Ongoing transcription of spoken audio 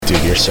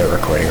Dude, you're so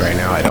recording right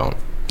now. I don't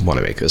want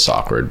to make this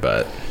awkward,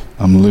 but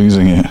I'm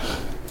losing it.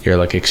 you're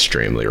like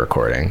extremely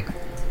recording.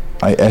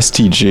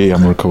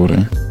 I'm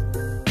recording.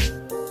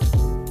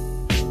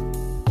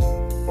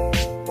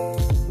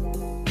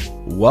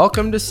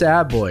 Welcome to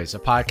Sad Boys, a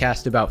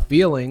podcast about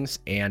feelings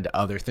and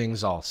other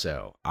things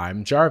also.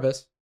 I'm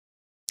Jarvis.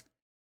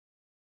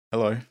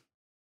 Hello.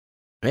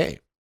 Hey.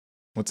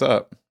 What's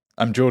up?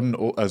 I'm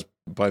Jordan, as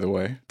by the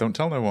way. Don't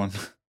tell no one.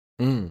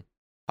 Mm.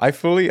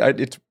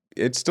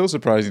 It's still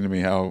surprising to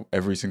me how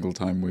every single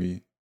time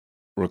we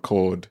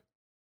record,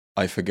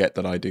 I forget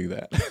that I do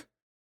that.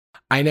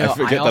 I know. I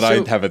forget that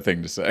I have a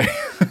thing to say.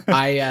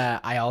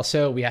 I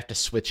also, we have to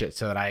switch it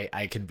so that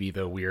I can be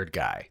the weird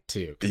guy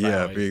too.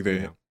 Yeah,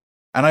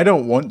 and I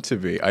don't want to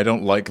be. I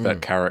don't like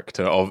that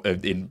character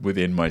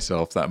within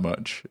myself that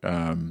much.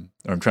 I'm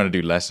trying to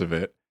do less of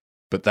it.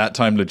 But that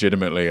time,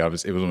 legitimately, it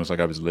was almost like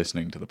I was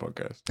listening to the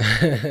podcast.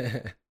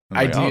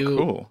 I like, do. Oh,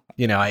 cool.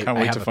 You know, I can't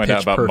wait to find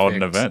out about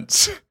modern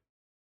events.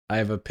 I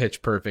have a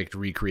pitch perfect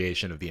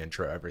recreation of the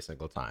intro every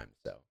single time.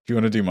 So, do you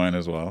want to do mine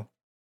as well?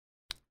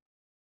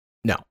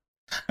 No.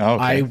 Oh,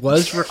 okay. I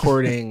was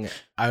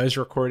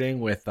recording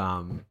with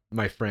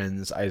my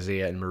friends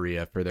Isaiah and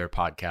Maria for their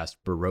podcast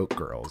Baroque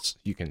Girls.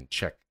 You can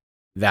check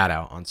that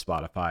out on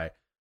Spotify.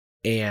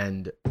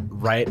 And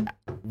right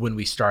when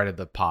we started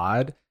the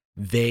pod,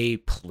 they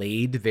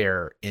played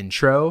their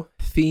intro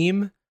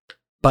theme,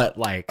 but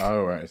like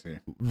I see.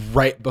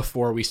 Right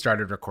before we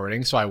started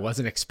recording, so I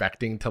wasn't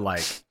expecting to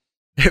like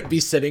be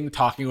sitting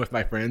talking with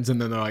my friends,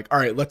 and then they're like, "All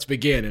right, let's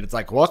begin," and it's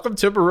like, "Welcome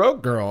to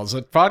Baroque Girls,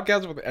 a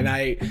podcast with," and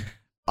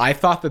I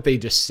thought that they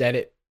just said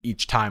it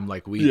each time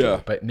like we do,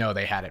 but no,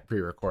 they had it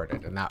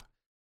pre-recorded, and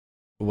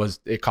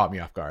it caught me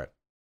off guard.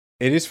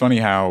 It is funny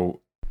how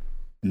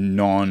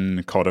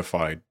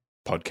non-codified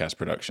podcast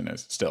production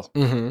is still.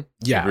 Mm-hmm.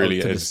 Yeah, it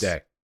really to is. This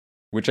day.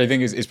 Which I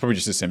think is probably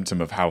just a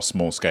symptom of how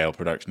small scale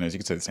production is. You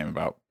could say the same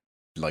about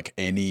like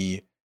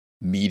any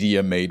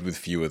media made with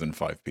fewer than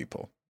 5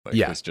 people. Like,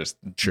 it's just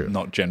true.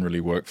 Not generally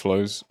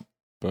workflows.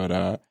 But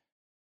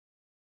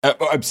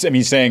I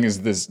mean, saying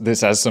is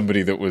this as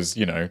somebody that was,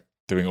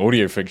 doing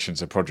audio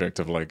fiction's a project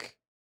of like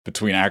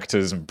between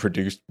actors and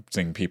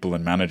producing people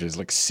and managers,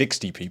 like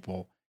 60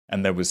 people,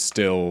 and there was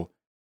still.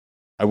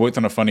 I worked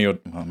on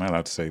am I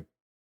allowed to say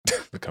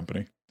the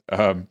company?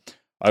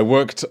 I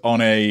worked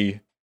on a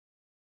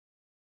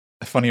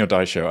Funny or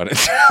Die show. What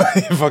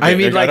are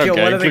they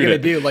going to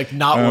do? Like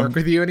not work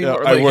with you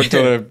anymore? I worked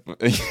on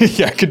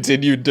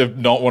continued to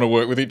not want to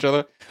work with each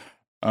other.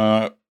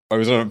 I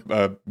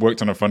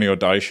worked on a Funny or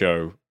Die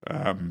show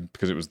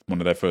because it was one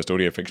of their first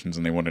audio fictions,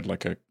 and they wanted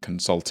like a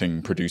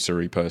consulting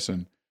producery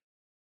person.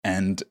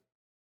 And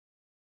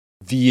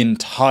the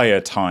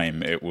entire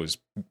time it was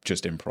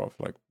just improv,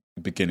 like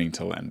beginning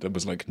to end. There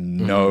was like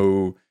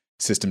no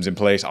systems in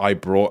place. I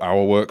brought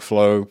our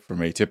workflow from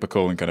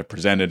Atypical and kind of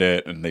presented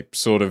it, and they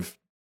sort of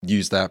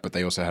used that, but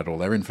they also had all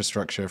their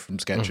infrastructure from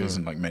sketches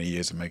and like many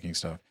years of making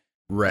stuff.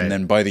 Right. And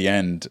then by the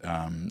end,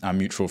 our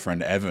mutual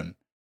friend Evan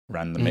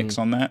ran the mix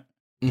on that.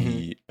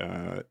 He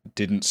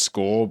didn't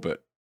score,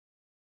 but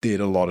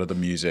did a lot of the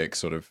music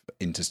sort of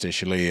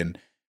interstitially and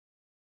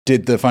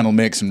did the final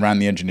mix and ran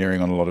the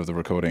engineering on a lot of the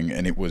recording.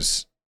 And it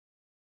was,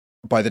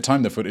 by the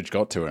time the footage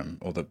got to him,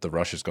 or the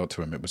rushes got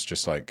to him, it was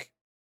just like,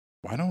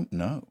 I don't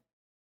know.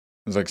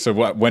 It's like, so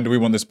what? When do we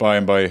want this by,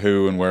 and by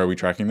who, and where are we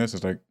tracking this?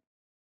 It's like,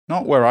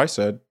 not where I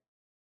said.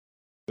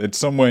 It's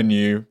somewhere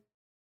new.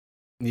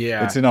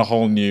 Yeah. It's in a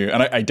whole new,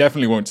 and I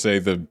definitely won't say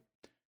the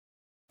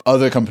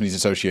other companies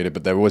associated,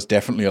 but there was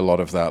definitely a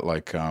lot of that,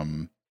 like,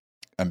 and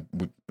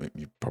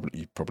you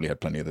probably had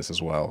plenty of this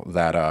as well,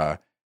 that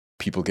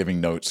people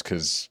giving notes,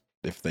 because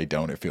if they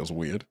don't, it feels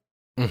weird.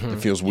 It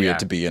feels weird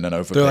to be in an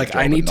overpaid. They're like,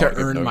 job I need to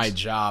earn notes. my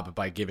job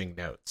by giving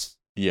notes.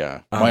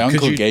 Yeah, my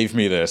uncle gave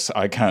me this.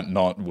 I can't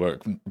not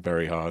work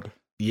very hard.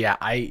 Yeah,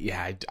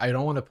 I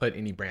don't want to put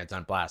any brands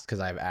on blast because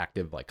I have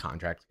active like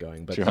contracts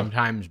going, but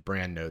sometimes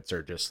brand notes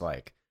are just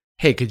like,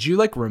 hey, could you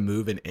like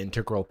remove an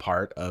integral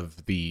part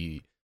of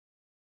the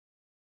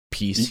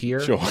piece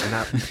here? Sure. And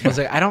I was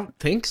like, I don't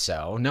think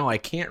so. No, I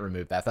can't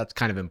remove that. That's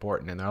kind of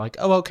important. And they're like,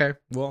 oh, okay,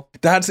 well,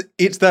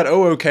 it's that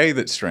okay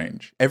that's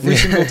strange. Every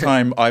single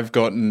time I've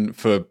gotten,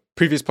 for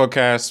previous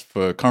podcasts,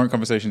 for current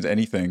conversations,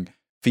 anything,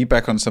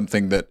 feedback on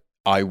something that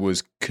I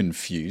was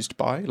confused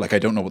by, like, I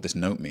don't know what this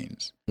note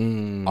means.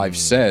 I've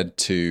said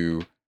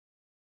to,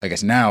 I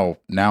guess now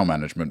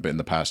management, but in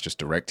the past just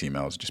direct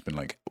emails, just been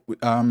like,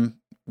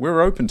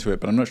 we're open to it,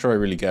 but I'm not sure I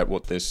really get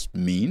what this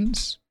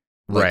means.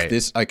 Like, right.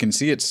 This, I can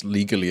see it's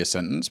legally a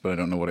sentence, but I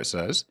don't know what it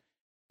says.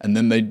 And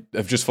then they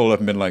have just followed up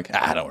and been like,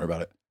 don't worry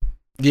about it.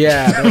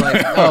 Yeah, they're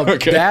like, oh,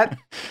 okay. That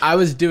I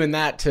was doing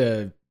that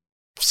to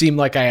seem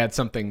like I had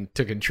something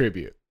to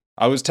contribute.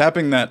 I was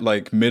tapping that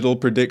like middle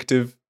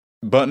predictive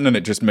button, and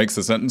it just makes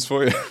the sentence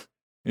for you.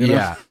 You know?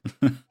 Yeah.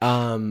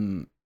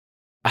 I'm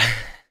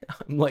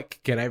like,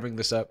 can I bring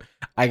this up?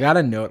 I got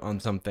a note on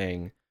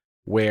something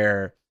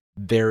where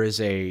there is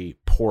a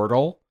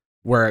portal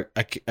where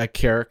a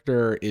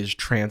character is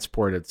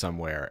transported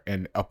somewhere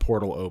and a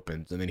portal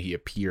opens and then he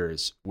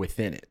appears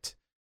within it.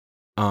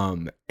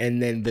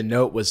 And then the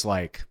note was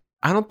like,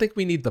 I don't think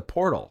we need the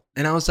portal.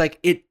 And I was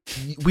like,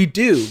 we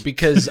do,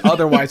 because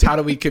otherwise how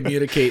do we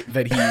communicate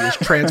that he is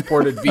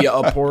transported via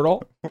a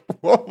portal?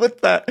 What was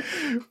that?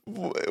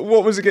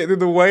 What was it getting in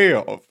the way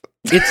of?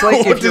 It's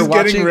like if you're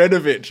watching, getting rid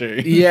of it,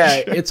 G. Yeah,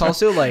 it's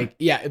also like,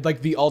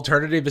 like the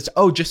alternative is,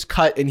 just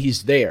cut and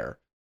he's there.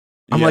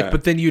 I'm like,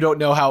 but then you don't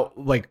know how,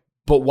 like,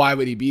 but why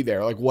would he be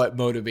there? Like, what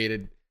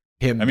motivated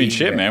him? I mean,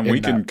 shit, man,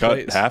 we can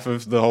cut half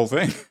of the whole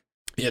thing.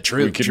 Yeah,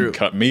 true. We could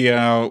cut me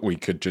out. We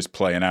could just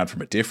play an ad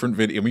from a different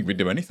video. We could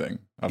do anything.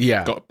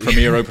 I've got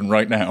Premiere open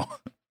right now.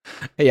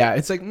 Yeah,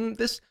 it's like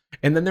this.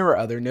 And then there were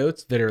other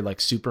notes that are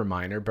like super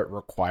minor, but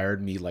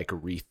required me like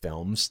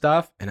refilm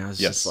stuff. And I was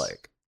just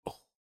like,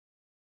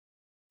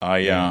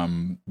 I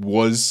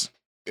was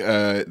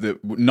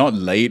not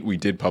late. We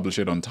did publish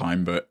it on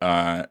time, but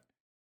I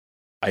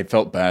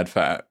felt bad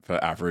for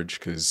Average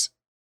because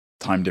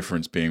time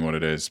difference being what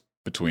it is.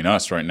 Between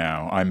us right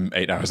now, I'm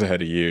 8 hours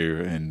ahead of you,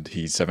 and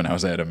he's 7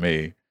 hours ahead of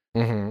me.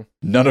 Mm-hmm.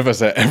 None of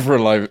us are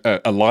ever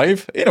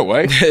alive in a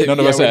way. None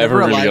of us are ever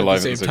really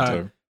alive at the same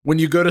time. When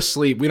you go to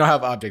sleep, we don't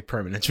have object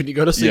permanence. When you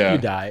go to sleep, you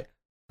die.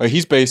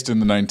 He's based in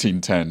the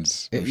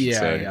 1910s.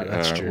 Yeah,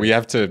 that's true. We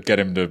have to get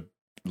him to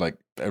like.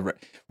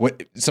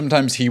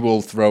 Sometimes he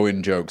will throw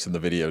in jokes in the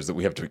videos that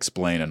we have to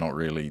explain are not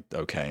really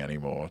okay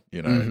anymore,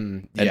 you know.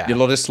 Mm-hmm. And a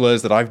lot of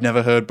slurs that I've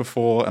never heard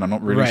before, and I'm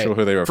not really sure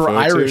who they refer to. For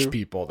Irish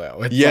people,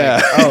 though, it's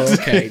like,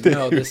 okay,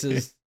 no, this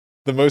is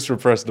the most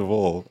repressed of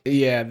all.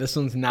 Yeah, this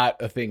one's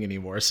not a thing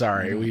anymore.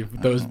 Sorry, we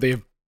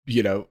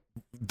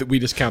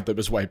just count them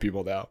as white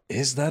people now.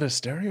 Is that a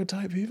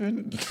stereotype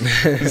even?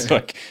 It's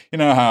like, you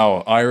know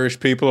how Irish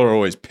people are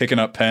always picking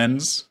up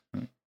pens.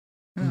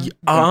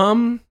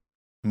 I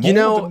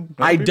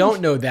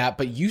don't know that,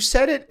 but you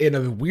said it in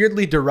a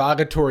weirdly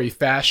derogatory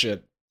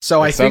fashion.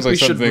 So I think we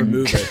should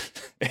remove it.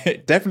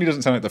 It definitely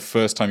doesn't sound like the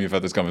first time you've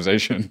had this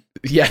conversation.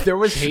 Yeah, there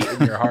was hate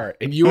in your heart,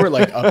 and you were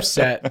like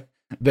upset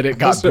that it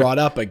got brought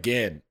up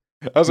again.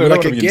 I was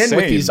like again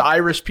with these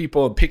Irish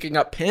people picking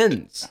up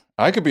pens.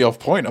 I could be off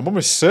point. I'm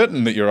almost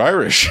certain that you're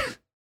Irish.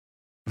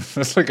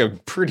 That's like a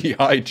pretty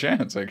high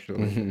chance,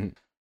 actually.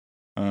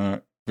 Mm-hmm.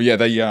 But yeah,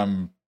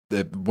 one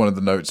of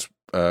the notes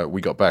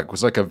we got back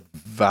was like a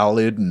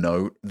valid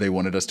note. They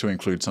wanted us to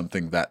include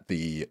something that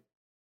the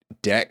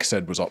deck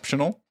said was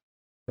optional.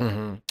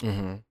 Mm-hmm,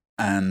 mm-hmm.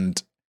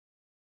 And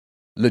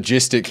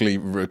logistically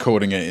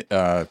recording it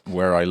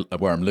where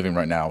I'm living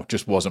right now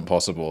just wasn't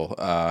possible.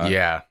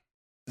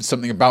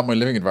 Something about my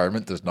living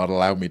environment does not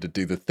allow me to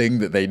do the thing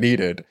that they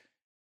needed.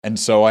 And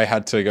so I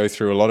had to go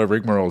through a lot of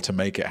rigmarole to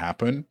make it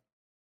happen.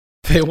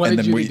 They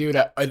wanted you to do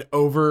an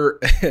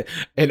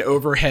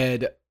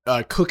overhead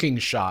cooking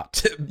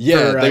shot.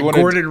 Yeah, for, they wanted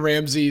Gordon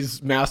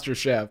Ramsay's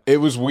MasterChef. It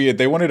was weird.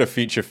 They wanted a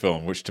feature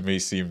film, which to me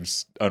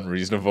seems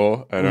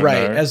unreasonable. I don't know.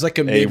 As like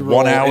a mid-roll,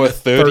 1 hour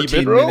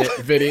 30 minute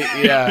video.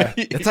 Yeah,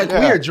 it's like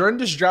weird. Jordan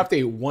just dropped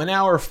a 1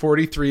 hour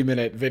 43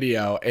 minute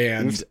video,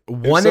 and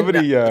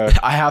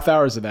a half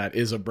hours of that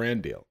is a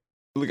brand deal.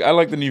 Look, I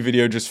like the new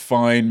video just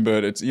fine,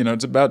 but it's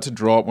it's about to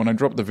drop. When I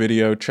drop the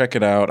video, check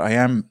it out.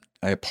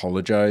 I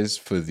apologize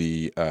for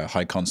the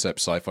high concept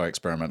sci-fi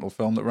experimental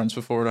film that runs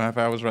for 4.5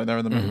 hours right there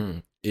in the middle. Mm-hmm.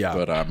 Yeah,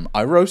 but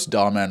I roast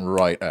Darman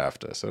right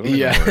after. So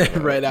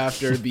right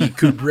after the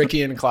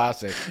Kubrickian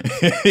classic.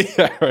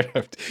 Yeah, right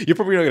after. You're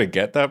probably not going to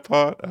get that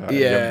part.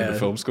 You haven't been to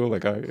film school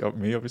like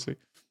me, obviously.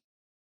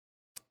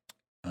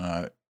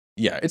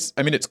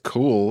 It's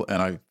cool,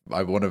 and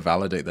I want to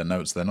validate their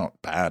notes. They're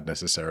not bad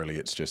necessarily.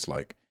 It's just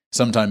like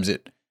sometimes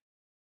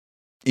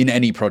in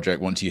any project,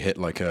 once you hit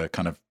like a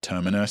kind of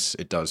terminus,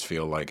 it does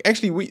feel like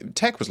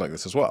tech was like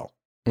this as well.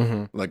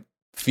 Mm-hmm. Like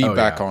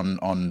feedback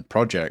on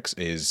projects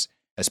is,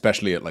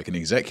 especially at like an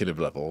executive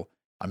level,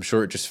 I'm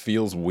sure it just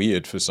feels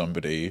weird for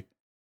somebody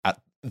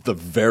at the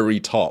very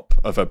top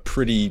of a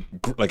pretty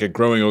like a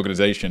growing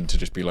organization to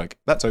just be like,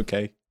 that's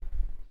okay.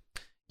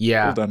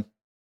 Yeah. Well done.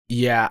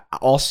 Yeah.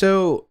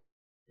 Also,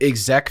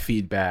 exec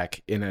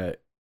feedback in a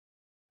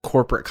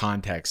corporate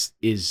context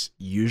is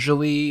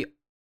usually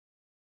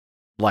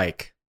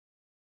like,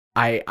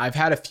 I've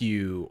had a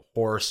few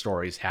horror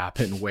stories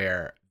happen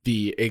where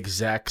the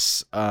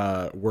execs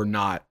were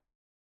not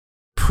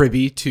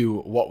privy to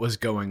what was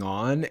going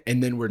on,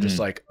 and then we're just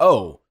like,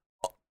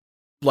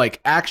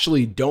 like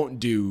actually don't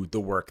do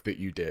the work that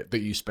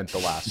you spent the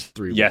last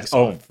 3 weeks. Yes.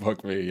 On.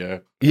 Fuck me, yeah.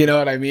 You know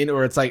what I mean?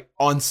 Or it's like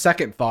on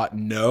second thought,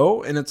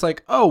 no, and it's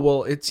like, oh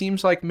well, it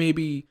seems like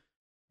maybe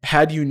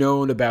had you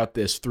known about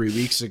this 3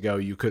 weeks ago,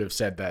 you could have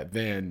said that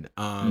then.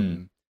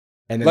 And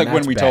like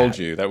when we told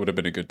you, that would have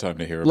been a good time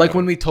to hear about like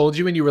when we told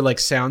you and you were like,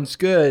 sounds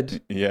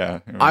good. Yeah.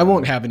 I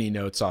won't have any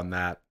notes on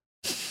that.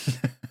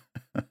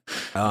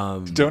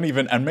 Don't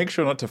even, and make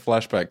sure not to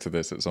flashback to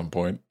this at some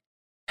point.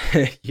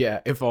 Yeah,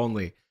 if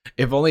only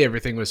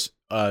everything was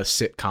a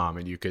sitcom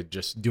and you could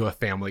just do a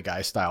Family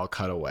Guy style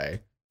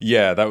cutaway.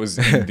 Yeah, that was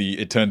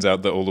it turns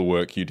out that all the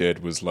work you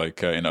did was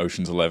like in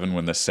Ocean's 11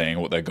 when they're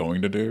saying what they're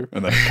going to do,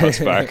 and then it cuts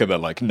back and they're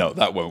like, no,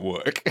 that won't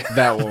work.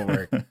 That won't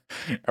work.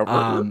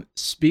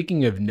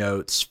 Speaking of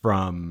notes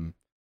from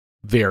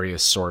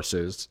various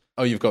sources,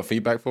 Oh, you've got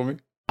feedback for me?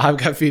 I've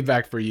got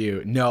feedback for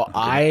you. No, okay.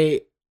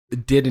 I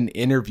did an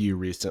interview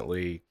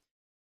recently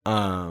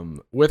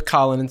with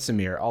Colin and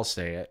Samir. I'll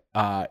say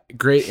it.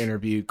 Great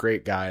interview,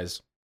 great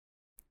guys.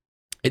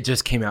 It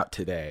just came out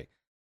today.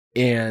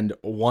 And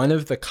one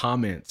of the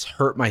comments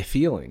hurt my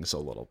feelings a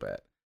little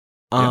bit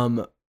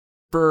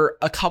for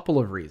a couple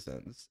of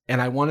reasons.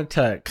 And I wanted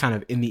to kind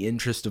of, in the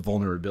interest of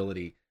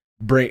vulnerability,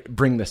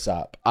 bring this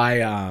up.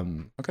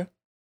 Okay.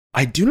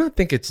 I do not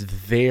think it's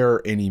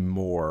there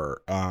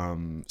anymore.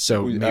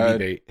 So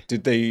maybe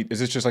is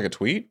this just like a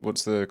tweet?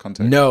 What's the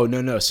context?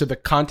 No. So the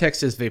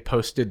context is they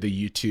posted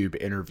the YouTube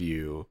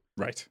interview.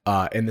 Right.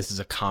 And this is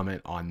a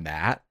comment on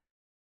that.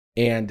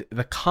 And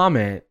the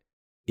comment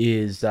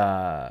is,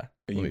 are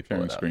you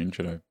sharing screen?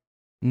 Should I?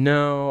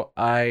 No,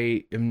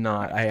 I am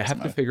not. I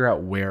have to figure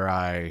out where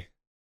I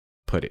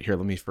put it. Here,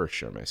 let me first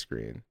share my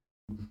screen.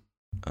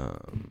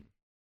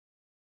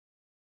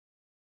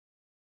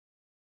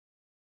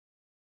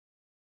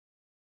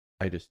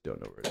 I just don't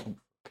know where it is.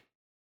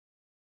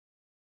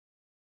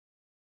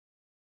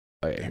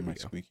 Oh, yeah, my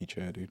squeaky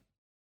chair, dude.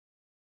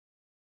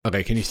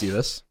 Okay, can you see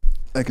this?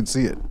 I can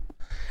see it.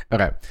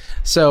 Okay,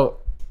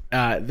 so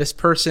this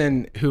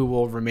person who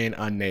will remain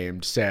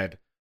unnamed said,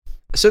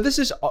 so this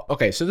is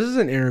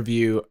an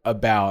interview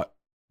about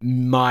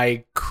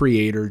my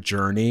creator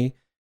journey,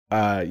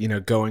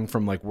 going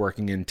from like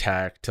working in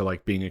tech to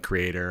like being a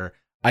creator.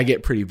 I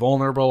get pretty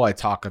vulnerable. I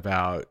talk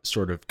about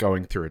sort of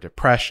going through a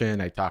depression.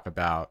 I talk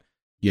about,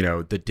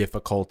 the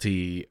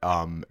difficulty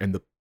and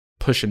the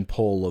push and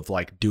pull of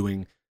like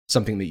doing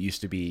something that used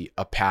to be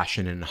a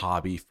passion and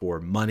hobby for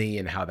money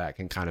and how that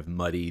can kind of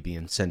muddy the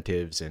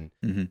incentives and,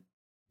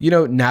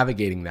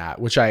 navigating that,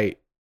 which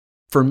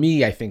for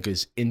me, I think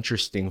is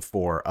interesting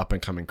for up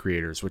and coming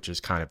creators, which is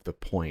kind of the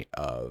point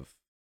of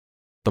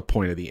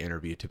the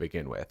interview to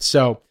begin with.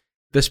 So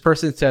this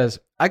person says,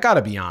 I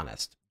gotta be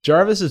honest,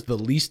 Jarvis is the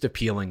least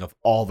appealing of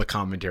all the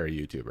commentary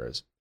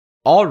YouTubers.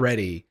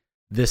 Already,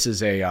 this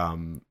is a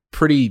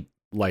pretty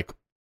like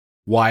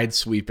wide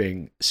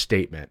sweeping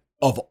statement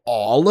of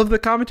all of the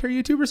commentary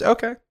YouTubers.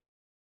 Okay.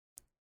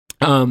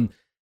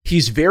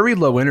 He's very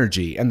low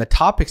energy and the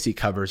topics he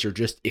covers are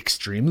just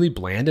extremely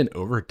bland and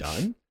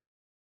overdone.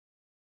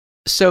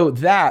 So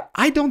that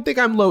I don't think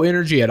I'm low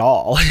energy at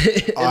all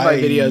in my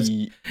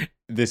videos.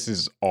 This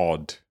is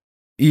odd.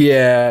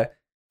 Yeah.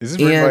 Is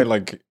this written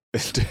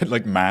by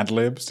like Mad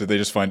Libs? Did they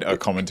just find a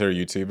commentary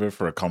YouTuber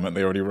for a comment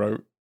they already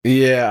wrote?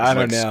 Yeah, I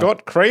don't know.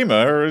 Scott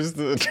Kramer is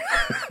the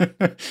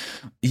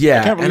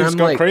yeah. I can't believe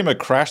Scott Kramer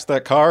crashed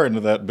that car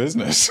into that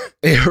business.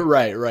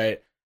 Right.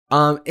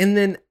 And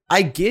then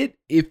I get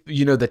if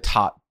the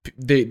top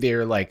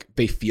they're like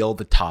they feel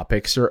the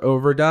topics are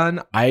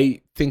overdone.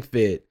 I think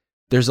that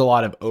there's a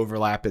lot of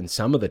overlap in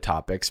some of the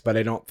topics, but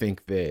I don't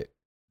think that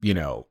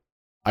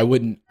I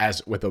wouldn't,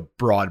 as with a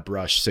broad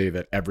brush, say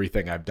that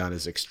everything I've done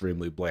is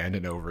extremely bland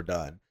and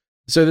overdone.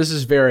 So this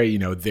is very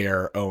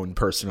their own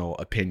personal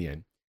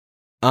opinion.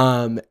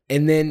 And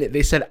then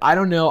they said, I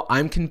don't know,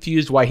 I'm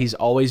confused why he's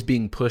always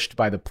being pushed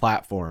by the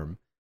platform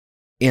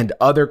and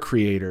other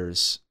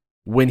creators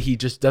when he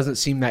just doesn't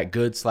seem that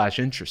good /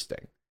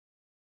 interesting.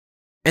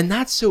 And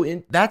that's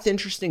that's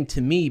interesting to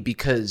me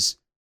because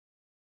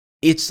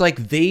it's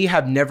like they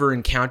have never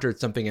encountered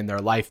something in their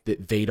life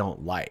that they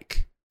don't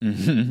like.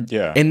 Mm-hmm.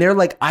 Yeah. And they're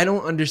like, I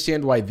don't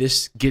understand why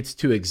this gets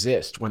to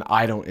exist when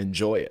I don't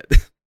enjoy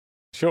it.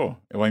 Sure.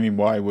 Well,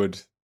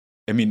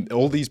 I mean,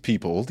 all these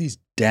people, all these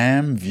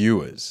damn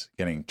viewers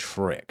getting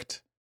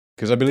tricked.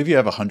 Because I believe you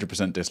have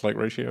 100% dislike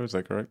ratio. Is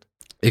that correct?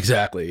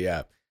 Exactly.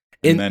 Yeah.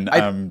 And then,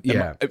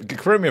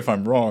 correct me if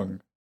I'm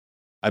wrong.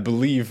 I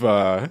believe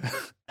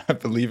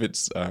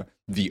it's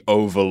the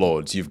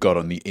overlords you've got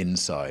on the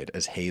inside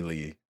as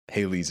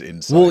Haley's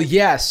inside. Well,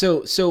 yeah.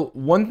 So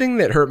one thing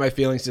that hurt my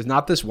feelings is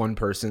not this one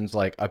person's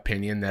like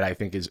opinion that I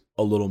think is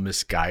a little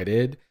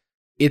misguided.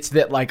 It's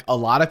that like a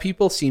lot of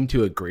people seem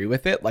to agree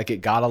with it. Like it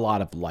got a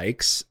lot of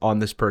likes on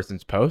this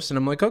person's post. And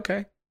I'm like,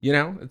 okay,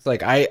 it's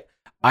like, I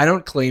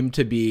don't claim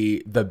to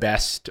be the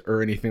best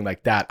or anything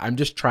like that. I'm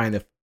just trying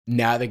to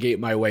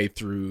navigate my way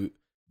through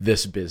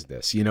this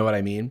business. You know what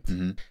I mean?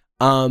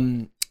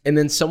 Mm-hmm. And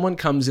then someone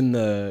comes in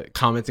the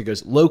comments and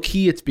goes, low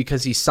key, it's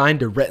because he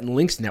signed to Rhett and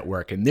Link's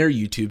network and they're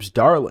YouTube's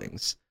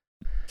darlings.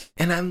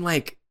 And I'm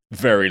like,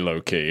 very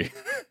low key.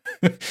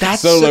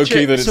 That's so low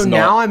key that it's not. So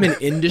now I'm an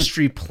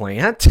industry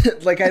plant.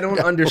 Like, I don't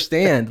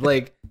understand.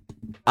 Like,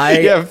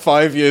 yeah,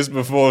 5 years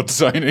before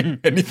signing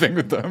anything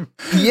with them.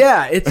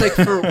 Yeah, it's like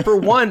for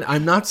one,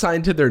 I'm not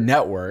signed to their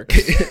network.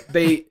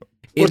 They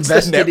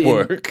invested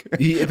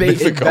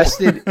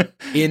invested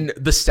in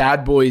the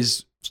Sad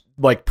Boys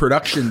like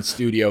production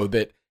studio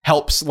that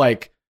helps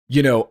like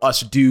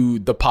us do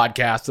the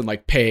podcast and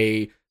like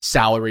pay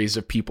salaries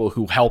of people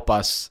who help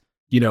us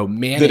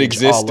manage that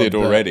existed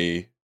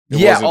already.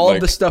 All of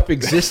the stuff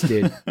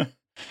existed.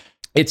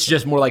 It's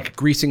just more like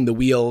greasing the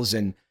wheels.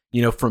 And,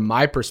 from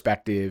my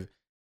perspective,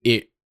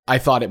 I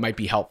thought it might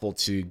be helpful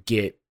to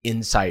get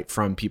insight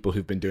from people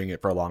who've been doing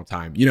it for a long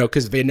time,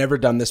 because they've never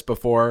done this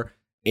before.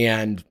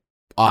 And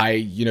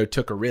I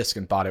took a risk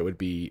and thought it would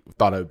be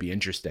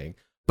interesting.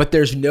 But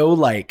there's no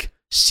like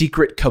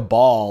secret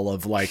cabal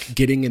of like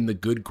getting in the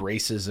good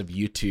graces of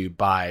YouTube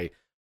by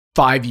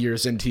 5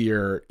 years into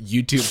your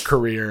YouTube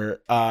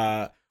career,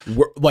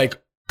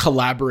 like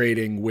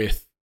collaborating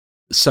with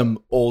some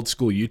old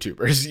school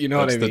YouTubers. You know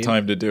what I mean? That's the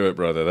time to do it,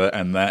 brother.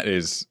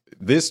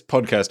 This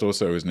podcast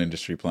also is an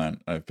industry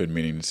plant. I've been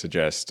meaning to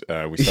suggest.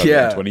 We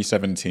started in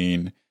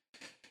 2017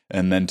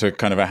 and then took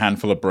kind of a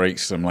handful of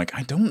breaks. I'm like,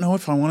 I don't know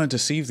if I want to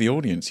deceive the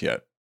audience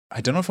yet. I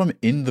don't know if I'm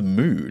in the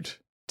mood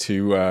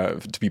to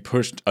be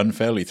pushed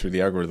unfairly through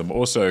the algorithm.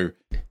 Also,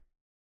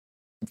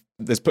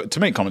 to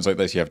make comments like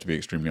this, you have to be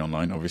extremely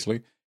online,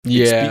 obviously.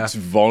 Yeah. It speaks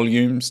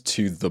volumes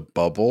to the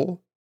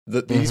bubble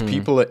that these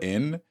people are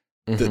in,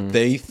 that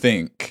they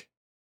think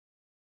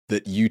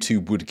that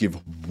YouTube would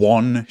give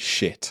one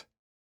shit.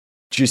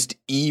 Just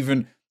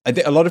even, I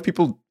think a lot of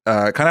people,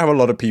 a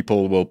lot of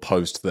people will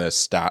post their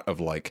stat of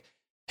like,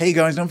 hey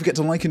guys, don't forget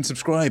to like and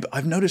subscribe.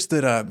 I've noticed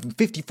that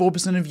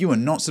 54% of you are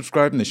not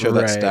subscribed, and they show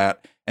that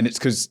stat, and it's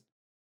because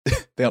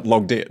they aren't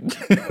logged in.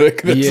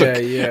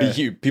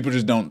 People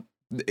just don't.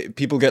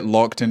 People get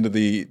locked into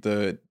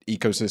the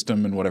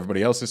ecosystem and what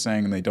everybody else is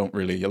saying, and they don't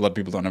really. A lot of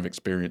people don't have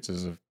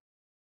experiences of,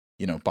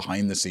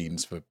 behind the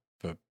scenes for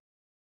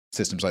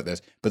systems like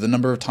this. But the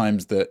number of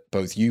times that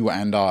both you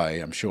and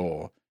I'm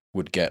sure,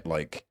 would get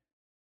like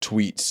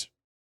tweets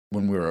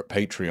when we were at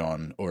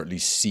Patreon, or at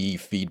least see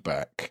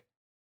feedback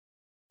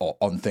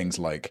on things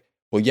like,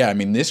 well, yeah, I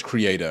mean, this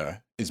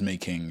creator is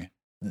making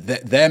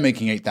they're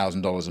making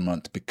 $8,000 a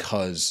month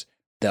because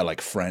they're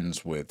like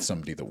friends with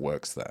somebody that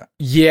works there.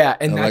 Yeah,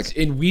 and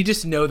and we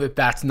just know that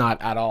that's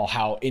not at all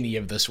how any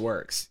of this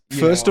works.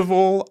 First of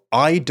all,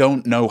 I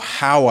don't know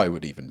how I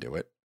would even do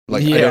it.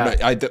 Like,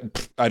 I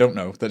don't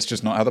know. That's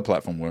just not how the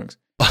platform works.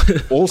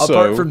 Also,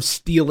 apart from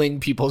stealing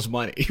people's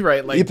money,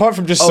 right? Like, apart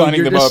from just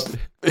signing them up,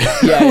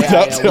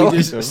 we're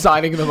just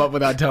signing them up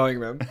without telling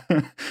them.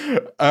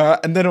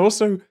 And then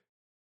also,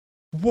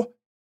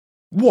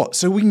 what?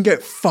 So we can get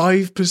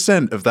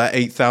 5% of that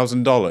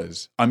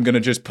 $8,000. I'm gonna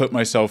just put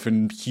myself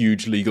in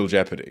huge legal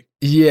jeopardy.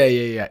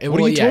 Yeah.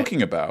 What are you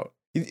talking about?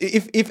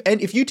 If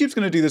YouTube's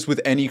going to do this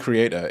with any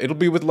creator, it'll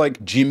be with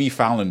like Jimmy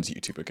Fallon's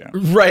YouTube account.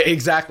 Right,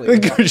 exactly. They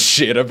give a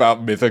shit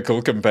about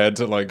Mythical compared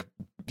to like,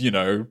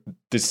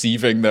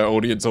 deceiving their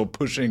audience or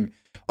pushing.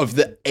 Of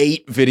the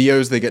 8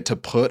 videos they get to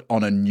put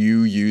on a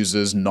new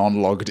user's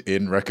non-logged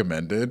in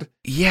recommended.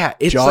 Yeah,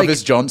 it's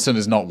Jarvis Johnson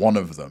is not one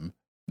of them.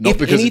 Not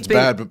because it's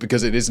bad, but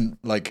because it isn't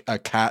like a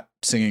cat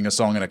singing a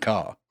song in a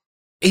car.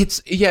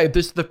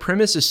 The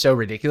premise is so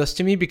ridiculous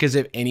to me, because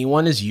if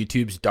anyone is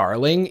YouTube's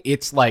darling,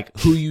 it's like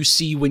who you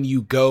see when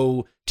you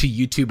go to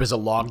YouTube as a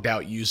logged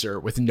out user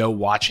with no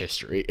watch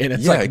history, and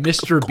it's like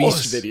Mr.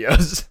 Beast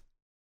videos.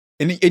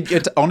 And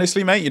it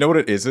honestly, mate, you know what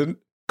it isn't?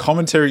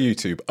 Commentary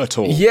YouTube at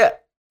all. Yeah,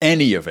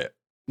 any of it.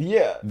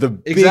 Yeah, the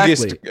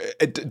biggest.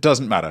 It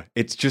doesn't matter.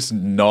 It's just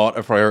not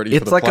a priority. It's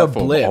for the like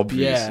platform, a blip,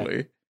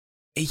 obviously.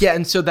 Yeah,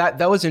 and so that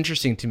was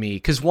interesting to me,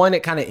 because one,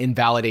 it kind of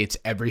invalidates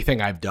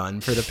everything I've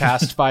done for the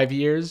past 5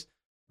 years.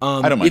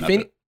 I don't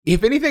mind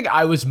if anything,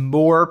 I was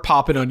more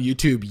popping on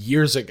YouTube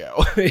years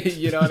ago.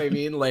 You know what I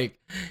mean? Like,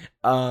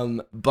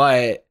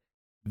 but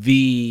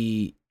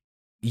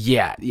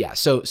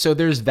So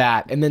there's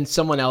that, and then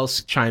someone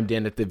else chimed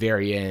in at the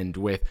very end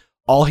with,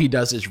 all he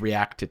does is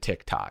react to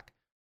TikTok,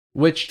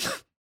 which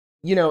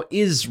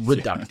is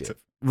reductive,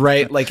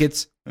 right? Like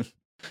it's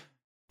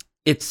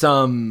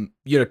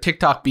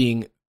TikTok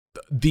being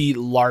the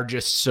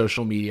largest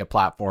social media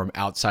platform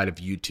outside of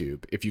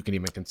YouTube, if you can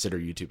even consider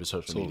YouTube a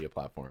social media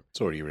platform.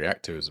 It's all you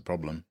react to is a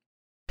problem.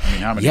 I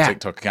mean, how many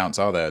TikTok accounts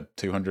are there?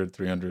 200,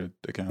 300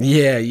 accounts?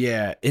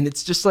 Yeah. And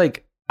it's just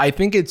like, I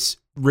think it's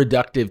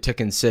reductive to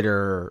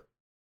consider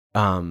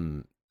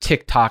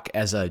TikTok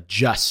as a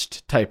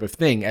just type of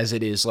thing, as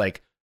it is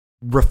like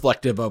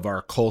reflective of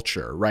our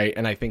culture, right?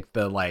 And I think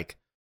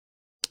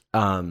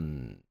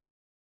I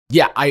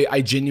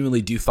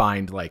genuinely do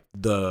find like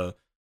the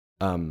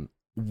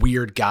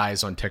weird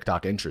guys on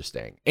TikTok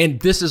interesting. And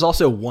this is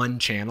also one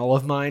channel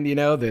of mine,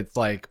 that's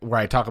like where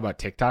I talk about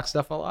TikTok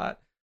stuff a lot.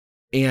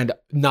 And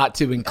not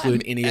to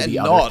include any of the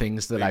other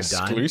things that I've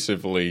done.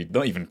 Exclusively,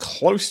 not even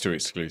close to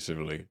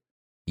exclusively.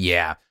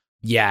 Yeah.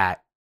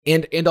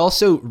 And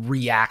also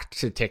react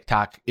to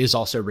TikTok is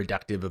also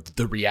reductive of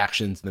the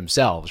reactions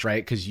themselves,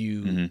 right? Because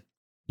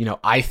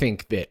I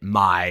think that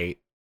my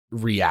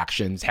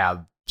reactions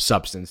have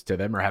substance to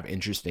them or have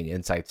interesting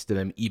insights to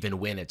them, even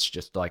when it's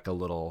just like a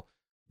little,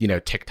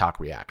 TikTok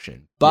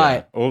reaction.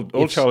 But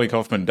all Charlie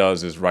Kaufman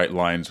does is write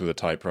lines with a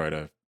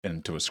typewriter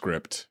into a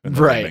script and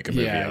then make a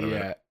movie out of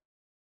it.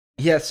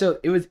 Yeah, so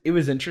it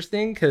was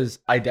interesting, because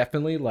I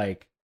definitely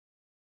like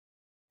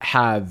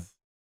have,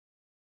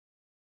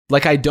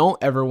 like, I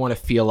don't ever want to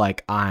feel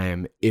like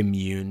I'm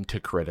immune to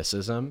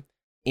criticism.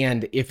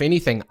 And if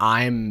anything,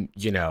 I'm,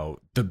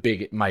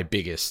 my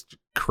biggest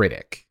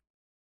critic.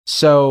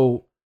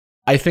 So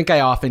I think I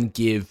often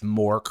give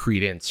more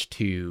credence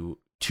to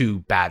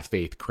bad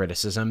faith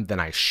criticism than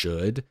I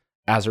should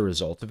as a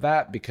result of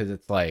that, because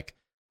it's like,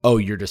 oh,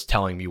 you're just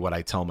telling me what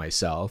I tell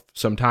myself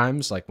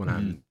sometimes, like when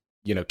I'm,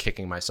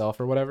 kicking myself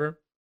or whatever.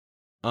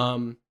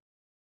 So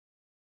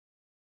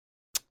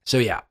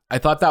yeah, I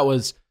thought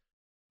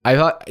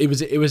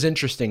it was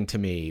interesting to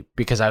me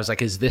because I was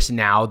like, is this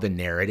now the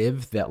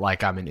narrative that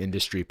like I'm an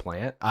industry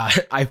plant?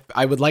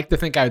 I would like to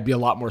think I would be a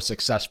lot more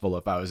successful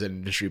if I was an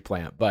industry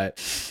plant,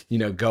 but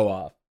go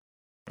off.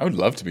 I would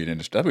love to be an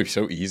industry. That would be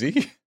so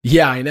easy.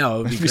 Yeah, I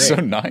know. It'd be so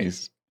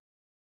nice.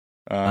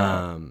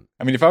 I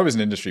mean, if I was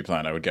an industry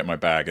plant, I would get my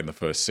bag in the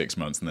first 6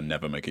 months and then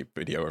never make a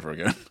video ever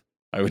again.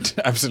 I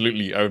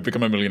would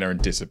become a millionaire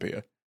and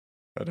disappear.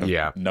 I'd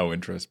have no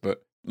interest.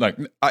 But like,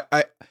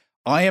 I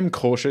am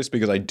cautious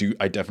because I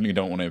definitely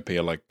don't want to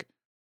appear like,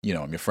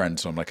 I'm your friend,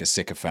 so I'm like a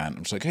sycophant.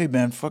 I'm just like, hey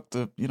man, fuck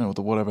the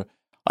whatever.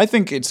 I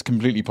think it's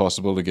completely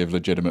possible to give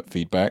legitimate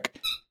feedback.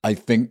 I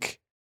think,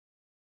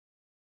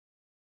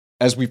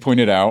 as we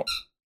pointed out,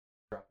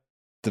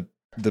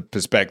 the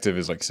perspective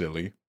is like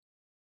silly.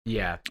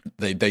 Yeah.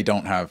 They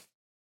don't have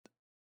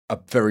a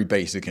very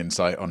basic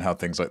insight on how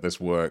things like this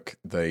work.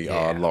 They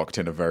are locked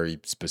in a very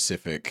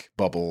specific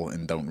bubble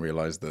and don't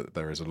realize that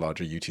there is a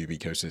larger YouTube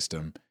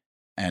ecosystem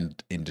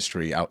and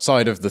industry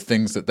outside of the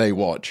things that they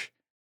watch.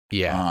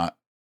 Yeah.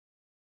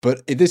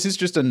 But this is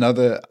just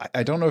another,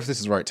 I don't know if this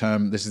is the right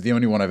term. This is the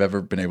only one I've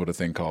ever been able to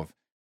think of.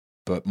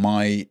 But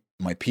my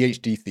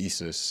PhD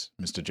thesis,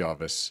 Mr.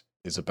 Jarvis,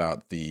 is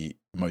about the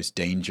most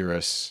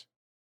dangerous,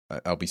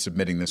 I'll be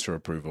submitting this for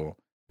approval.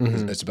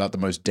 Mm-hmm. It's about the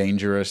most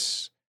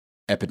dangerous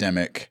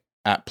epidemic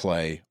at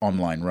play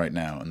online right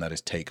now, and that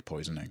is take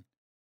poisoning.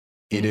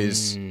 It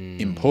is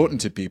important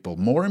to people,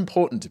 more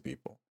important to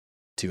people,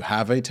 to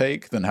have a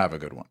take than have a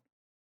good one.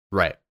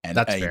 Right. And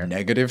that's a fair.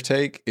 Negative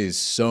take is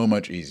so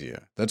much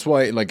easier. That's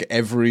why like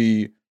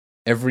every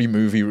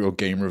movie or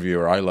game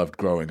reviewer I loved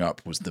growing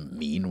up was the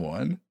mean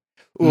one.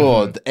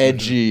 Or the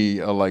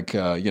edgy or like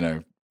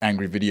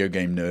angry video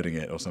game nerding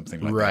it or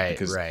something like that.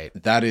 Because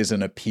that is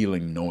an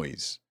appealing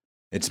noise.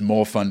 It's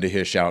more fun to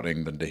hear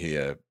shouting than to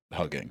hear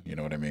hugging. You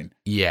know what I mean?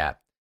 Yeah.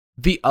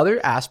 The other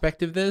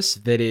aspect of this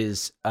that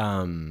is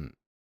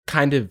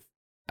kind of,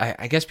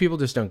 I guess people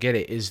just don't get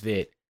it, is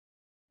that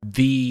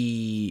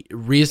the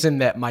reason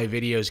that my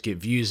videos get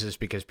views is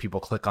because people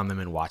click on them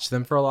and watch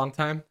them for a long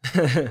time.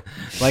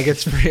 Like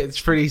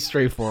it's pretty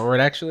straightforward,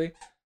 actually.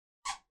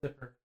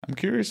 I'm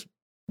curious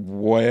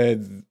where.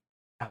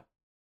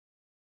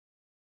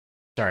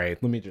 Sorry,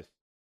 let me just.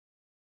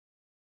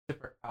 The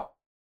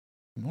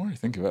more I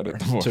think about it,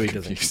 the more I'm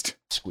confused.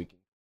 Squeaking.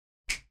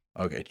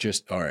 Okay,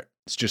 all right.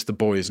 It's just the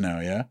boys now,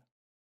 yeah?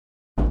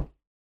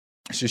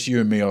 It's just you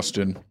and me,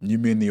 Austin. You,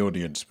 me, and the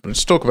audience. But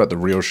let's talk about the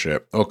real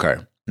shit. Okay.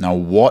 Now,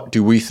 what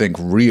do we think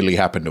really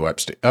happened to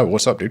Epstein? Oh,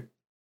 what's up, dude?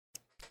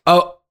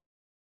 Oh.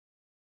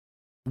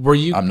 Were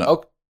you... I'm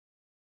not...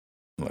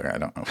 Look, I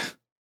don't know.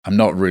 I'm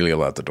not really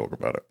allowed to talk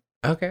about it.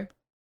 Okay.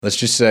 Let's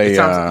just say... It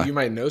sounds like you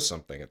might know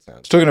something, it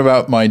sounds. Talking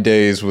about my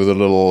days with a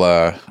little...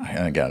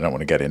 again, I don't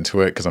want to get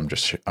into it because I'm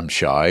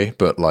shy,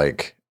 but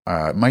like...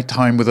 my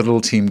time with a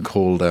little team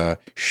called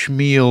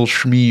Schmiel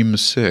Schmeem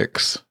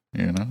 6.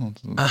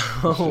 Let's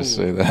just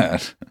say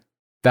that.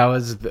 That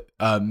was the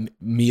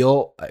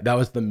meal. That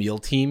was the meal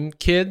team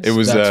kids. It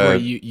was that's where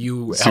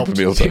you helped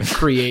meal time.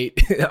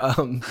 Create.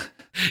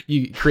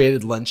 You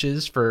created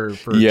lunches for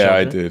yeah, children?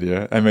 I did.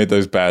 Yeah, I made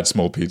those bad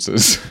small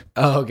pizzas.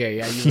 Oh, okay.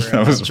 Yeah, you were.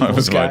 that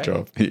was my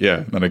job.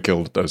 Yeah, then I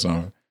killed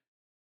Osama.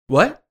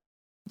 What?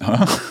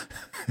 Huh?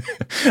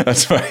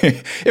 That's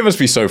why it must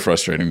be so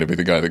frustrating to be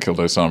the guy that killed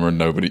Osama and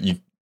nobody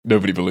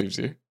believes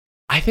you.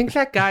 I think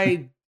that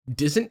guy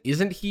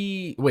isn't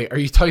he? Wait, are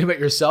you talking about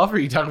yourself or are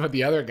you talking about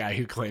the other guy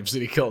who claims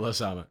that he killed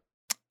Osama?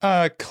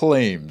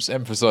 Claims.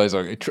 Emphasize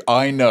on it.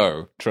 I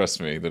know,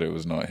 trust me, that it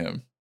was not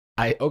him.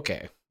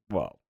 Okay.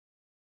 Well.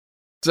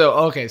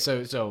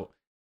 So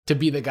to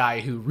be the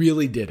guy who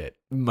really did it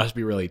must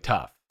be really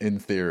tough. In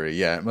theory,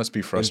 yeah, it must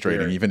be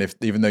frustrating,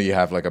 even though you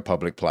have like a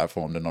public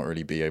platform to not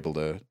really be able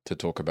to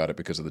talk about it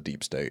because of the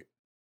deep state.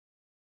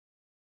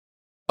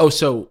 Oh,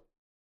 so.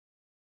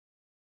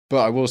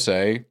 But I will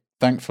say,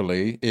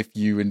 thankfully, if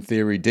you in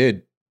theory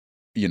did,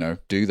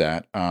 do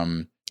that,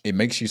 it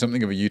makes you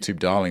something of a YouTube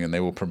darling, and they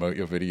will promote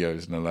your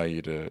videos and allow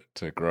you to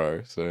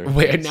grow. So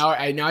wait, now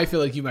I feel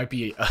like you might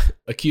be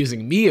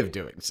accusing me of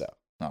doing so.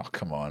 Oh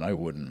come on, I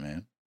wouldn't,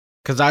 man.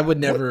 Because I would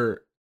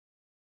never.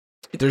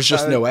 What? There's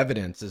just no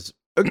evidence.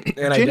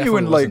 And I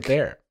definitely wasn't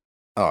there.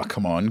 Oh,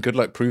 come on. Good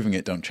luck proving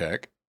it, don't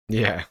check.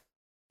 Yeah.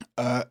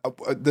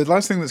 The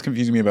last thing that's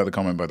confusing me about the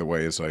comment, by the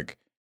way, is like,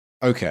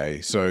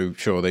 okay, so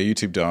sure, they're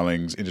YouTube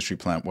darlings, industry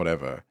plant,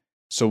 whatever.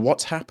 So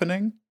what's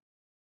happening?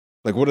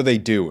 Like, what are they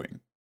doing?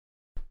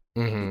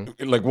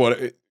 Mm-hmm. Like,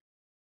 what?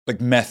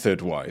 Like,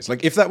 method-wise.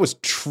 Like, if that was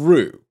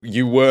true,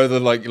 you were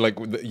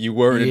you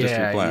were an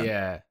industry plant.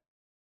 Yeah.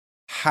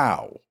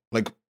 How?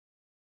 Like,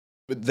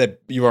 that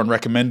you are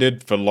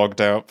unrecommended for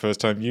logged out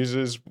first-time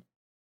users?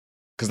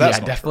 Because that's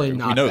definitely true.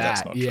 not. We know that.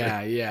 That's not true.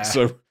 Yeah.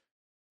 So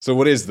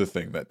what is the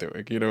thing they're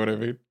doing? You know what I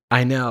mean?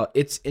 I know.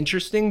 It's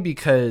interesting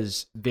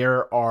because I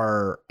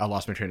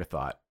lost my train of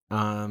thought.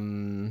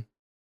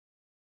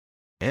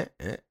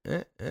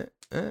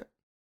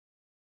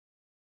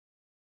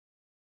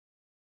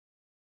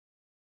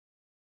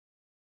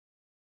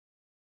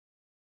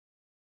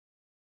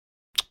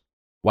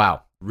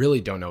 Wow.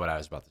 Really don't know what I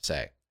was about to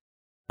say.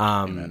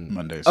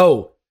 Mondays.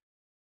 Oh,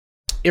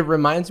 it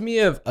reminds me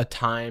of a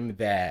time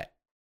that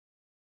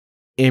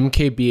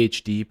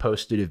MKBHD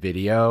posted a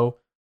video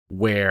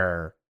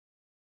where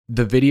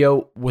the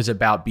video was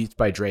about Beats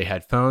by Dre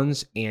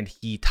headphones, and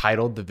he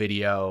titled the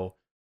video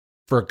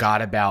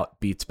 "Forgot About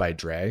Beats by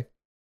Dre."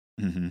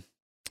 Mm-hmm.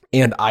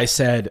 And I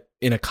said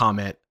in a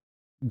comment,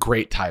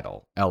 "Great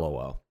title,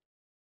 LOL."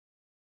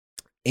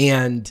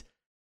 And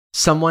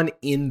someone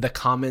in the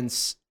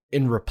comments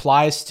in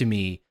replies to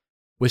me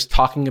was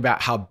talking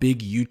about how big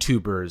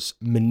YouTubers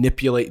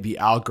manipulate the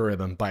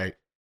algorithm by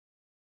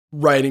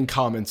writing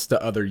comments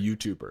to other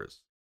YouTubers.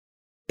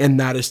 And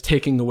that is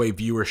taking away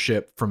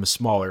viewership from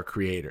smaller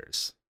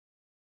creators.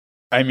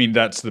 I mean,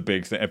 that's the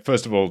big thing.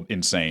 First of all,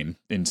 insane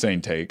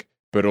take,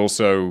 but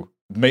also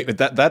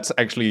that's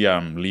actually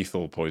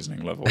lethal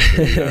poisoning level.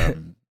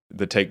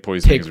 The take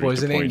poisoning. Take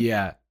poisoning,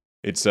 yeah.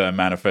 It's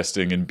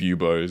manifesting in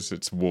buboes.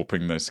 It's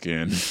warping their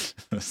skin.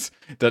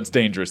 That's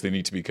dangerous. They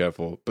need to be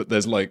careful. But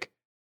there's like,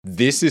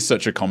 this is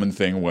such a common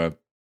thing where,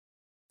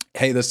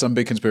 hey, there's some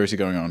big conspiracy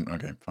going on.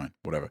 Okay, fine,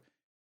 whatever.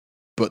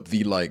 But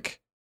the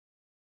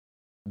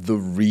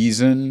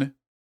reason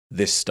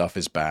this stuff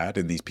is bad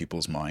in these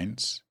people's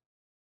minds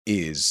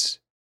is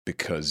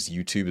because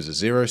YouTube is a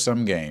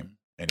zero-sum game.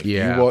 And if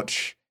you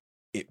watch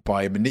it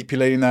by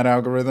manipulating that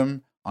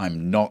algorithm,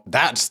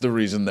 that's the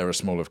reason there are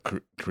smaller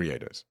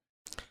creators.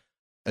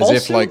 As also,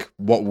 if like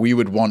what we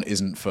would want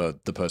isn't for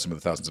the person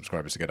with 1,000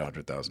 subscribers to get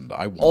 100,000.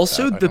 I want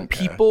also that. The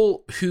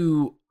people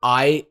who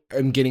I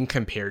am getting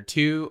compared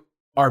to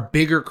are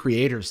bigger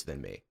creators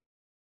than me.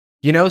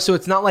 You know, so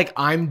it's not like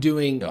I'm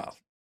doing.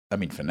 I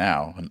mean, for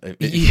now,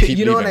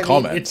 you know what I mean?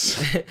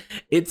 Comments.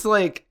 It's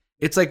like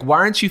why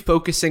aren't you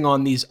focusing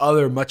on these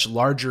other much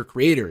larger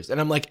creators? And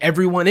I'm like,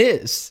 everyone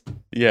is.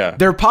 Yeah,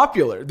 they're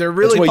popular. They're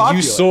really popular. That's why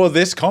you saw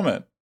this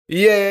comment.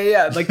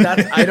 Yeah. Like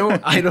that's I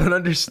don't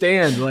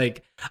understand.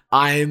 Like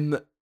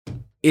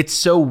it's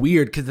so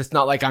weird because it's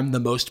not like I'm the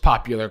most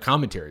popular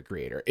commentary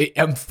creator.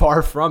 I'm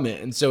far from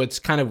it. And so it's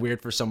kind of weird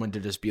for someone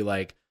to just be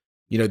like,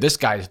 you know, this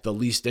guy's the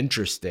least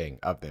interesting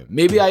of them.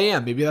 Maybe I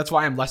am. Maybe that's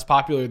why I'm less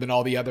popular than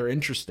all the other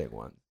interesting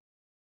ones.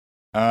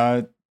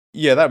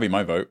 Yeah, that'd be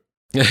my vote.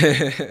 So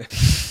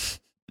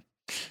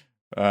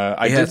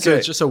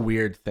it's just a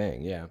weird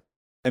thing. Yeah.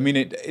 I mean,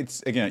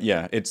 it's again,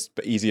 yeah, it's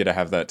easier to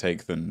have that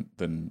take than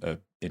an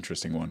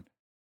interesting one.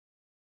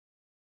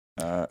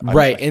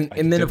 Right.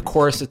 And then of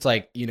course it's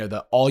like, you know,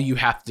 all you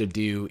have to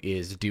do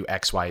is do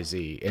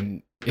XYZ.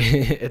 And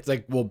it's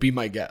like, well, be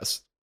my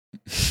guest.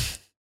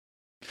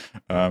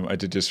 I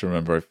did just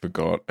remember, I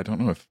forgot. I don't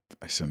know if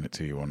I sent it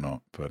to you or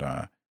not, but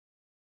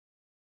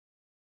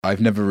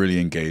I've never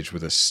really engaged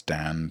with a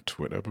Stan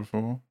Twitter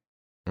before.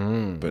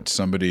 But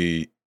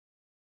somebody,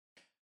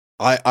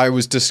 I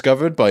was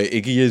discovered by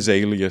Iggy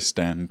Azalea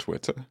Stan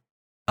Twitter.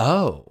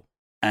 Oh.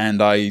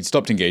 And I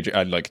stopped engaging.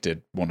 I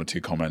did one or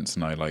two comments,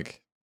 and I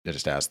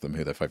just asked them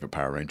who their favorite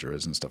Power Ranger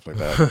is and stuff like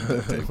that.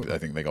 I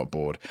think they got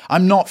bored.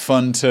 I'm not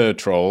fun to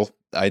troll.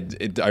 I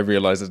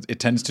realize that it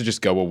tends to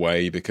just go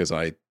away because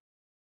I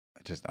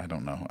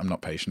don't know. I'm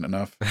not patient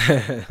enough.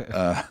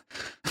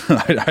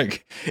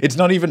 It's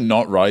not even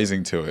not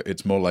rising to it.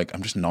 It's more like,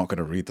 I'm just not going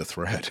to read the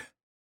thread.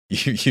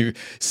 You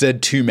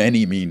said too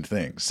many mean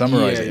things.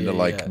 Summarize it into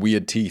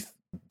weird teeth,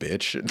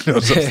 bitch,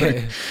 or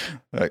something.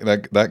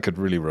 that could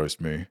really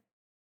roast me.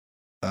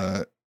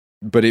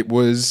 But it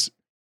was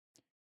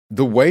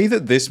the way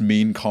that this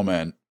mean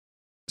comment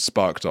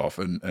sparked off,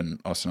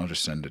 and Austin, I'll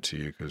just send it to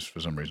you because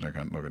for some reason I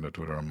can't log into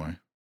Twitter on my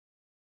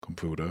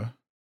computer.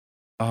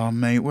 Oh,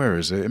 mate, where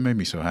is it? It made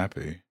me so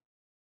happy.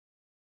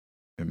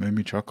 It made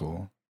me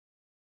chuckle.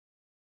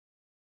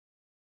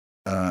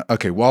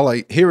 Okay,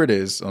 here it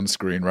is on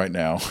screen right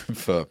now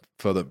for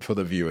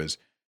the viewers.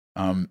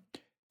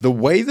 The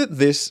way that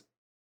this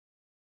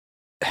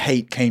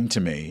hate came to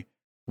me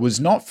was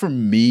not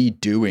from me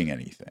doing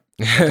anything.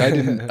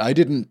 I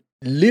didn't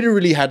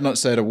literally had not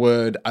said a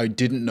word. I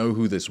didn't know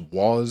who this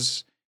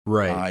was.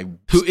 Right.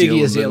 Who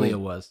Iggy Azalea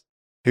was.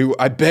 Who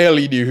I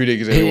barely knew who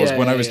Iggy Azalea was.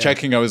 When I was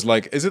checking, I was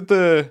like, is it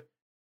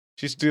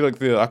she used to do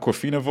the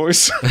Aquafina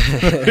voice?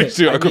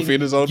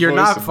 Aquafina's old voice. You're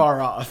not far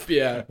off,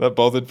 yeah. That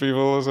bothered people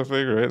or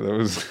something, right? That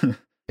was...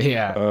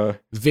 yeah.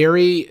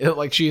 Very,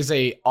 she's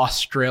a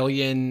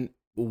Australian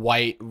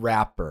white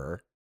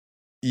rapper.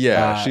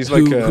 Yeah, she's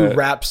who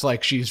raps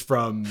like she's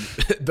from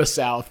the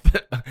South.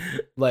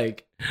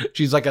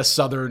 She's like a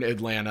Southern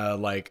Atlanta,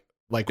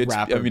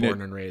 rapper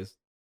born and raised.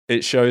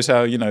 It shows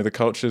how, the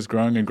culture's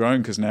growing and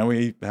growing because now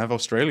we have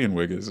Australian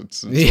wiggers.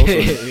 It's awesome.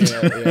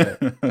 Yeah.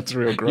 That's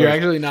real growth. You're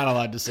actually not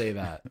allowed to say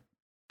that.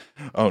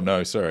 Oh,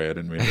 no, sorry. I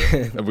didn't mean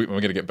to. We're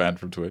going to get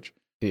banned from Twitch.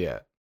 Yeah.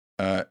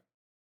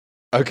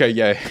 Okay,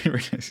 yeah.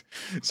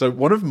 So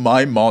one of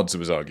my mods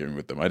was arguing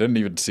with them. I didn't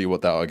even see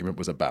what that argument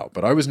was about,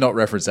 but I was not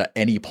referenced at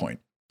any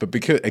point. But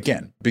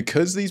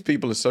because these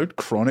people are so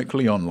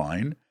chronically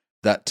online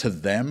that to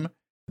them,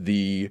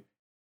 the...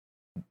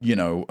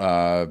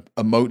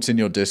 emotes in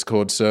your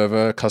Discord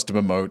server, custom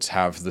emotes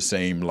have the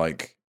same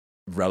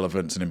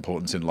relevance and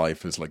importance in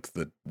life as like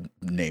the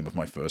name of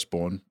my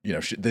firstborn. You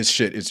know, this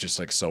shit is just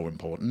like so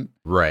important.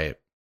 Right.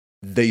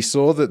 They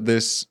saw that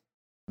this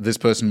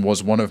person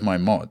was one of my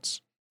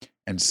mods,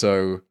 and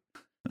so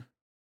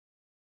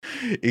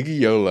Iggy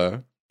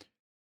Yola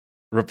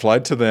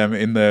replied to them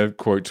in their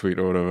quote tweet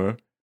or whatever.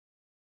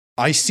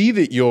 I see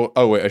that you're.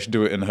 Oh wait, I should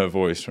do it in her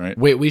voice, right?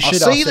 Wait, we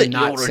should also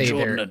not say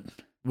their.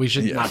 We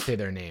should not say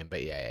their name,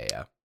 but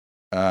yeah.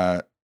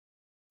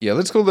 Yeah,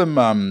 let's call them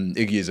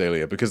Iggy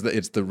Azalea because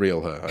it's the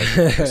real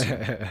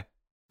her.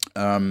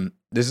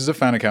 This is a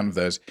fan account of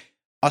theirs.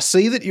 I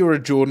see that you're a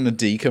Jordan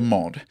Adika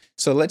mod,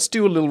 so let's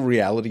do a little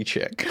reality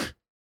check.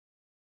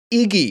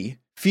 Iggy,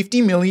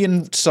 50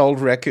 million sold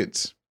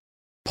records.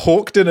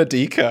 Porked an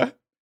Adika,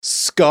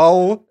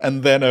 skull,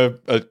 and then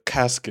a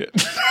casket.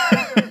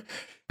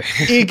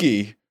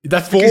 Iggy.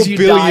 That's because you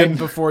died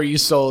before you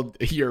sold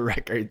your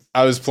records.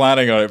 I was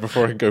planning on it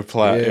before I could go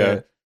plat,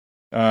 yeah.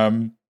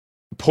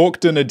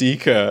 Porked an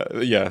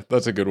Adika. Yeah,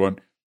 that's a good one.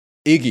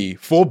 Iggy,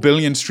 4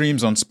 billion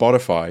streams on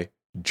Spotify.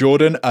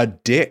 Jordan a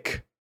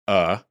dick.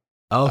 Oh,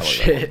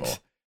 shit.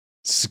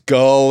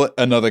 Skull,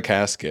 another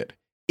casket.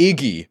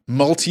 Iggy,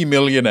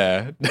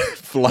 multi-millionaire,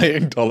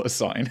 flying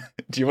 $sign.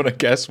 Do you want to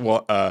guess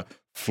what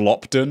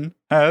Flopton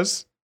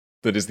has?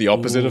 That is the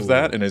opposite of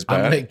that in his bag?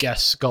 I'm going to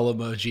guess skull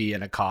emoji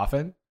in a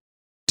coffin.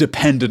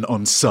 Dependent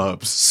on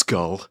subs,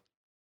 skull.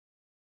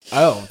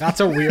 Oh, that's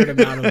a weird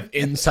amount of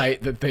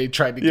insight that they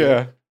tried to get.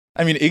 Yeah.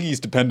 I mean, Iggy's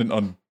dependent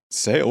on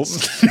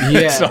sales.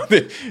 Yeah.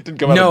 Didn't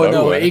come out of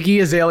nowhere. No.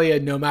 Iggy Azalea,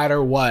 no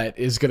matter what,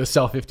 is going to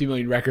sell 50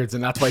 million records,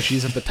 and that's why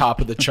she's at the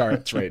top of the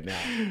charts right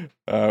now.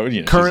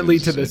 Currently,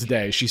 to this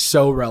day, she's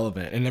so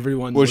relevant, and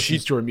everyone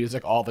listens to her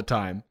music all the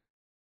time.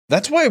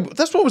 That's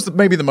what was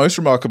maybe the most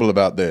remarkable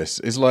about this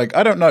is like,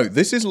 I don't know,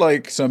 this is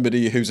like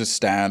somebody who's a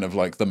stan of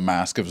like The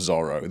Mask of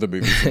Zorro, the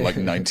movie from like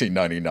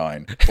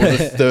 1999, or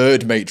the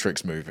third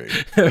Matrix movie.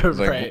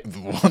 Right.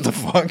 What the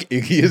fuck?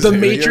 Iggy Azalea The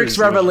Matrix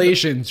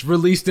Revelations,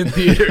 released in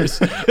theaters.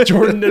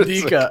 Jordan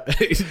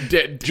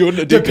Adika.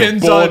 Jordan Adika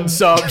depends on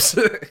subs.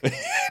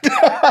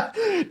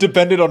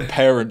 Depended on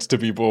parents to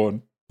be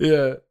born.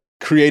 Yeah.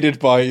 Created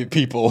by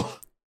people.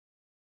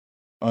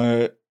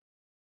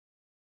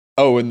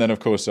 Oh, and then of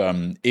course,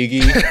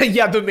 Iggy.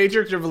 Yeah, The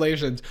Matrix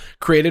Revelations,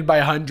 created by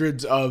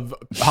hundreds of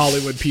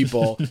Hollywood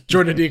people.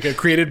 Jordan Adika,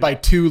 created by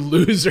 2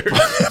 losers.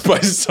 By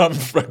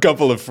a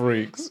couple of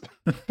freaks.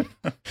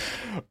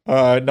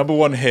 Number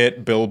 1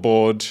 hit,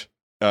 Billboard,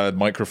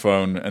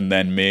 microphone, and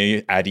then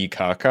me, Adi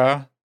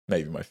Kaka,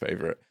 maybe my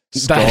favorite.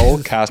 Skull,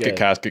 casket,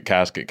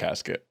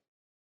 casket.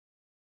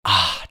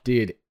 Ah,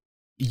 dude,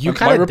 you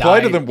kind of reply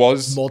to them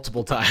was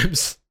multiple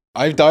times.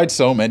 I've died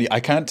so many.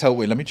 I can't tell.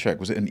 Wait, let me check.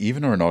 Was it an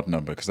even or an odd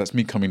number? Because that's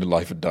me coming to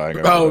life and dying.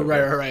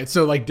 Right.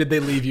 So, like, did they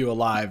leave you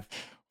alive?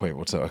 Wait,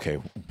 what's up? Okay,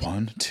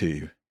 1,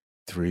 2,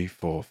 3,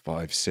 4,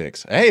 5,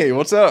 6. Hey,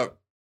 what's up?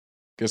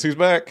 Guess who's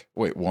back?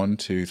 Wait, 1,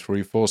 2,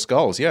 3, 4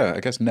 skulls. Yeah, I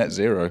guess net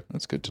 0.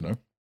 That's good to know.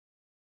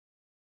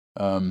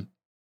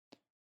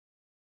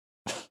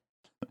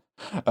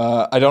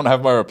 I don't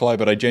have my reply,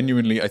 but I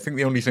think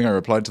the only thing I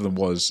replied to them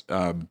was,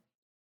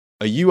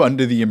 are you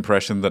under the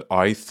impression that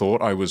I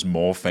thought I was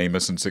more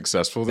famous and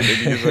successful than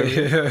Iggy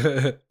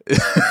Azalea?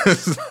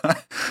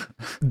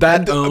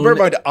 Bear in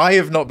mind, I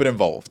have not been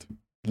involved.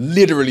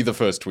 Literally the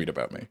first tweet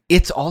about me.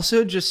 It's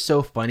also just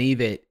so funny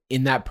that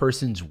in that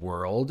person's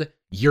world,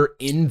 you're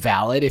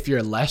invalid if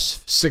you're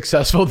less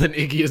successful than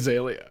Iggy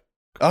Azalea.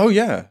 Oh,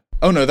 yeah.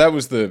 Oh, no, that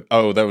was the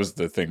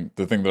thing.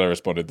 The thing that I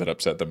responded that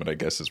upset them, and I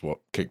guess is what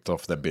kicked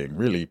off them being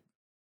really...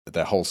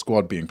 Their whole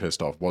squad being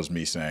pissed off was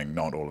me saying,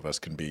 not all of us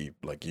can be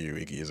like you,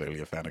 Iggy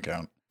Azalea fan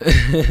account.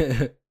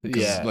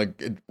 Yeah.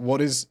 Like,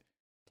 what is...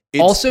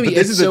 Also,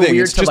 it's so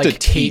weird to like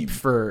tape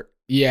for...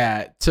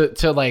 Yeah,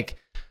 to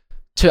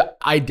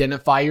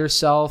identify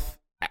yourself,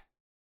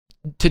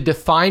 to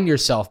define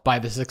yourself by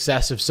the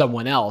success of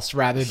someone else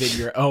rather than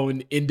your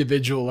own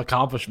individual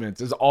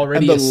accomplishments is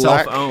already a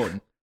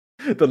self-own.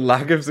 The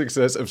lack of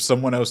success of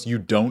someone else you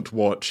don't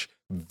watch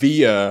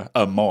via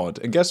a mod.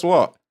 And guess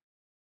what?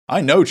 I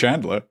know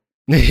Chandler.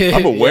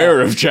 I'm aware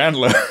of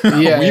Chandler. We've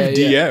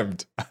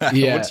DM'd.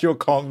 What's your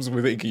comms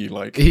with Iggy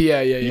like?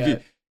 Yeah.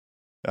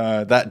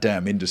 That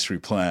damn industry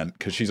plant,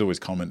 because she's always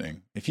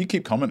commenting. If you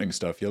keep commenting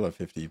stuff, you'll have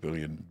 50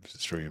 billion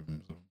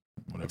streams.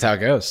 Whatever. That's how it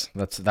goes.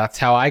 That's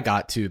how I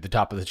got to the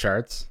top of the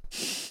charts.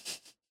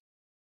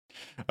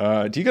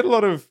 Do you get a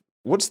lot of...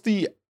 What's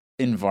the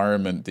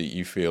environment that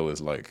you feel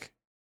is like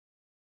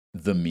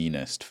the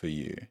meanest for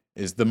you?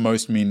 Is the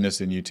most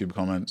meanness in YouTube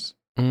comments?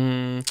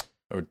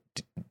 Or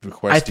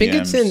request I think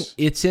DMs?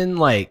 it's in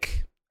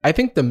like, I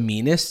think the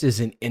meanest is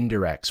in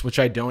indirects, which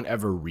I don't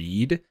ever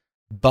read,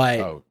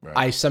 but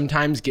I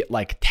sometimes get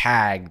like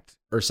tagged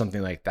or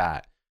something like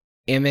that.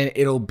 And then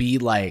it'll be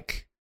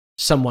like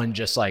someone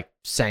just like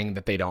saying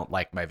that they don't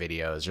like my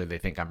videos or they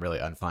think I'm really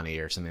unfunny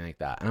or something like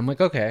that. And I'm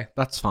like, okay,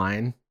 that's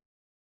fine.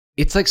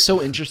 It's like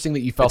so interesting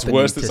that you felt it's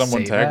worse that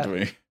someone tagged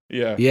me.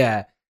 Yeah.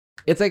 Yeah.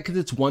 It's like, 'cause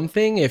it's one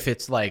thing if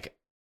it's like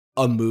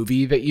a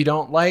movie that you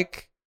don't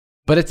like,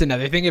 but it's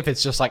another thing if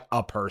it's just like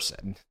a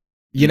person.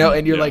 you know,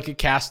 and you're like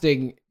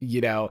casting,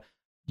 you know,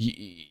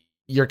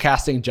 you're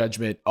casting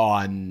judgment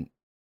on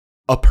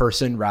a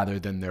person rather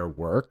than their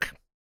work.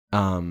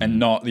 And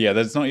not,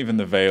 there's not even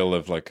the veil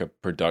of like a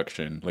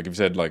production. Like if you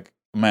said like,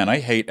 man, I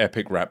hate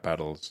epic rap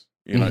battles.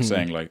 You're not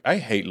saying like, I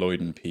hate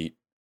Lloyd and Pete.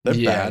 They're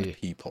bad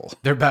people.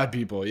 They're bad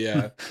people.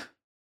 Yeah.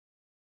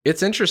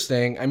 It's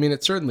interesting. I mean,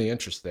 it's certainly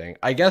interesting.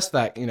 I guess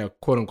that, you know,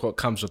 quote unquote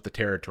comes with the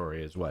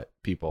territory is what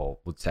people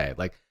would say.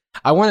 Like,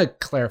 I want to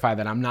clarify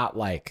that I'm not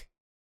like,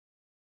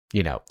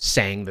 you know,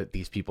 saying that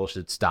these people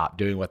should stop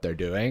doing what they're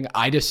doing.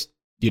 I just,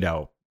 you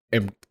know,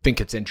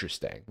 think it's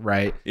interesting,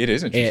 right? It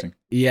is interesting.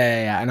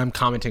 And I'm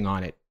commenting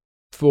on it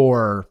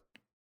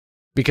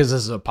because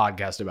this is a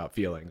podcast about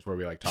feelings where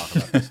we like talk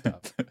about this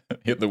stuff.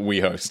 That we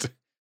host.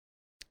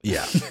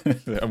 Yeah.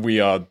 And we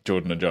are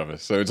Jordan and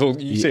Jarvis. So it's all,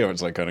 you see how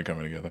it's like kind of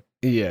coming together.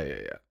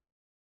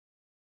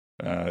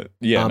 But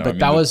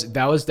that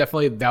was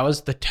definitely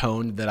the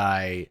tone that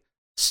I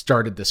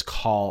started this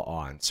call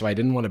on. So I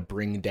didn't want to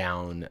bring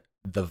down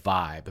the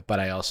vibe, but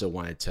I also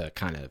wanted to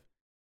kind of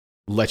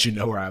let you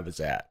know where I was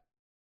at.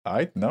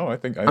 I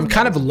think I'm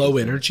kind of low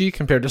energy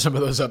compared to some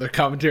of those other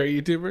commentary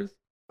YouTubers.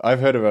 I've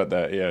heard about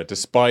that, yeah.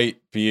 Despite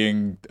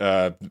being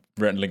Rhett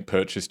and Link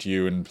purchased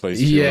you and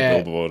placed you on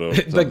a billboard or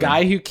something. The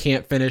guy who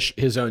can't finish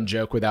his own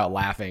joke without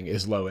laughing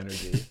is low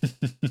energy.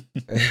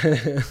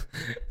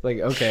 Like,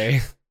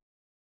 okay.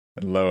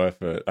 Low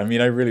effort. I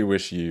mean, I really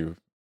wish you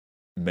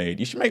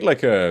should make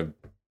like a,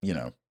 you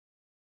know,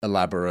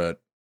 elaborate,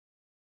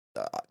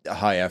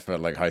 high effort,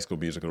 like High School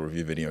Musical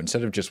review video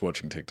instead of just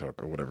watching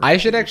TikTok or whatever. I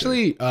should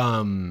actually,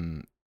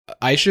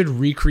 I should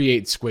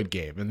recreate Squid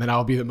Game and then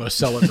I'll be the most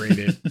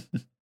celebrated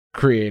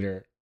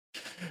creator.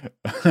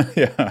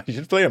 Yeah, you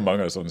should play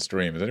Among Us on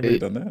stream. Has anybody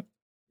done that?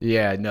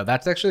 Yeah, no,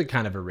 that's actually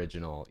kind of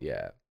original.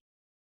 Yeah.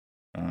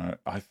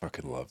 I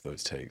fucking love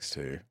those takes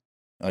too.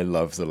 I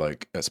love the,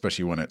 like,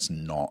 especially when it's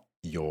not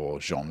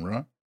your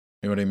genre.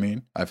 You know what I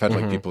mean? I've had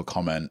like people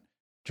comment,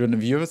 Jordan,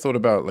 have you ever thought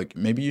about like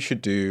maybe you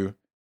should do,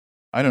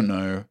 I don't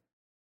know.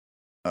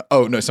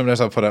 Oh no, sometimes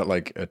I'll put out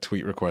like a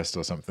tweet request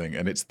or something,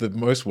 and it's the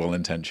most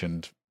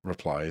well-intentioned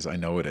replies. I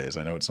know it is.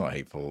 I know it's not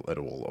hateful at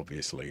all,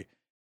 obviously.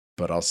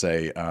 But I'll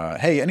say,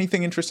 hey,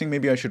 anything interesting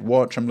maybe I should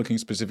watch? I'm looking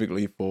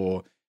specifically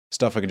for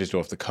stuff I can just do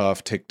off the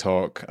cuff,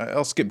 TikTok.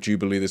 I'll skip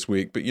Jubilee this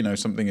week, but, you know,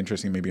 something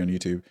interesting maybe on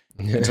YouTube.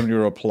 And somebody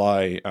will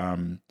reply,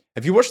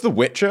 have you watched The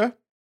Witcher?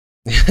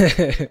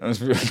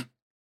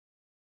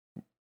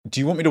 Do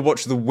you want me to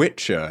watch The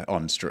Witcher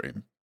on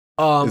stream?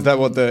 Is that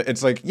what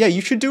it's like, yeah,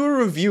 you should do a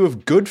review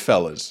of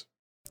Goodfellas.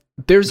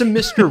 There's a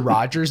Mr.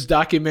 Rogers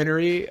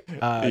documentary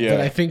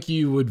that I think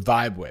you would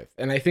vibe with.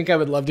 And I think I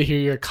would love to hear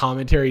your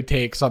commentary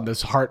takes on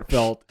this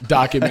heartfelt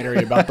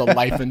documentary about the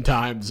life and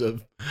times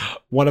of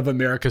one of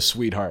America's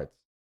sweethearts.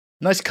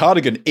 Nice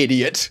cardigan,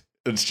 idiot.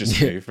 It's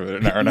just me for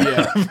an hour and a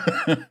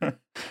half.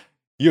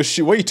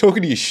 Why are you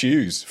talking to your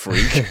shoes,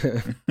 freak?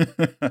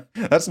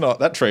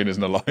 That train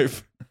isn't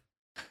alive.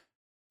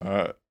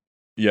 And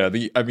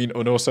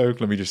also,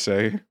 let me just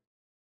say,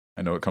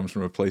 I know it comes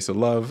from a place of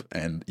love,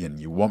 and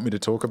you want me to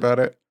talk about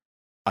it.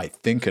 I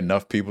think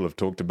enough people have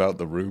talked about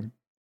The Room.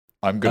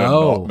 I'm going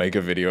to not make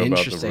a video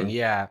about The Room.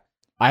 Yeah.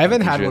 I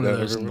haven't had one of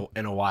those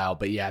in a while,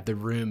 but yeah, The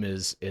Room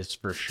is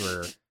for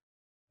sure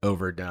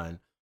overdone.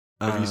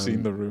 Have you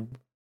seen The Room?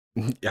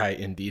 I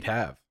indeed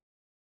have.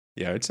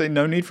 Yeah, I'd say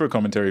no need for a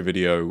commentary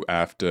video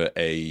after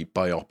a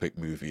biopic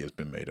movie has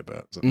been made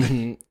about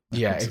something.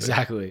 Yeah,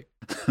 exactly.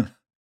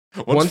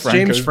 Once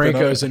James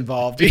Franco's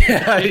involved.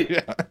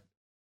 Yeah.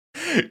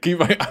 I'm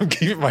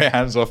keeping my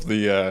hands off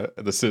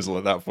the sizzle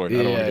at that point. I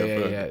don't want to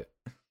get burned.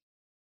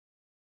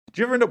 Did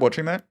you ever end up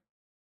watching that?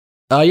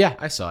 Yeah,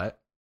 I saw it.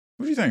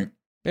 What do you think?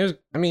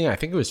 I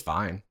think it was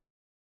fine.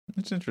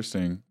 It's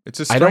interesting. It's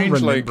a strange, I don't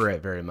remember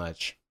it very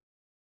much.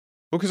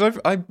 Well, because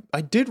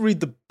I did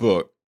read the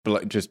book, but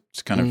like just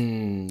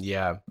kind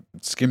of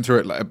skim through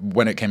it like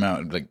when it came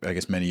out, like I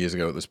guess many years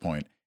ago at this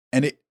point.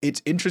 And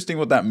it's interesting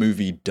what that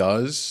movie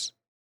does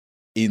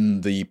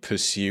in the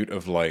pursuit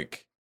of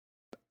like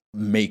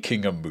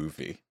making a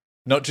movie.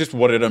 Not just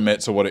what it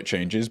omits or what it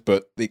changes,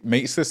 but it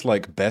makes this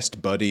like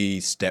best buddy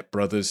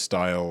stepbrothers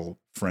style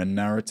friend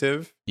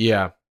narrative.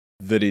 Yeah.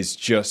 That is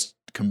just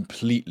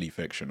completely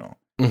fictional.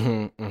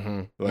 It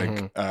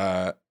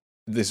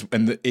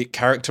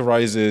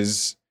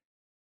characterizes,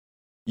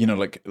 you know,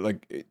 like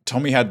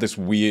Tommy had this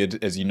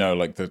weird, as you know,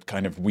 like the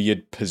kind of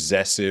weird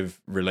possessive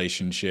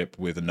relationship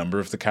with a number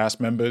of the cast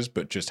members,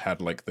 but just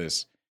had like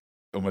this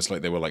almost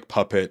like they were like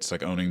puppets,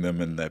 like owning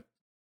them, and their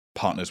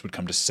partners would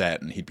come to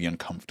set and he'd be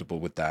uncomfortable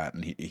with that.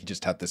 And he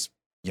just had this,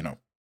 you know,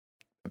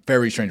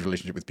 very strange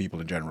relationship with people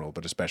in general,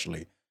 but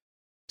especially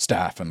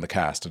staff and the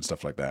cast and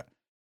stuff like that.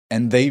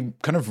 And they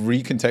kind of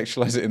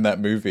recontextualize it in that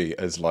movie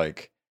as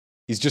like,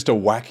 he's just a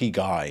wacky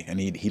guy and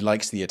he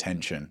likes the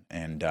attention.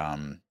 And,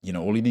 you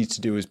know, all he needs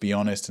to do is be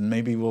honest and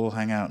maybe we'll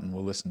hang out and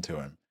we'll listen to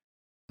him.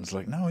 It's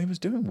like, no, he was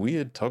doing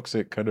weird,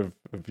 toxic, kind of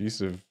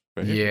abusive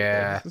behavior.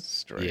 Yeah. This is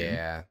strange.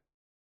 Yeah.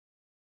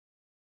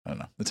 I don't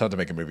know. It's hard to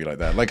make a movie like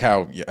that. Like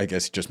how, I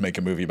guess, just make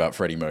a movie about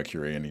Freddie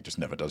Mercury and he just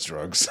never does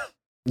drugs.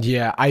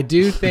 Yeah, I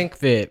do think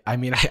that. I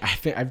mean, I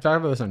think I've talked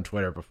about this on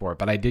Twitter before,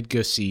 but I did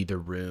go see The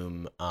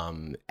Room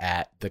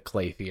at the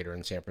Clay Theater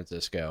in San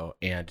Francisco,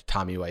 and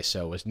Tommy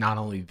Wiseau was not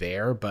only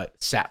there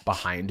but sat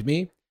behind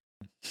me,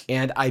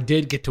 and I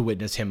did get to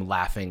witness him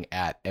laughing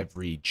at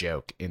every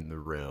joke in the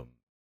room.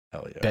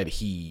 Hell yeah. That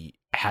he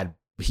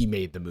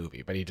made the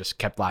movie, but he just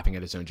kept laughing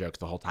at his own jokes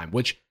the whole time,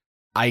 which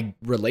I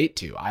relate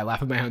to. I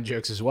laugh at my own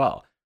jokes as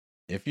well.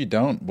 If you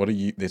don't,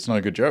 it's not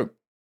a good joke.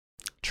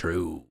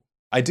 True.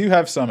 I do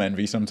have some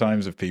envy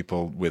sometimes of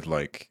people with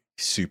like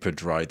super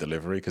dry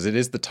delivery, because it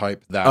is the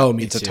type that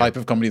it's a type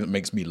of comedy that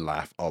makes me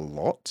laugh a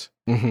lot.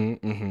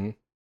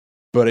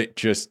 But it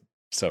just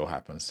so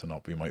happens to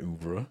not be my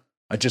oeuvre.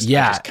 I just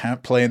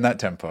can't play in that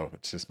tempo.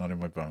 It's just not in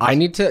my bones.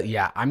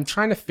 I'm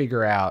trying to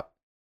figure out.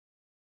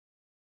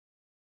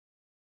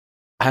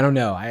 I don't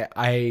know.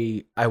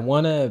 I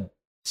want to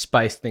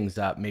spice things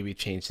up, maybe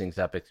change things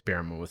up,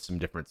 experiment with some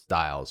different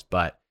styles,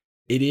 but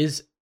it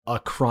is a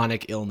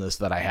chronic illness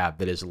that I have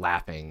that is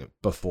laughing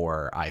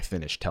before I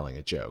finish telling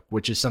a joke,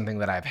 which is something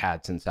that I've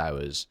had since I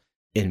was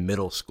in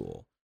middle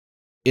school.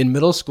 In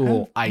middle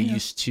school, I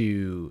used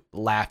to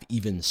laugh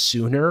even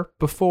sooner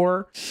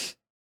before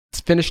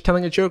finish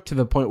telling a joke, to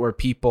the point where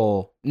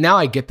now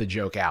I get the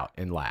joke out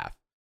and laugh.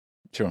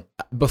 Sure.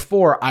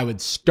 Before, I would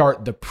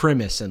start the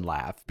premise and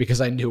laugh because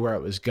I knew where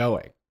it was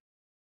going.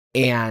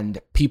 And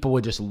people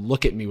would just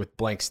look at me with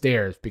blank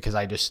stares because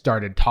I just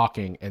started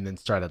talking and then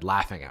started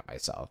laughing at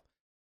myself.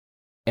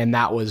 And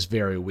that was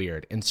very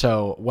weird. And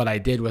so what I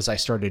did was I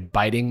started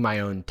biting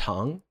my own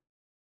tongue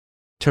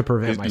to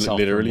prevent myself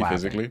literally, from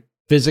laughing.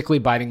 Physically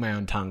biting my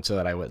own tongue so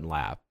that I wouldn't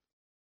laugh.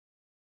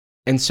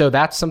 And so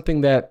that's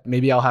something that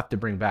maybe I'll have to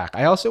bring back.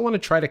 I also want to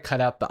try to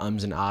cut out the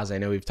ums and ahs. I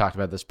know we've talked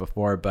about this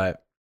before,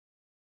 but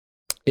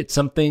it's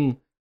something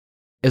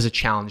as a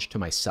challenge to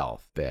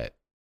myself that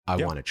I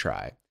want to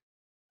try.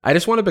 I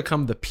just want to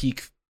become the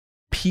peak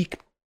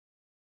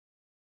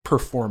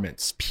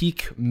performance,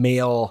 peak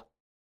male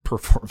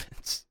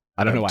performance.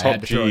 I don't know why top I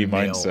had to throw G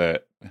mindset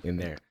in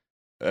there.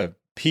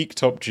 Peak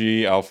top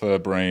G, alpha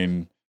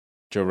brain,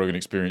 Joe Rogan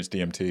Experience,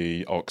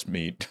 DMT, ox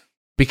meat.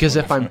 Because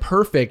if I'm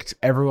perfect,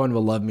 everyone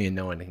will love me and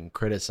no one can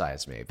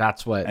criticize me.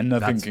 That's what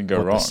nothing can go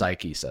wrong. The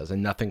psyche says,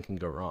 and nothing can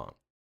go wrong.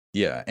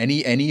 Yeah,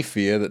 any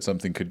fear that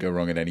something could go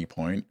wrong at any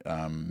point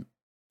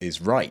is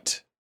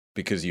right,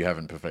 because you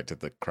haven't perfected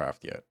the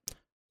craft yet.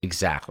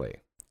 Exactly.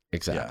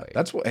 Yeah,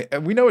 that's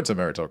what we know. It's a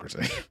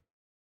meritocracy.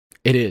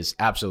 It is,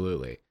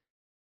 absolutely.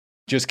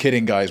 Just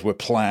kidding, guys. We're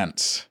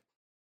plants.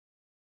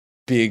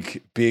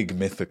 Big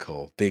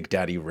mythical. Big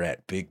Daddy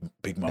Rhett. Big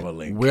Mama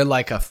Link. We're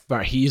like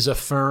he's a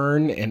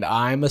fern and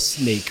I'm a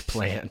snake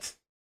plant.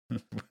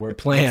 We're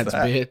plants,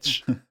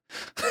 bitch.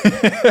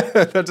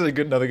 That's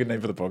another good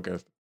name for the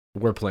podcast.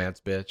 We're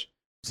plants, bitch.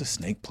 It's a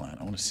snake plant.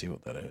 I want to see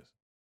what that is.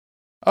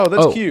 Oh,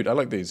 that's cute. I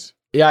like these.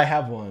 Yeah, I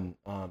have one.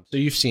 So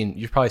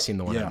you've probably seen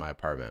the one in my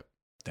apartment.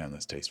 Damn,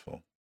 that's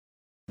tasteful.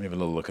 Let me have a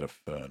little look at a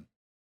fern.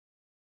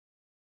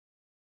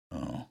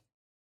 Oh.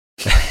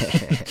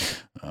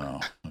 Oh,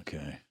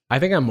 okay. I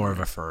think I'm more of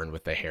a fern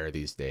with the hair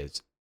these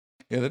days.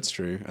 Yeah, that's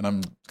true. And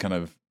I'm kind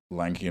of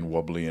lanky and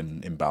wobbly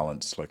and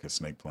imbalanced like a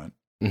snake plant.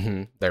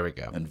 Mm-hmm. There we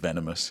go. And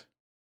venomous.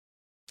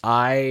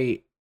 A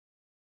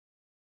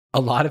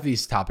lot of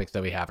these topics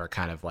that we have are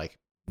kind of like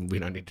we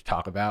don't need to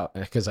talk about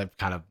because I've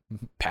kind of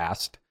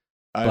passed.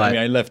 I mean,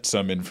 I left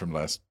some in from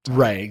last time.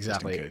 Right,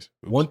 exactly.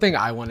 One thing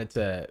I wanted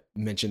to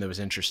mention that was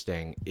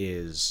interesting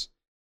is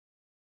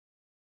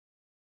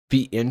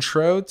the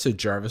intro to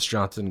Jarvis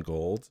Johnson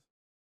Gold,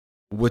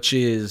 which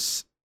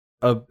is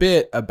a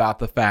bit about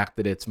the fact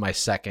that it's my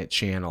second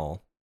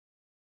channel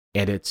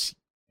and it's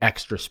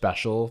extra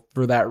special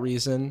for that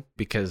reason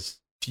because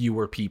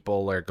fewer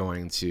people are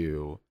going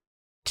to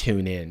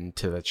tune in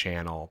to the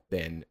channel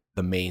than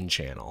the main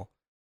channel.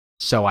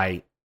 So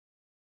I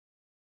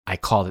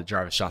called it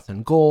Jarvis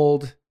Johnson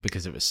Gold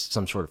because it was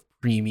some sort of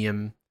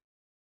premium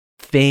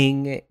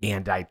thing,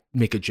 and I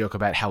make a joke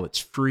about how it's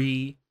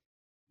free.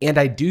 And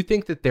I do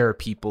think that there are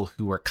people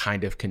who are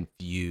kind of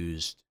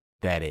confused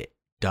that it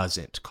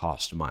doesn't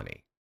cost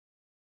money,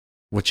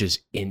 which is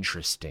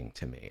interesting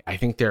to me. I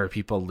think there are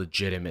people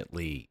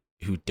legitimately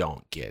who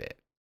don't get it.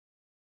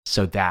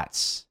 So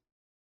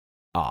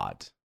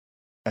odd.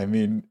 I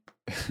mean,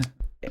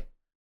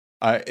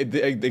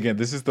 again,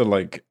 this is the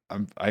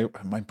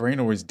my brain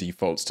always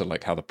defaults to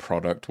like how the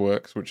product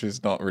works, which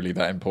is not really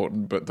that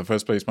important. But the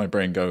first place my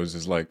brain goes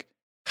is like,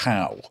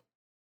 how?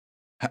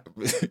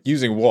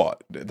 Using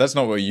what? That's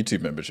not what a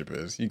YouTube membership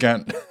is. You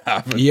can't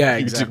have a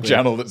YouTube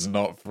channel that's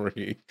not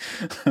free.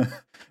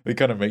 They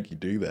kind of make you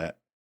do that.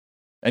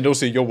 And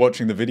also, you're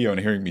watching the video and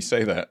hearing me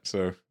say that.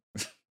 So,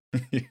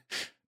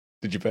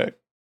 did you pay?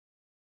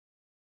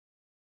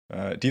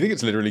 Do you think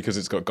it's literally because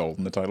it's got gold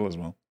in the title as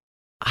well?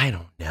 I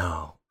don't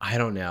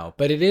know.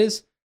 But it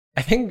is,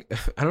 I think,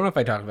 I don't know if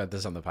I talked about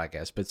this on the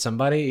podcast, but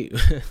somebody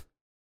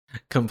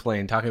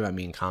complained, talking about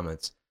me in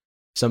comments.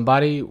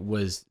 Somebody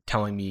was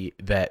telling me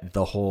that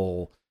the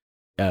whole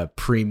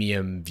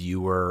premium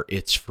viewer,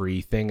 it's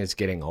free thing is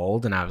getting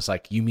old. And I was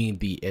like, you mean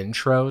the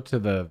intro to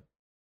the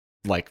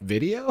like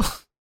video.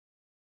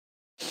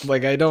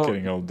 Like I don't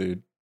getting old,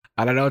 dude.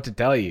 I don't know what to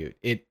tell you.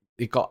 It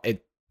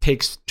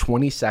takes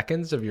 20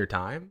 seconds of your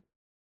time.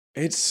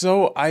 It's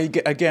so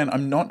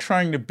I'm not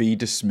trying to be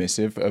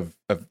dismissive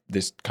of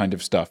this kind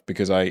of stuff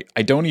because I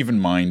don't even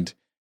mind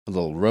a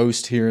little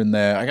roast here and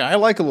there. I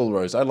like a little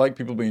roast. I like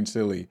people being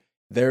silly.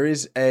 There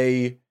is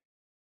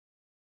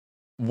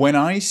when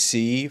I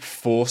see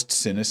forced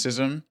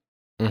cynicism,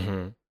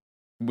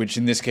 which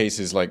in this case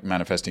is like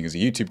manifesting as a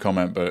YouTube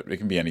comment, but it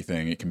can be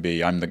anything. It can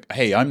be I'm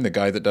the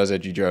guy that does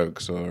edgy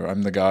jokes, or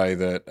I'm the guy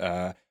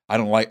that I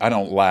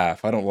don't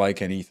laugh, I don't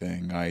like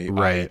anything.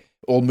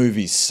 All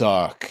movies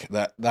suck.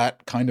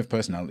 That kind of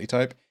personality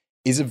type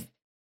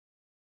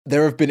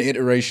there have been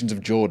iterations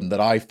of Jordan that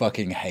I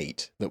fucking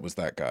hate that was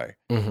that guy.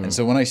 And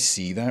so when I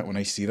see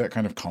that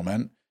kind of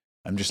comment,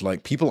 I'm just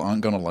like, people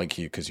aren't going to like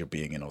you because you're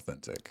being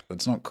inauthentic.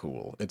 That's not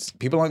cool.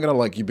 People aren't going to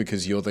like you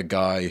because you're the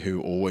guy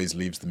who always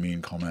leaves the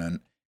mean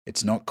comment.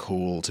 It's not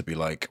cool to be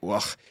like,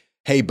 well,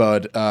 hey,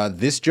 bud,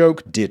 this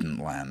joke didn't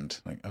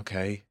land. Like,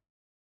 okay,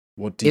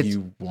 what do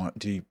you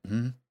want?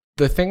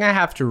 The thing I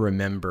have to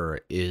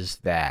remember is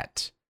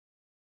that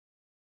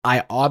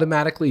I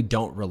automatically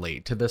don't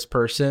relate to this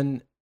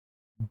person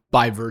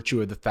by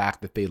virtue of the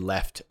fact that they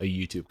left a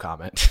YouTube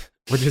comment,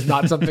 which is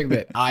not something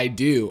that I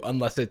do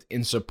unless it's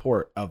in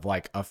support of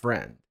like a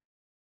friend.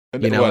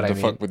 You know what I mean?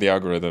 Fuck with the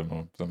algorithm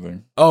or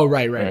something. Oh,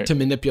 right. To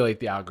manipulate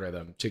the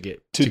algorithm to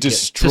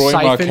destroy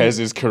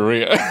Marquez's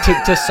career.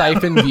 to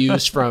siphon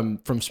views from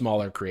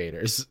smaller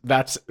creators.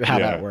 That's how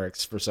that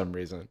works for some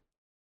reason.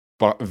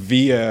 But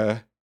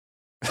via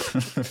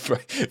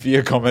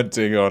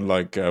commenting on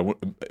like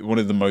one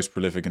of the most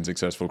prolific and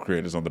successful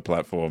creators on the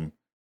platform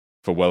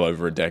for well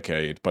over a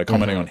decade, by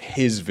commenting on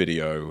his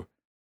video,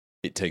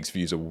 it takes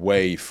views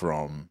away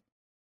from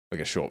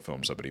like a short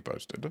film somebody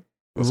posted.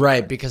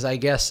 Right, because I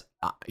guess,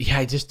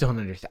 I just don't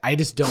understand. I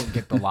just don't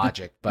get the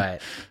logic.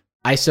 But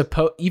I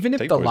suppose even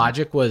if the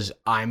logic was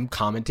I'm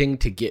commenting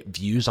to get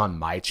views on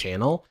my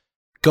channel,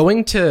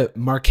 going to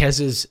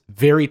Marquez's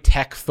very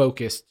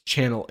tech-focused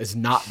channel is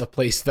not the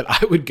place that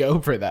I would go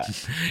for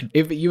that.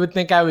 If you would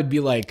think I would be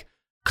like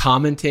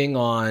commenting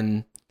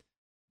on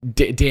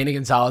Danny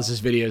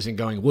Gonzalez's videos and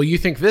going, well, you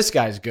think this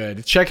guy's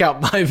good, check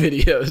out my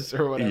videos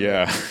or whatever.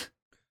 Yeah.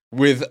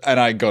 And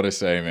I gotta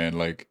say, man,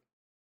 like,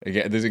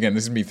 this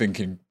is me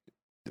thinking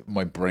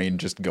my brain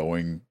just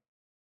going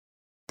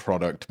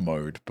product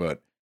mode,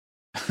 but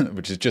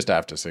which is just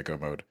after sicko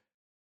mode.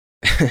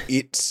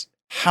 It's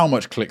how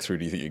much click through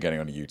do you think you're getting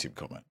on a YouTube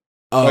comment?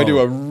 Oh. I do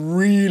a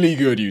really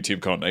good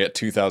YouTube comment. I get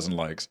 2,000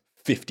 likes.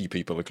 50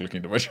 people are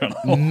clicking to my channel.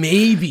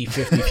 Maybe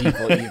 50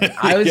 people even.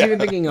 I was even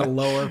thinking a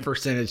lower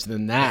percentage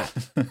than that.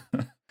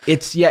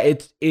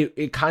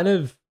 It kind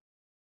of,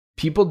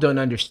 people don't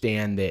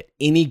understand that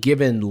any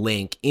given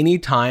link,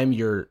 anytime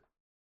you're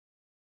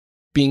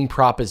being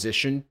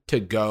propositioned to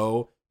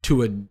go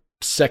to a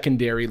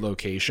secondary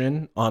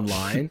location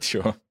online,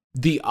 sure,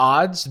 the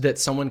odds that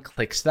someone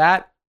clicks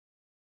that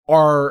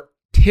are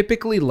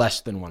typically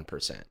less than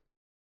 1%.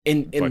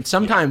 And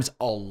sometimes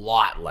a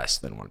lot less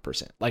than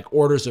 1%, like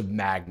orders of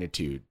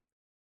magnitude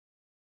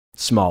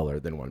smaller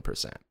than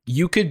 1%.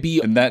 You could be...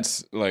 And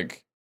that's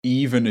like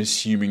even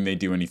assuming they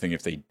do anything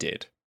if they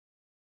did.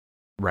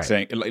 Right.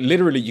 Saying, like,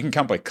 literally, you can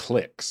count by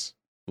clicks.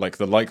 Like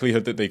the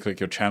likelihood that they click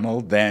your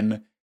channel,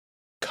 then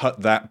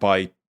cut that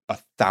by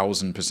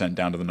 1,000%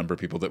 down to the number of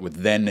people that would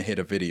then hit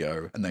a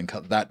video, and then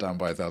cut that down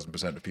by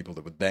 1,000% of people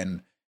that would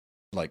then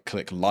like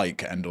click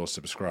like and or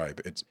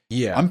subscribe.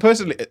 I'm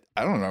personally,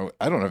 I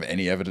don't have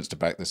any evidence to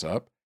back this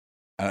up.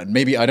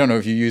 Maybe I don't know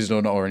if you use it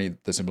or not, or any of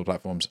the simple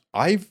platforms.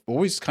 I've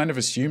always kind of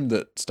assumed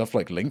that stuff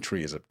like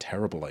Linktree is a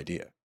terrible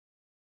idea.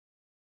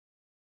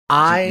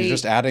 You're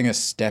just adding a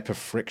step of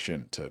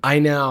friction to. I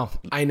know.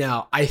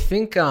 I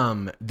think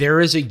there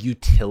is a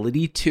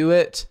utility to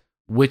it,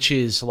 which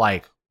is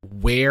like,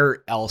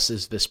 where else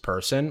is this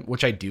person?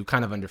 Which I do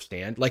kind of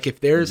understand. Like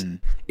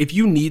if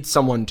you need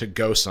someone to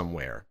go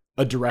somewhere,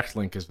 a direct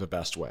link is the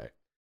best way.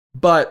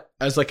 But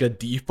as like a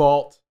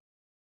default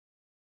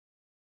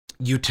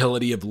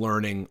utility of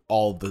learning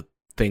all the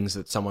things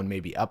that someone may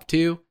be up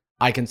to,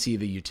 I can see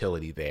the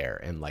utility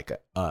there and like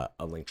a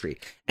Linktree.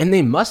 And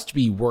they must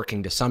be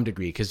working to some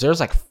degree because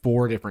there's like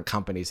 4 different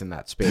companies in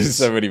that space. There's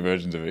so many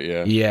versions of it,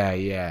 yeah.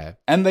 Yeah.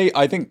 And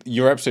I think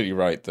you're absolutely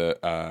right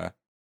that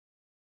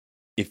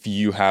if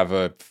you have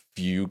a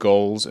few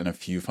goals and a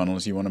few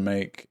funnels you want to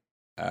make,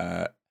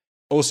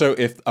 also,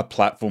 if a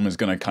platform is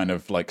going to kind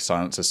of like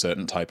silence a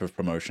certain type of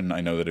promotion,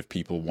 I know that if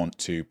people want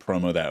to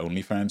promo their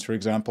OnlyFans, for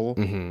example,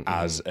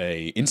 as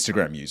a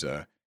Instagram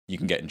user, you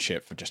can get in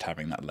shit for just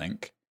having that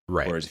link.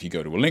 Right. Whereas if you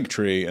go to a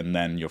Linktree and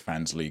then your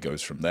Fansly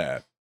goes from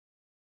there.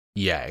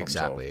 Yeah,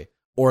 exactly.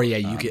 Or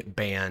you get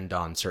banned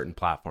on certain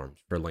platforms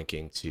for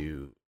linking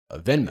to a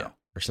Venmo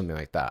or something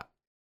like that.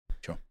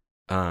 Sure.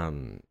 I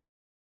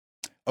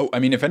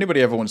mean, if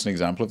anybody ever wants an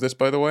example of this,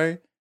 by the way,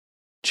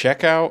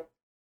 check out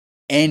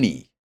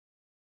any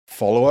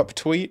follow-up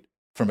tweet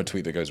from a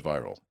tweet that goes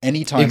viral.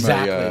 Anytime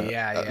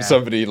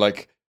somebody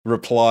like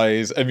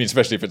replies, I mean,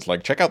 especially if it's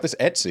like, check out this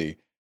Etsy,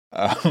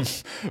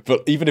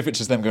 But even if it's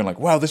just them going like,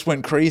 wow, this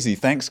went crazy,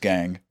 thanks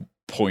gang,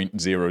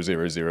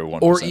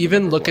 0.0001%. Or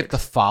even look at the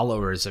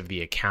followers of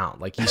the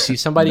account. Like you see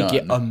somebody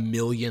get 1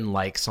 million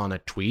likes on a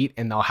tweet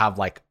and they'll have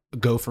like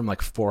go from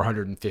like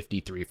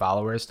 453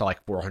 followers to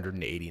like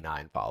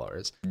 489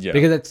 followers. Yeah.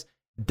 Because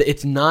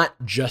it's not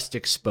just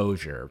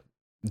exposure,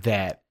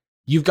 that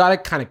you've got to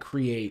kind of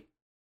create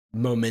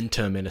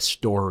momentum and a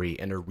story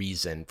and a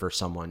reason for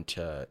someone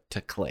to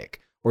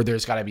click, or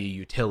there's got to be a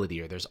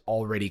utility, or there's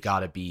already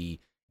got to be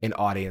an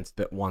audience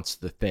that wants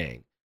the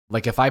thing.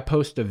 Like if I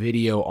post a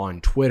video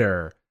on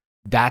Twitter,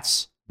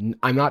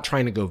 I'm not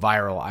trying to go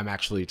viral. I'm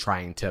actually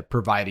trying to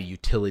provide a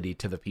utility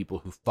to the people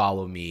who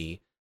follow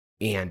me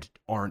and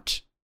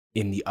aren't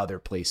in the other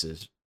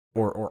places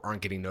or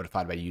aren't getting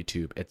notified by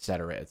YouTube, et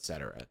cetera, et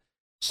cetera.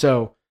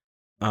 So,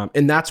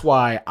 and that's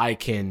why I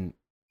can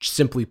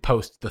simply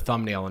post the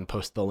thumbnail and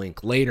post the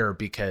link later,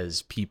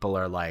 because people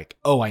are like,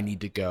 oh, I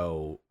need to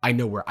go. I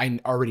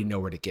already know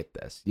where to get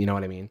this. You know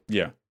what I mean?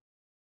 Yeah.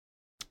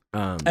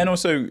 And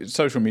also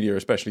social media,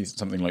 especially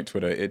something like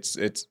Twitter,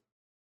 it's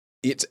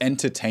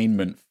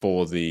entertainment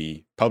for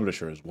the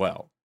publisher as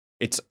well.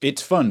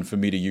 It's fun for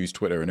me to use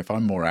Twitter, and if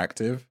I'm more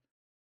active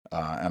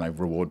and I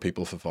reward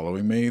people for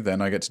following me,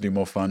 then I get to do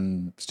more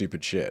fun,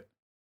 stupid shit.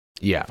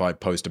 Yeah. If I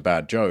post a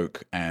bad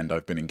joke and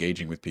I've been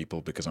engaging with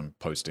people because I'm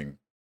posting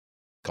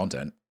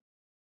content,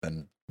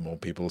 then more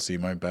people see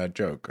my bad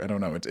joke. I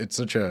don't know. It's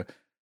such a...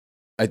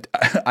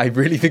 I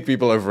really think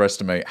people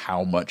overestimate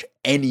how much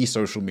any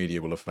social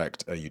media will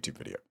affect a YouTube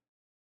video.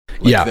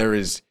 Like, there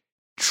is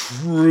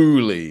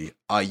truly...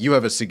 you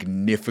have a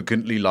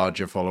significantly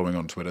larger following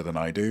on Twitter than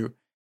I do,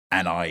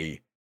 and a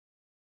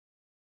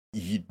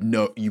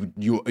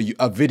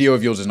video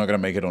of yours is not going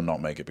to make it or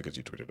not make it because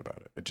you tweeted about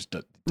it. It just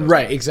doesn't.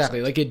 Right,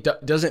 exactly. Like it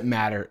doesn't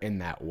matter in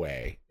that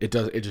way. It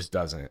just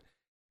doesn't.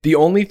 The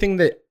only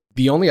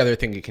other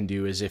thing it can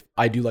do is if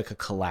I do like a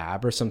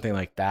collab or something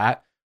like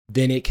that,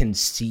 then it can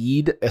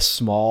seed a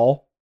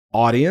small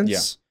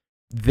audience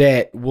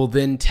that will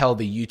then tell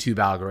the YouTube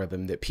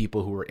algorithm that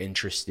people who are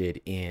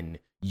interested in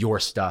your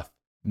stuff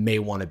may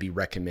want to be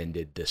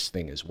recommended this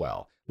thing as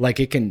well. Like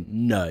it can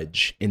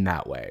nudge in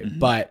that way. Mm-hmm.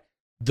 But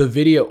the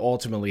video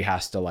ultimately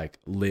has to like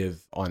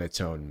live on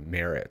its own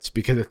merits,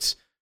 because it's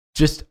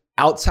just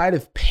outside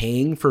of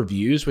paying for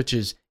views, which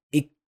is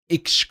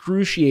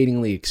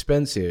excruciatingly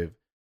expensive.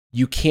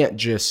 You can't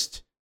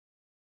just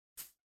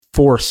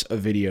force a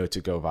video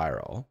to go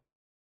viral.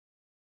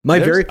 My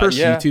very first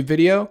YouTube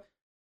video,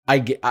 I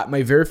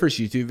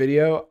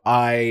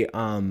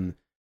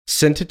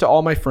sent it to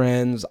all my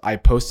friends. I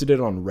posted it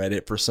on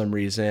Reddit for some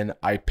reason.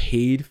 I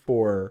paid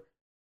for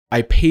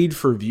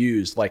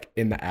views, like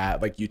in the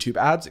ad, like YouTube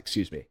ads,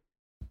 excuse me.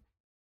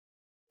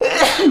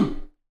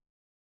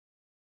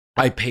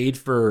 I paid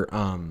for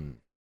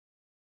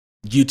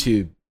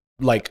YouTube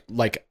like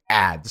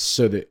ads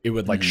so that it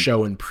would like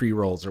show in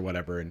pre-rolls or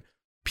whatever, and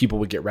people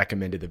would get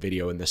recommended the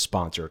video in the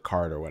sponsor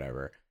card or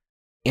whatever.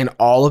 And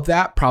all of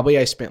that, probably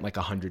I spent like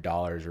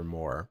 $100 or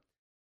more.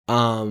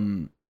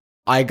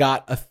 I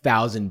got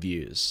 1,000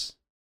 views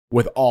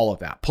with all of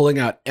that, pulling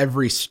out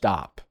every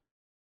stop.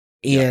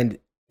 And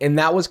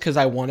that was because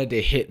I wanted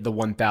to hit the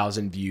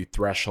 1,000 view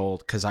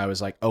threshold, because I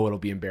was like, oh, it'll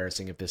be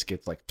embarrassing if this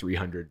gets like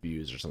 300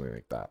 views or something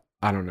like that.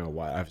 I don't know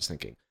what I was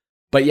thinking.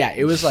 But yeah,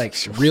 it was like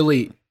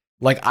really,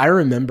 like I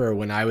remember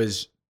when I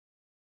was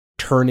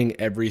pulling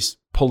every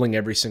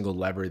single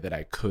lever that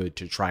I could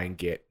to try and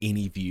get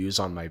any views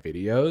on my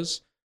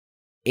videos.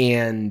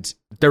 And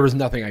there was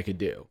nothing I could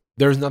do.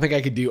 There was nothing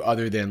I could do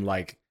other than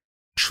like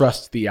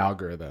trust the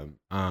algorithm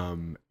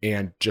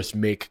and just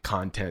make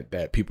content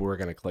that people were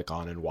going to click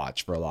on and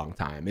watch for a long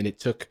time. And it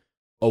took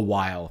a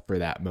while for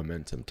that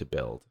momentum to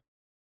build.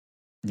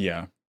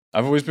 Yeah.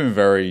 I've always been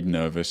very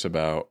nervous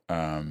about,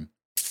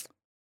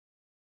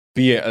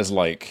 be it as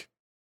like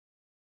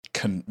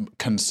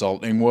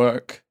consulting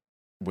work,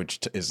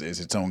 which is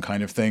its own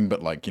kind of thing,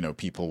 but like, you know,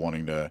 people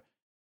wanting to,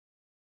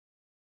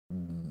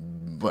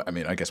 I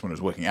mean, I guess when I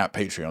was working at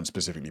Patreon,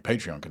 specifically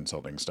Patreon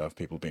consulting stuff,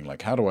 people being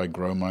like, how do I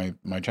grow my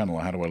channel?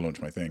 Or how do I launch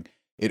my thing?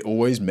 It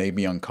always made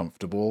me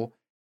uncomfortable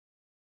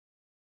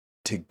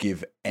to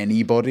give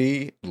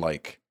anybody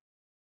like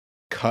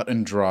cut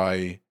and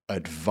dry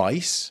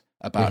advice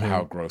about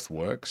how growth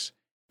works,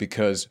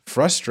 because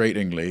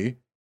frustratingly,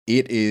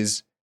 it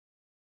is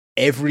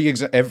every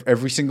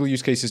single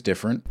use case is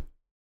different,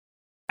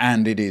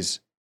 and it is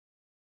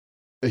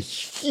a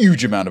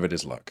huge amount of it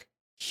is luck.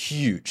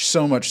 Huge.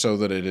 So much so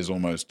that it is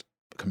almost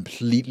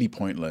completely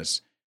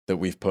pointless that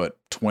we've put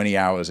 20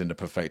 hours into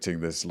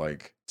perfecting this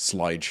like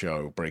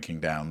slideshow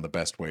breaking down the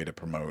best way to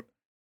promote.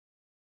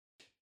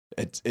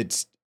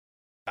 It's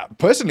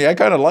personally, I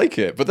kind of like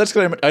it, but that's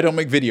because I don't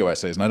make video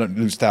essays and I don't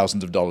lose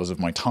thousands of dollars of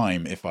my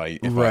time if a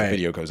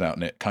video goes out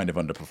and it kind of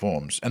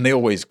underperforms. And they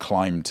always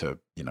climb to,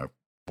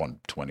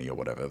 120 or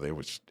whatever. They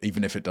always,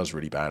 even if it does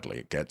really badly,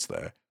 it gets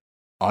there.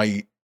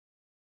 It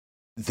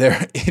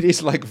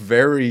is like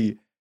very...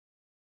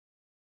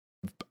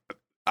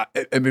 I'm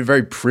in a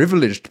very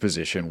privileged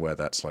position where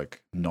that's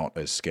like not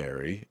as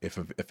scary if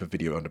a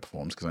video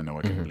underperforms, because I know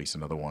I can release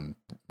another one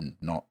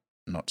not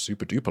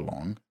super duper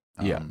long.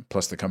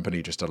 Plus the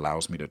company just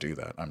allows me to do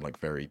that. I'm like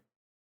very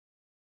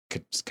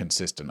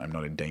consistent. I'm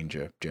not in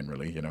danger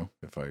generally,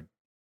 if I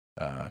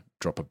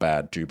drop a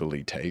bad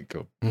Jubilee take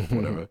or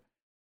whatever.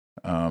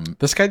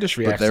 This guy just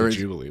reacts to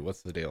Jubilee.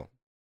 What's the deal?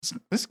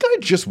 This guy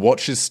just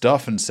watches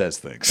stuff and says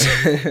things.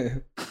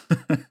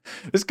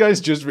 This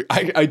guy's just...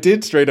 I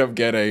did straight up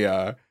get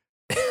a...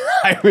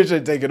 I wish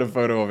I'd taken a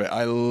photo of it.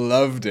 I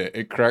loved it.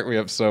 It cracked me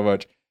up so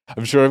much.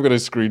 I'm sure I've got a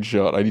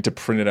screenshot. I need to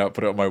print it out,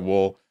 put it on my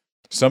wall.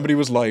 Somebody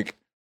was like...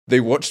 They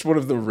watched one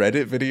of the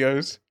Reddit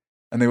videos,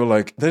 and they were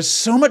like, there's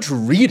so much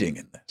reading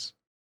in this.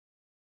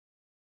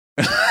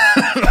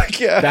 Like,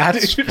 yeah,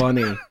 that's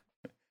funny.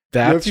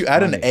 If you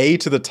add an A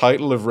to the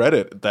title of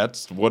Reddit,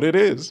 that's what it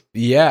is.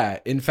 Yeah.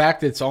 In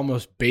fact, it's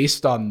almost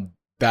based on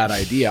that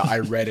idea. I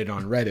read it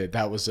on Reddit.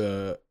 That was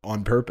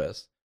on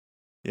purpose.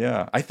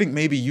 Yeah. I think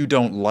maybe you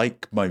don't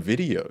like my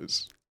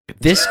videos.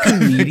 This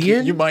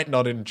comedian... You might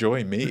not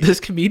enjoy me. This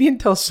comedian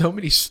tells so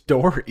many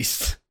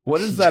stories.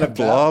 What is that about?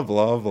 Blah,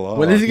 blah, blah.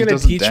 When is he going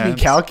to teach me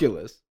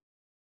calculus?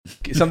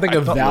 Something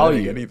of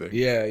value. Anything.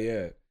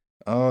 Yeah.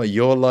 Oh,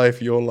 your life.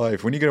 When are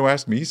you going to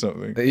ask me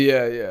something?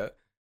 Yeah.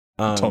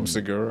 Tom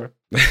Segura.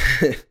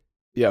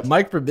 Yeah,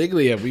 Mike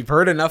Birbiglia, we've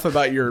heard enough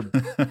about your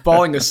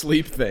falling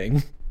asleep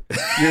thing.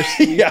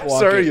 Yeah,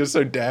 sorry you're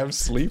so damn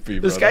sleepy,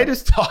 This guy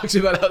just talks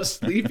about how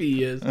sleepy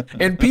he is.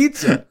 And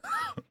pizza.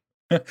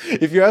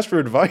 If you ask for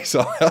advice,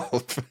 I'll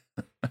help.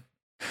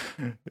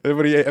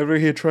 Everybody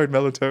here tried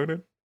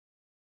melatonin?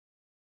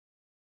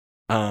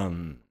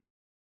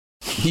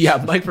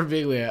 Yeah, Mike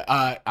Birbiglia.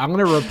 I'm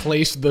going to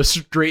replace the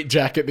straight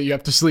jacket that you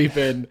have to sleep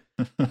in.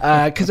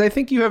 Because I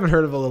think you haven't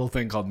heard of a little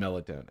thing called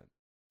melatonin.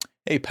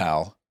 Hey,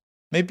 pal.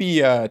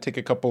 Maybe take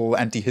a couple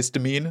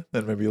antihistamine,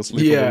 then maybe you'll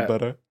sleep a little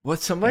better. What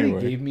somebody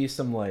gave me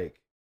some like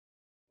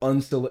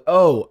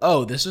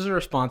this is a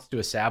response to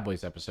a Sad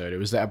Boys episode. It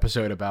was the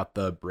episode about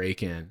the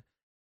break-in,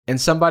 and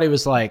somebody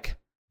was like,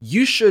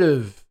 "You should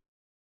have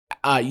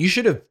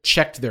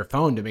checked their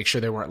phone to make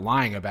sure they weren't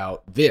lying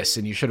about this,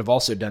 and you should have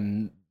also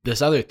done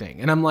this other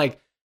thing." And I'm like,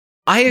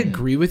 I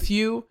agree with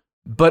you,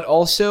 but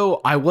also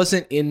I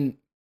wasn't in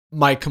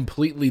my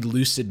completely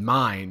lucid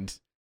mind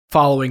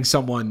following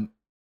someone,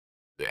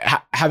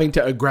 having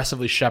to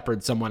aggressively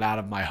shepherd someone out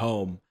of my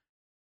home.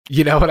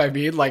 You know what I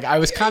mean? Like I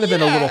was kind of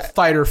in a little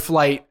fight or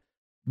flight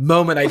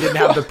moment. I didn't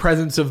have the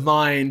presence of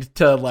mind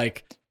to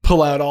like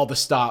pull out all the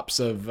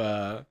stops of.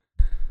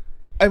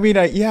 I mean,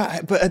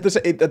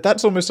 but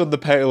that's almost on the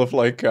pale of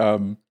like,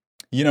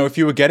 if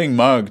you were getting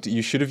mugged,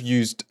 you should have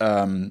used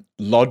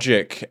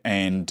logic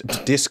and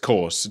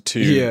discourse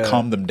to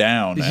calm them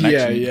down. And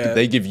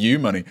they give you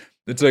money.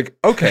 It's like,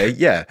 okay,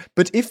 yeah,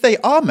 but if they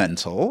are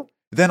mental,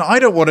 then I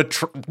don't want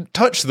to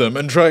touch them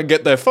and try and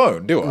get their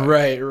phone, do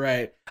I?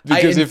 Right.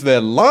 Because if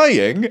they're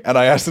lying and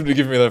I ask them to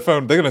give me their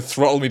phone, they're going to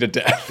throttle me to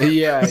death.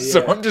 Yeah.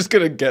 So I'm just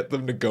going to get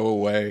them to go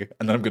away,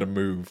 and then I'm going to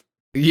move.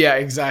 Yeah,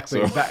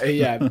 exactly.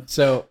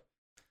 So.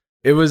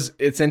 So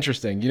it's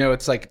interesting.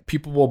 It's like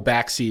people will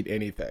backseat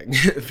anything.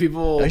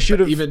 People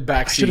even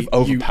backseat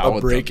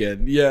a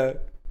break-in. Yeah.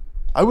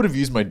 I would have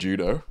used my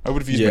judo. I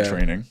would have used my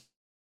training.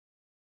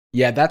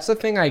 Yeah, that's the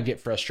thing I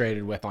get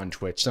frustrated with on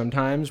Twitch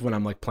sometimes when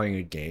I'm like playing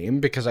a game,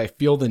 because I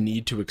feel the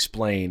need to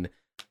explain.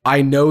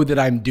 I know that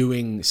I'm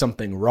doing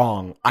something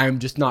wrong. I'm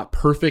just not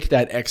perfect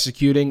at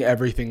executing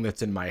everything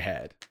that's in my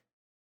head.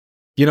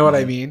 You know what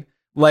I mean?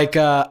 Like,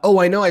 I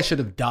know I should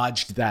have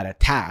dodged that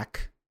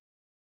attack.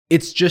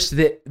 It's just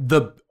that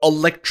the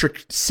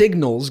electric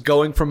signals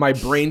going from my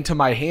brain to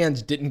my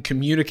hands didn't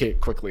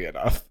communicate quickly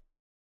enough.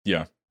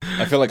 Yeah.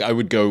 I feel like I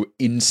would go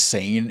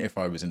insane if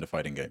I was into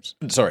fighting games.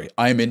 Sorry,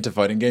 I'm into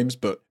fighting games,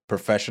 but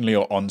professionally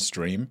or on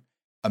stream.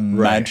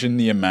 Imagine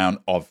the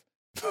amount of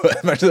fucking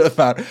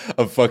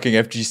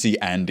FGC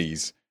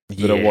Andes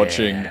that are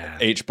watching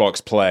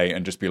HBox play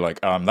and just be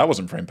like, that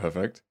wasn't frame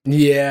perfect.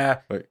 Yeah.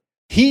 Like,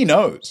 he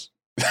knows.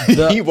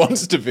 He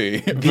wants to be,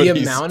 but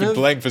he's been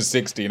playing for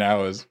 16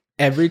 hours.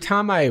 Every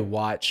time I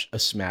watch a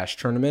Smash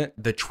tournament,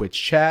 the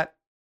Twitch chat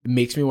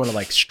makes me want to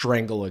like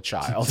strangle a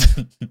child.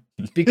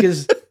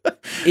 Because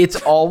it's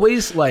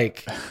always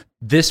like,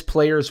 this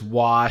player's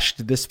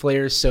washed, this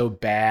player's so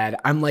bad.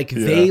 I'm like,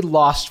 they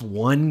lost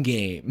one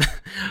game.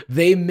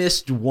 They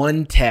missed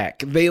one tech.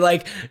 They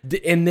like,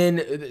 and then,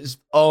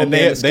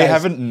 they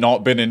haven't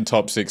not been in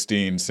top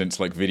 16 since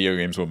like video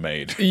games were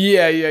made.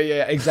 Yeah,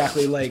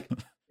 exactly. Like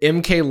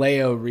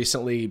MKLeo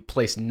recently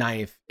placed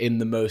 9th in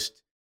the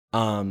most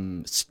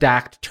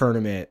stacked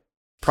tournament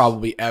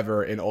probably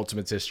ever in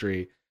Ultimate's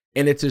history.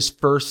 And it's his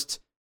first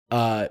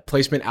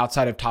placement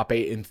outside of top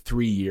 8 in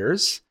 3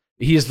 years.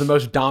 He is the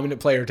most dominant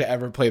player to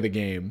ever play the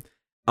game.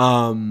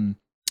 And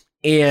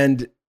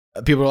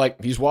people are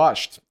like, he's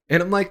washed.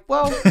 And I'm like,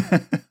 well,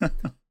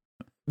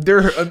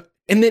 and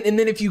then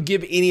if you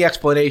give any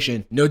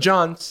explanation, no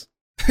Johns.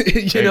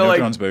 No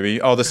Johns,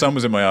 baby. Oh, the sun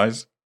was in my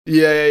eyes.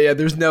 Yeah.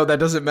 That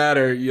doesn't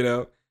matter,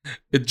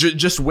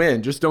 Just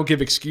win. Just don't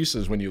give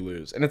excuses when you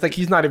lose. And it's like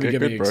he's not even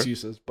giving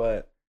excuses,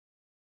 but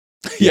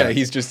yeah,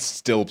 he's just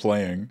still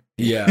playing.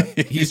 Yeah,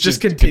 he's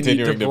just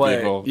continuing to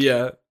play.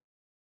 Yeah,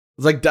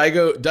 it's like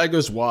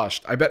Daigo's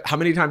washed. I bet. How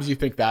many times do you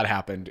think that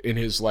happened in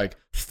his like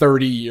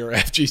 30-year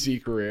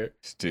FGC career?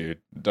 Dude,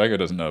 Daigo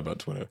doesn't know about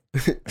Twitter.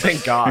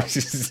 Thank God.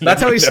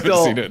 That's how he's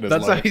still.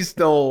 That's how he's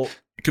still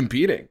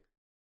competing.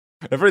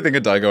 Every I think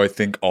of Daigo, I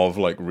think of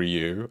like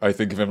Ryu. I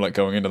think of him like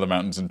going into the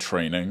mountains and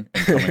training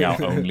and coming out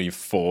only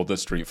for the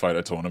Street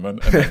Fighter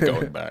tournament and then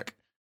going back.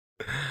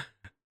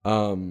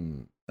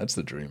 That's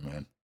the dream,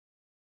 man.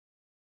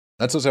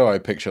 That's also how I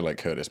picture like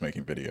Curtis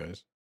making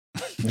videos.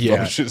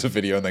 Yeah, shoots a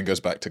video and then goes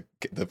back to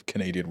the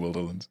Canadian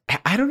Wilderlands.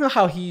 I don't know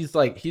how he's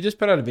like. He just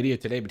put out a video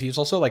today, but he's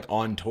also like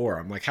on tour.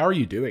 I'm like, how are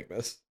you doing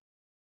this? It's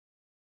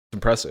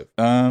impressive.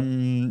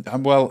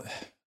 Well,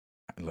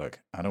 look,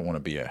 I don't want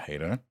to be a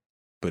hater,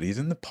 but he's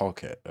in the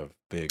pocket of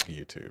big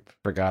YouTube.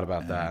 Forgot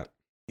about that.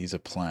 He's a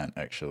plant,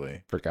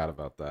 actually. Forgot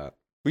about that.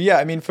 But yeah,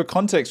 I mean, for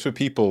context for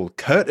people,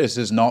 Curtis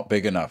is not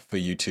big enough for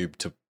YouTube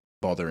to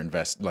bother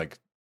invest, like,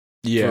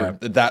 for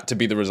that to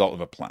be the result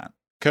of a plan.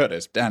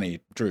 Curtis, Danny,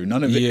 Drew,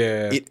 none of it.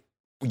 Yeah.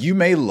 You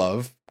may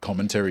love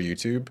commentary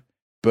YouTube,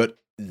 but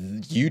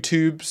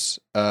YouTube's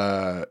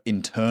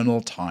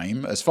internal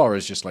time, as far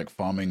as just like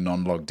farming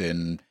non-logged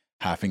in,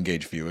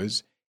 half-engaged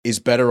viewers, is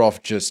better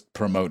off just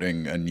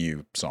promoting a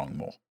new song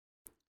more.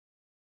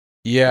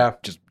 Yeah.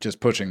 Just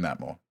pushing that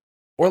more.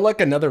 Or like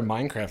another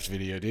Minecraft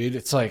video, dude.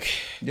 It's like...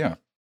 Yeah.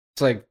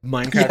 It's like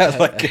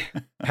Minecraft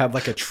had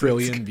like 1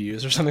 trillion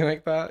views or something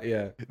like that.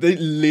 Yeah. They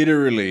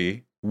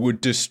literally would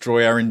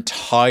destroy our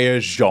entire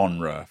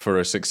genre for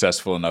a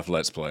successful enough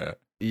Let's Player.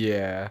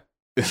 Yeah.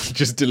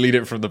 Just delete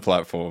it from the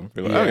platform.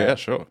 Be like, oh yeah,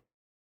 sure.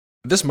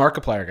 This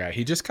Markiplier guy,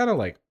 he just kind of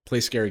like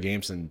plays scary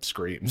games and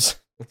screams.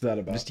 What's that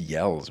about? Just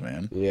yells,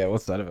 man. Yeah,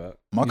 what's that about?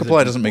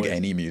 Markiplier doesn't make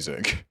any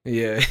music.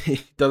 Yeah,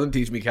 he doesn't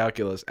teach me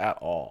calculus at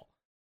all.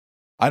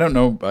 I don't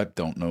know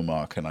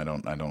Mark, and I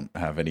don't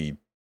have any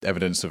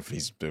evidence of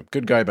he's a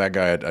good guy, bad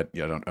guy. I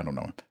don't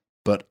know him.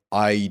 But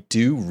I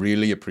do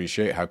really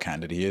appreciate how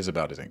candid he is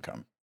about his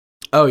income.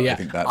 Oh yeah, I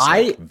think that's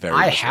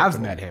I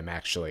have met him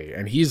actually,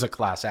 and he's a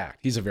class act.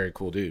 He's a very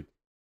cool dude.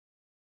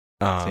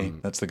 See,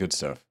 that's the good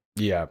stuff.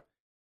 Yeah.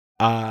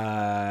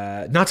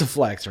 Not to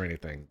flex or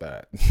anything,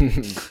 but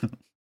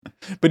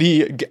but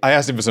I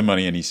asked him for some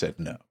money and he said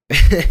no.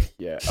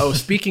 Yeah. Oh,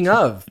 speaking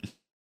of,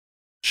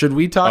 should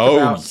we talk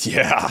about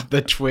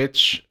the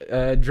Twitch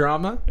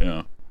drama?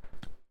 Yeah.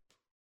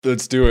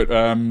 Let's do it.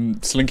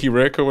 Slinky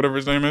Rick or whatever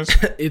his name is.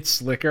 It's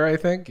Slicker, I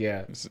think.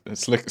 Yeah.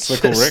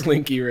 Slickle Rick.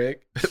 Slinky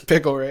Rick.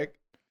 Pickle Rick.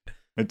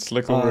 It's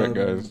Slickle Rick,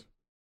 guys.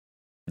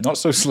 Not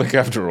so slick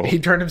after all. He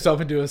turned himself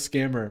into a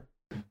scammer.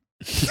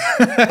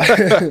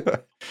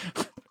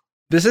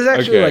 This is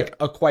actually like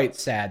a quite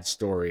sad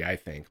story, I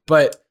think.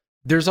 But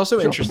there's also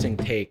interesting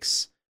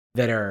takes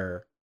that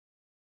are...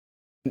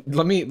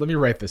 Let me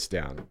write this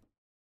down.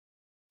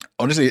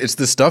 Honestly, it's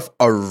the stuff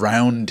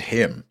around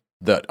him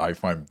that I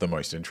find the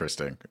most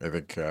interesting. I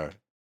think...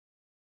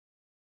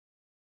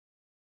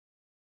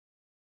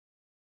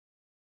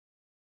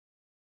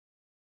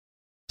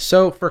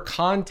 So, for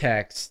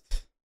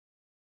context...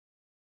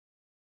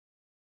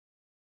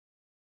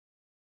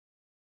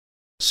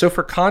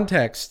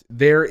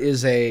 there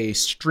is a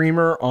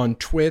streamer on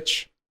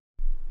Twitch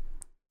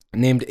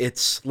named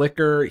It's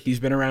Slicker. He's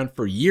been around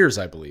for years,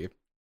 I believe.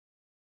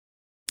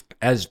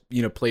 Has,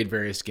 played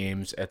various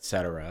games,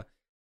 etc.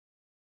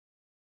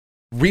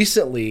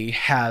 Recently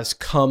has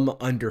come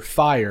under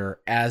fire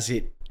as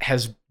it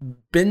has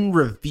been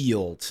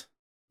revealed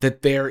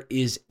that there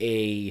is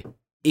a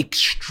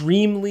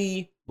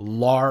extremely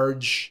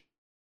large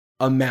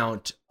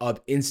amount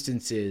of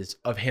instances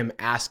of him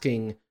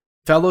asking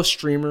fellow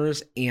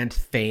streamers and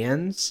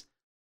fans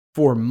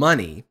for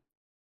money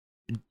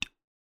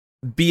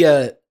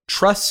via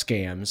trust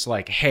scams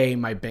like, hey,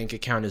 my bank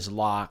account is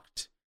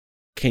locked.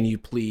 Can you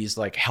please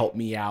help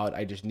me out?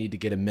 I just need to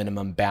get a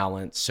minimum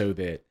balance so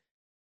that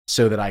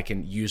I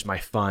can use my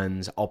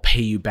funds. I'll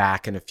pay you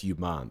back in a few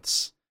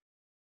months.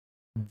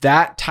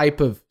 That type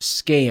of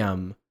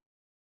scam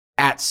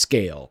at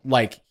scale.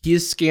 He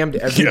has scammed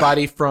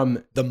everybody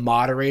from the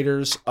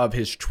moderators of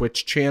his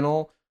Twitch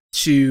channel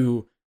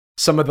to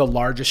some of the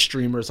largest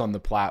streamers on the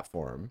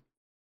platform.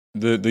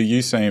 The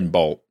Usain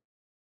Bolt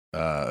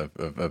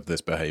of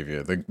this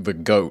behavior, the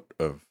goat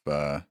of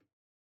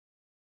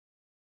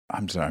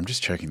I'm sorry, I'm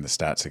just checking the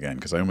stats again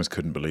because I almost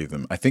couldn't believe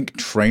them. I think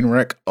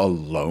Trainwreck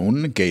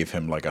alone gave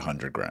him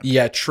 $100,000.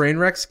 Yeah,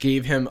 Trainwrecks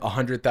gave him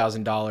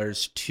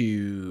 $100,000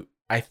 to,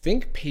 I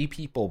think, pay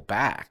people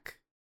back.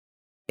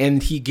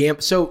 And he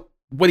gambled. So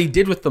what he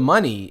did with the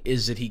money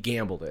is that he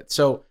gambled it.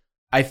 So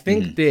I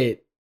think that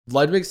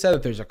Ludwig said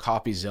that there's a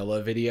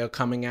CopyZilla video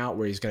coming out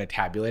where he's going to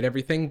tabulate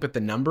everything, but the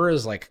number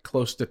is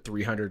close to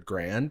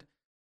 $300,000,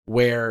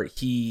 where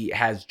he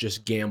has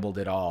just gambled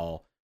it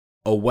all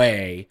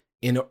away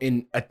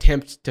in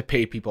attempt to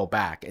pay people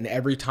back. And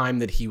every time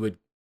that he would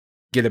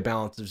get a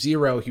balance of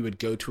 0, he would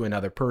go to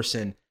another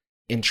person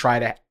and try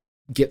to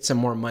get some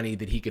more money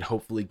that he could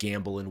hopefully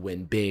gamble and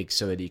win big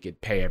so that he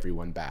could pay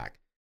everyone back.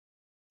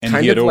 And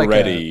he had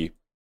already,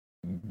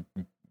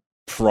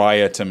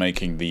 prior to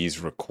making these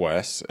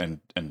requests and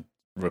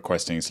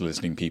requesting and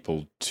soliciting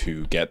people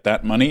to get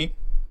that money,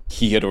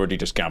 he had already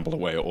just gambled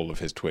away all of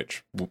his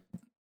Twitch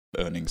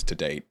earnings to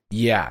date.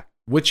 Yeah,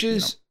 which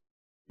is,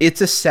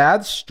 it's a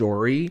sad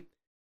story.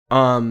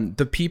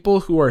 The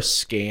people who are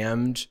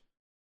scammed,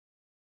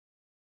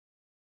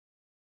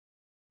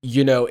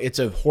 it's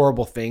a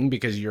horrible thing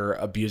because you're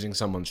abusing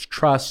someone's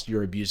trust,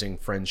 you're abusing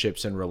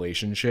friendships and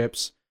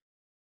relationships.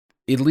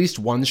 At least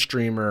one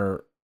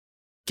streamer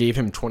gave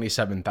him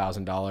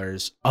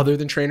 $27,000 other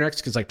than Trainwrecks,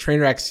 because like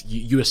Trainwrecks,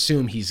 you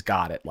assume he's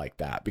got it like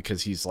that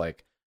because he's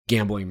like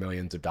gambling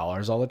millions of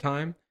dollars all the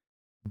time.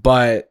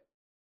 But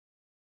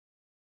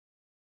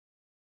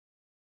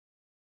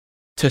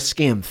to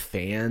scam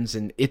fans,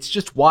 and it's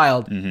just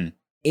wild. Mm-hmm.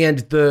 And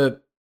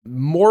the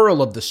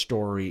moral of the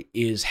story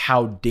is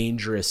how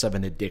dangerous of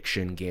an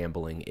addiction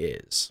gambling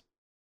is.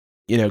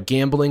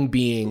 Gambling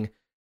being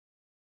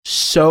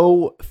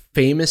so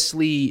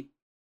famously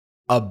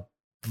a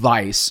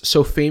vice,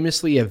 so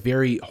famously a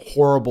very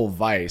horrible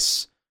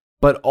vice,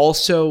 but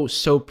also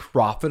so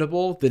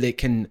profitable that it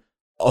can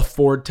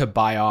afford to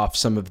buy off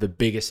some of the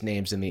biggest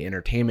names in the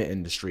entertainment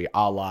industry,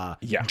 a la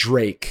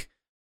Drake,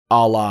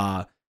 a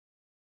la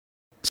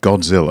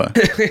Godzilla,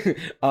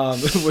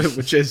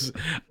 which is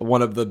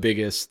one of the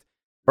biggest.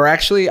 Or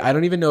actually, I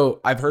don't even know.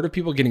 I've heard of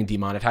people getting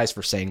demonetized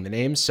for saying the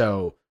name,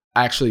 so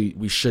actually,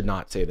 we should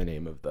not say the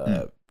name of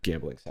the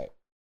gambling site.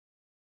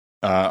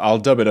 I'll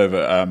dub it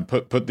over.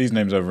 Put these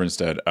names over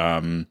instead.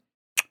 Godzilla.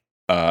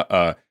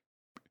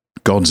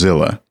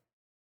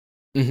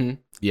 Mm-hmm.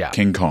 Yeah.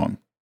 King Kong.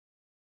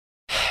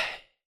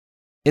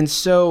 And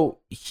so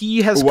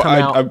he has come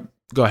out.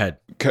 Go ahead.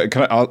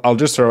 I'll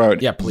just throw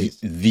out. Yeah, please.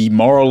 The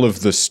moral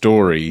of the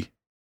story,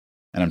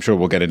 and I'm sure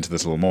we'll get into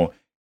this a little more,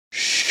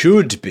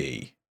 should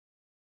be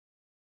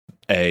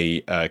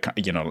a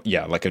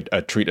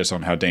treatise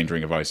on how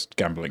dangerous a vice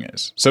gambling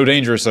is. So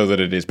dangerous so that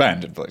it is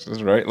banned in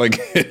places, right? Like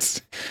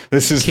this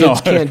is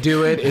kids can't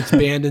do it. It's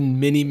banned in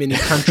many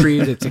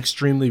countries. It's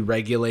extremely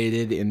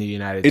regulated in the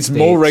United States. It's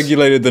more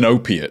regulated than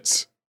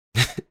opiates.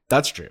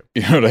 That's true.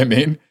 You know what I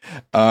mean?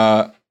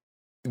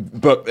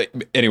 But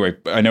anyway,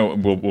 I know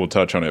we'll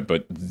touch on it,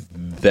 but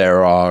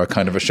there are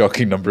kind of a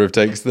shocking number of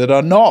takes that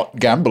are not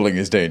gambling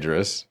is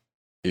dangerous.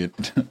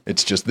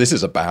 It's just, this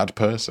is a bad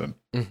person.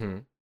 Mm-hmm.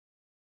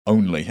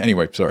 Only.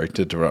 Anyway, sorry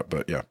to interrupt,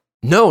 but yeah.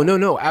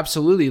 No,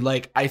 absolutely.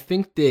 Like, I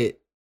think that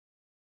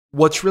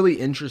what's really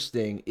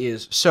interesting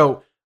is,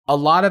 so a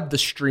lot of the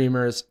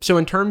streamers, so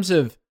in terms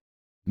of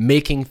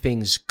making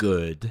things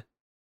good,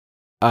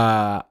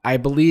 I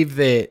believe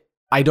that,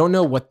 I don't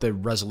know what the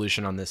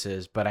resolution on this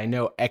is, but I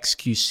know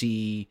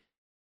XQC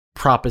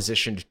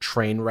propositioned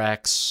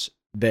Trainwrecks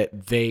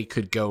that they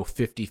could go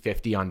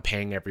 50-50 on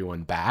paying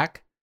everyone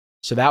back.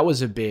 So that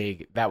was a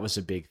big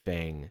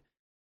thing.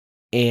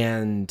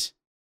 And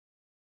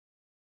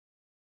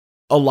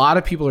a lot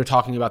of people are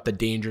talking about the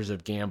dangers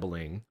of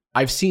gambling.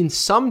 I've seen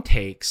some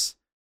takes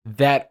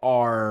that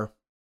are,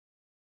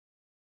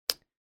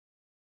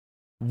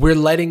 we're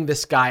letting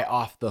this guy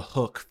off the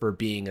hook for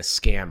being a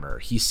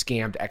scammer. He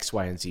scammed X,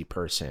 Y, and Z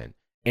person.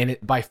 And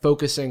by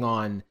focusing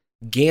on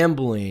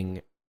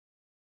gambling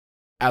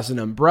as an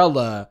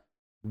umbrella,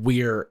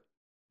 we're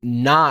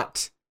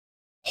not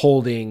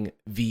holding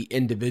the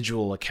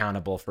individual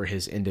accountable for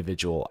his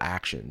individual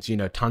actions.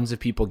 Tons of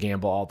people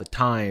gamble all the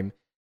time,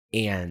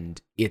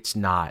 and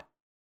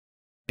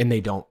and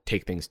they don't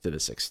take things to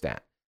this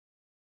extent.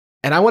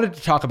 And I wanted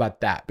to talk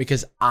about that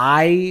because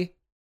I've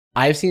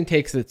seen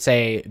takes that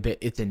say that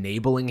it's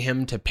enabling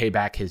him to pay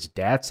back his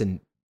debts and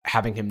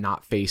having him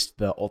not face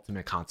the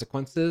ultimate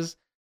consequences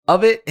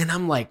of it. And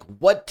I'm like,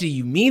 what do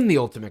you mean the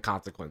ultimate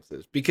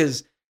consequences?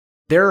 Because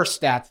there are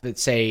stats that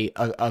say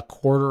a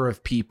quarter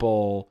of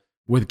people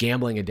with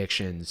gambling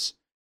addictions,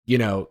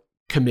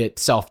 commit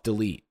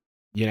self-delete,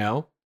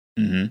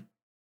 Mm-hmm.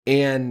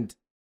 And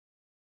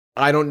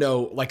I don't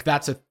know, like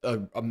that's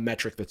a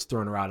metric that's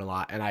thrown around a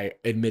lot. And I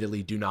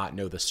admittedly do not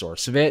know the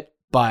source of it,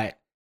 but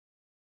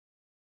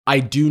I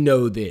do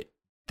know that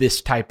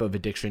this type of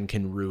addiction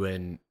can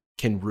ruin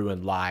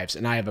lives,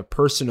 and I have a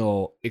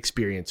personal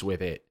experience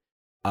with it,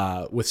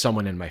 with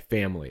someone in my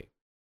family.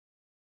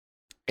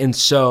 And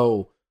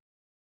so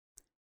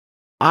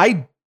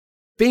I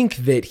think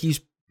that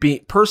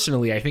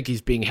I think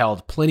he's being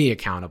held plenty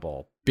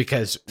accountable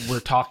because we're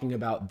talking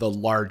about the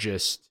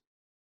largest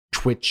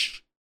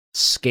Twitch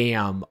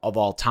scam of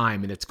all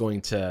time, and it's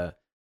going to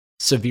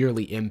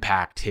severely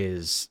impact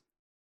his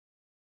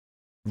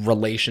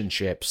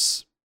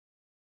relationships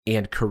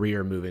and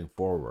career moving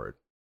forward.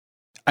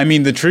 I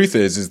mean, the truth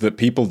is that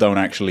people don't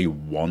actually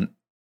want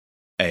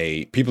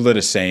people that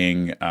are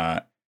saying,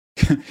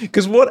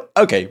 because what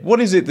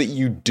is it that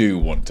you do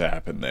want to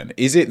happen then?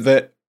 Is it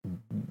that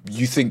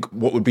you think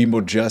what would be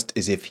more just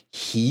is if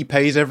he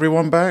pays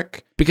everyone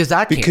back? Because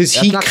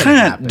he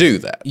can't do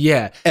that.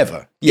 Yeah.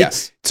 Ever.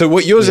 Yes. So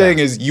what you're saying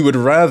is you would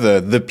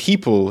rather the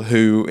people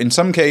who, in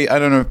some case, I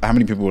don't know how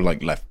many people were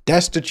like left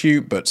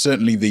destitute, but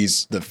certainly the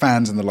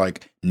fans and the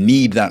like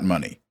need that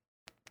money.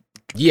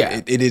 Yeah.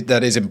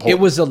 That is important.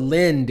 It was a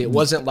lend. It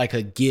wasn't like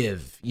a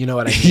give. You know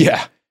what I mean?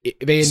 Yeah.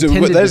 So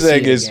what they're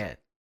saying is,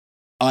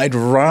 I'd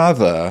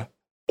rather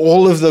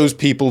all of those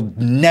people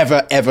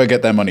never, ever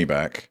get their money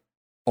back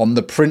on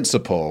the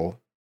principle,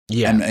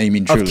 and I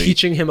mean truly, of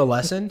teaching him a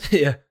lesson,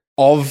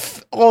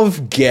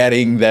 of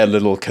getting their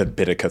little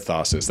bit of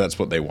catharsis. That's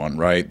what they want,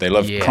 right? They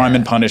love Crime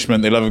and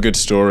Punishment. They love a good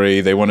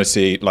story. They want to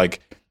see, like,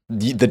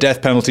 the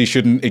death penalty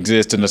shouldn't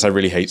exist unless I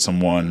really hate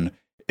someone.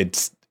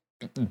 It's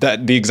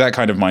the exact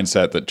kind of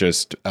mindset that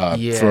just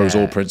throws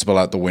all principle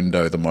out the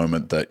window the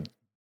moment that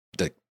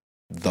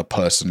the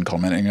person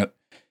commenting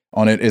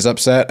on it is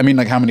upset. I mean,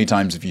 like, how many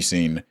times have you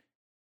seen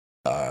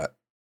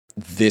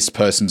this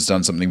person's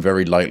done something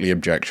very lightly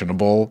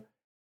objectionable?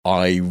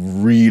 I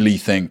really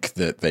think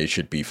that they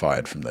should be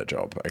fired from their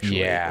job,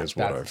 actually, is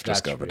what I've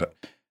discovered.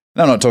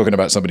 I'm not talking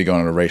about somebody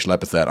going on a racial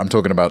epithet. I'm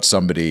talking about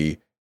somebody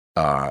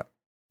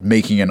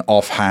making an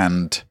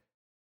offhand,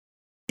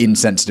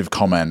 insensitive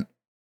comment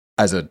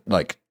as a,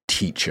 like,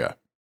 teacher.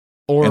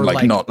 Or and,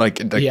 like not like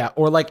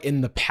or like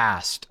in the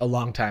past, a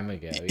long time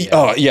ago.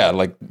 Oh yeah,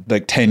 like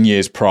 10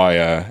 years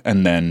prior,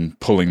 and then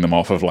pulling them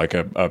off of like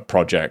a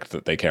project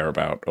that they care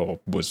about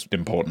or was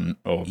important,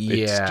 or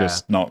it's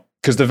just not,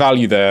 because the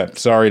value there.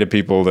 Sorry to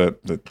people that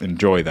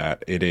enjoy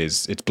that.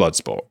 It's blood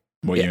sport.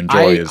 What you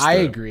enjoy is. I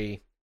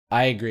agree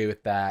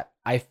with that.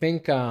 I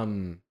think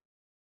the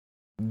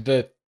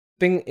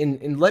thing,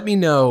 and let me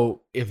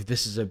know if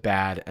this is a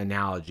bad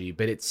analogy,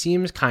 but it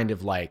seems kind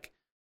of like,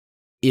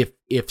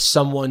 if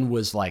someone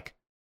was like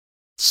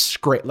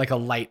like a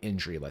light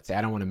injury, let's say,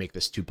 I don't want to make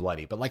this too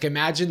bloody, but like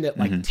imagine that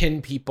like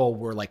 10 people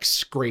were like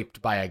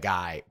scraped by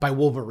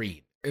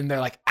Wolverine, and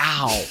they're like,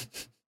 ow,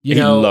 he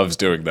loves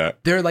doing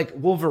that. They're like,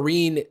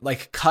 Wolverine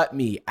like cut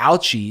me,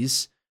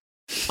 ouchies.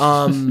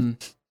 And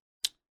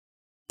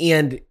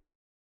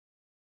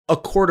a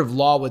court of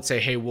law would say,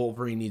 hey,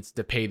 Wolverine needs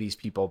to pay these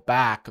people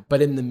back.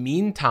 But in the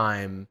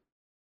meantime,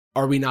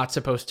 are we not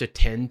supposed to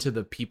tend to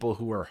the people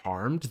who are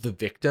harmed, the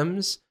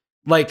victims?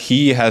 Like,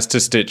 he has to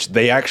stitch.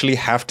 They actually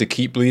have to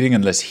keep bleeding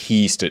unless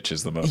he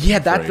stitches them up. Yeah,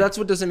 that's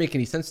what doesn't make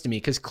any sense to me.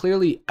 Because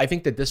clearly, I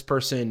think that this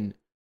person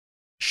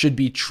should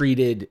be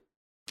treated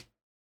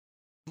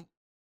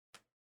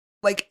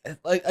like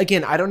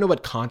again. I don't know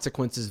what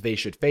consequences they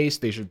should face.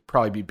 They should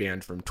probably be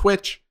banned from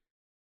Twitch.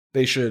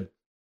 They should,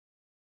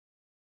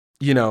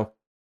 I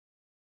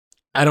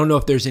don't know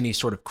if there's any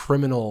sort of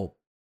criminal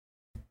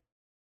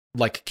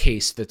like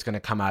case that's going to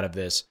come out of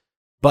this.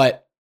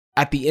 But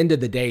at the end of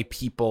the day,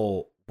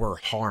 people were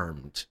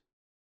harmed,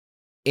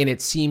 and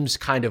it seems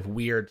kind of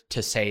weird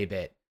to say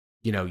that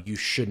you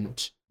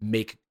shouldn't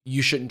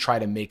try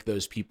to make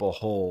those people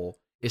whole,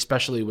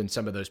 especially when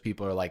some of those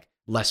people are like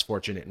less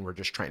fortunate and we're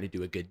just trying to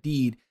do a good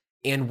deed,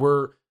 and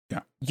we're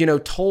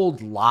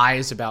told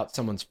lies about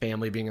someone's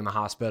family being in the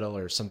hospital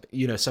or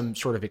something, some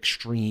sort of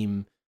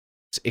extreme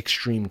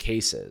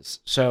cases.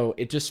 So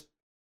it just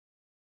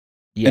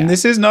and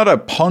this is not a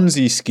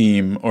Ponzi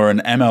scheme or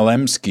an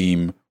MLM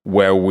scheme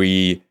where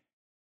we're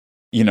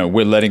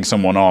letting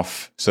someone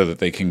off so that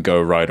they can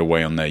go right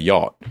away on their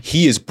yacht.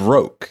 He is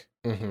broke.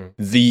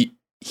 Mm-hmm.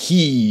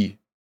 He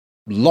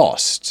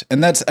lost.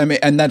 And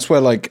that's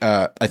where, like,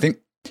 I think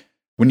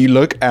when you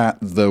look at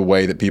the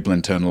way that people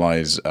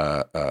internalize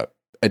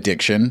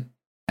addiction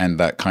and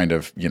that kind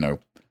of,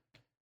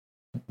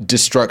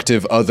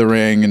 destructive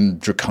othering and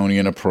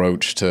draconian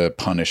approach to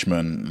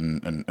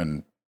punishment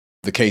and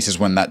the cases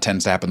when that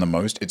tends to happen the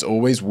most, it's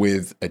always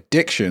with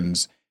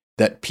addictions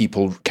that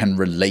people can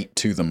relate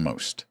to the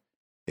most.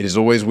 It is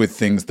always with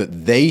things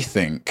that they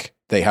think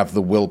they have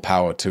the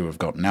willpower to have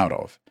gotten out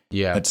of.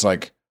 Yeah. It's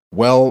like,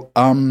 well,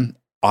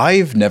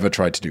 I've never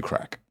tried to do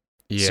crack.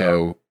 Yeah.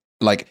 So,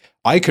 like,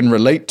 I can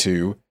relate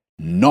to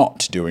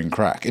not doing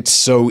crack. It's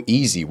so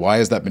easy. Why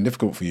has that been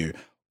difficult for you?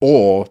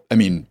 Or, I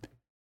mean,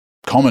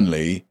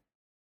 commonly,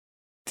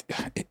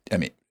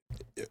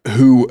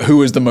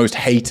 who is the most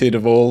hated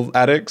of all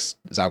addicts?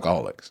 It's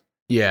alcoholics.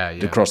 Yeah.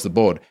 Across the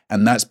board.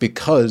 And that's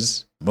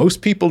because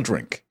most people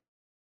drink.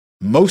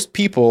 Most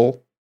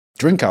people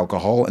drink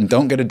alcohol and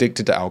don't get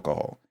addicted to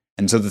alcohol.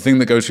 And so the thing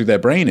that goes through their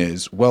brain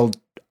is, well,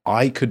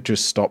 I could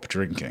just stop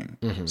drinking.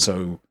 Mm-hmm.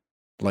 So,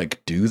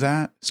 like, do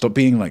that. Stop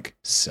being, like,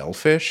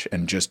 selfish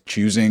and just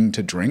choosing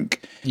to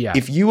drink. Yeah.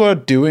 If you are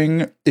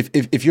doing,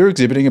 if you're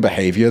exhibiting a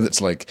behavior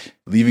that's, like,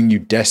 leaving you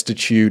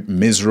destitute,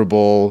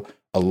 miserable,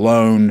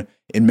 alone,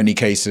 in many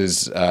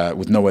cases,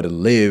 with nowhere to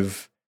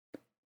live,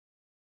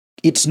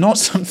 it's not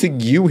something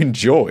you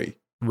enjoy.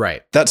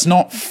 Right. That's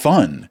not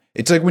fun.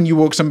 It's like when you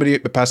walk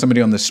past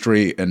somebody on the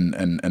street and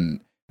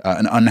an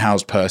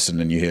unhoused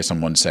person, and you hear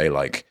someone say,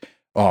 like,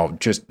 oh,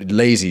 just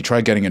lazy,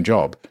 try getting a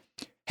job.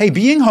 Hey,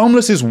 being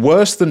homeless is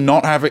worse than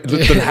not having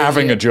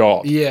having a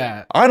job.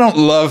 Yeah. I don't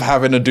love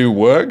having to do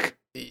work.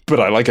 but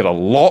I like it a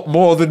lot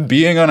more than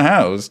being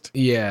unhoused.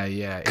 Yeah,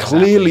 exactly.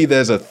 Clearly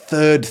there's a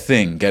third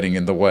thing getting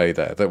in the way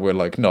there that we're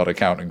like not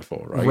accounting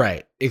for, right?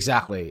 Right,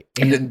 exactly.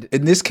 And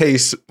in this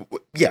case,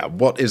 yeah,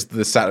 what is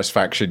the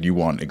satisfaction you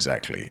want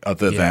exactly,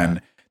 other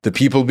than the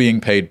people being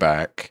paid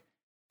back?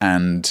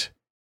 And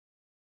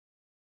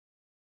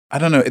I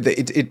don't know,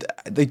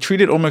 they treat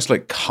it almost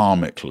like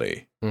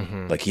karmically.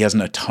 Mm-hmm. Like he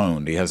hasn't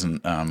atoned, he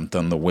hasn't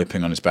done the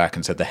whipping on his back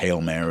and said the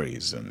Hail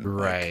Marys. And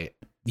right. Like,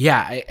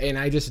 yeah, and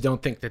I just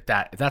don't think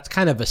that's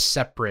kind of a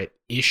separate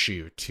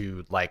issue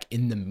to, like,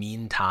 in the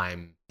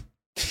meantime,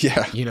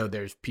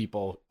 there's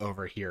people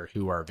over here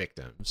who are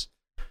victims.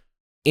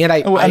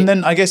 And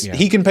then I guess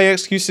he can pay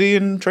XQC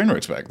and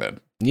Trainwrecks back then.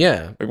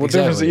 Yeah. Like, what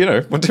difference,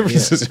 what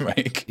difference does it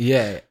make?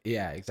 Yeah,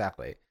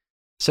 exactly.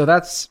 So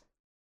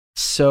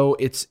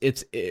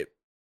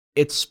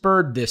it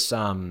spurred this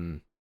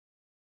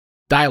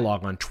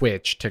dialogue on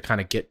Twitch to kind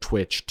of get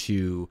Twitch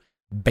to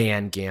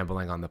ban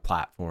gambling on the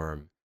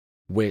platform,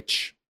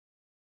 which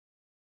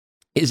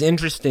is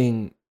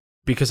interesting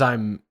because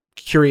I'm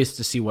curious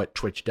to see what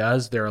Twitch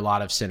does. There are a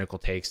lot of cynical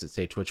takes that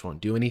say Twitch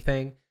won't do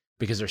anything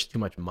because there's too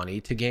much money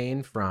to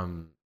gain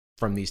from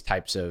these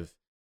types of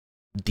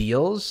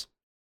deals.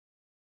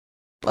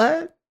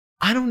 But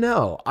I don't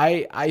know.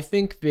 I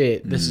think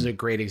that this is a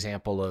great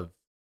example of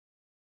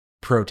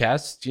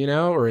protest,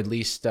 or at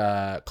least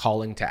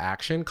calling to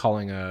action,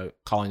 calling a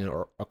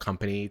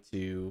company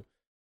to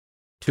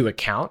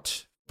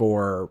account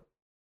for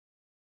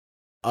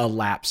a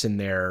lapse in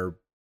their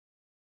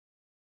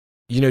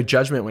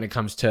judgment when it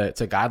comes to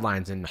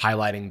guidelines and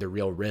highlighting the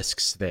real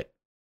risks that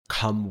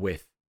come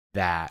with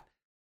that.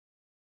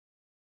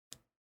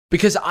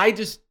 Because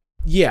it's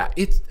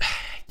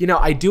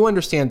I do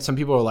understand some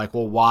people are like,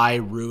 well, why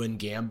ruin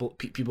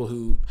people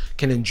who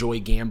can enjoy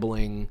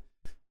gambling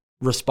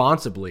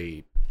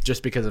responsibly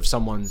just because of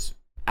someone's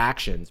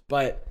actions?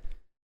 But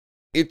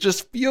it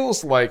just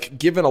feels like,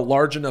 given a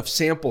large enough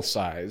sample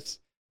size,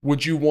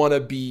 would you want to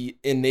be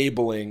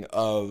enabling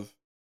of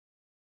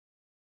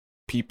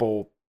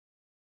people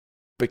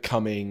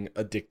becoming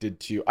addicted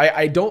to...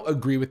 I don't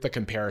agree with the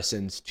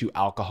comparisons to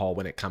alcohol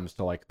when it comes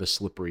to, like, the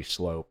slippery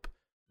slope,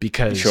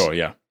 because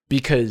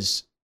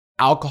because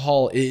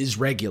alcohol is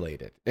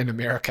regulated in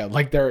America.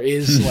 Like, there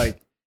is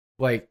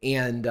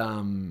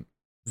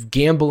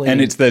gambling,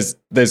 and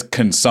there's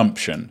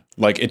consumption.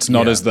 Like, it's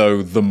not as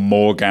though the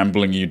more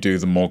gambling you do,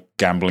 the more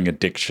gambling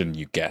addiction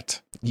you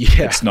get.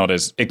 It's not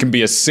it can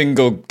be a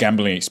single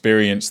gambling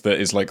experience that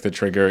is like the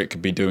trigger. It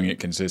could be doing it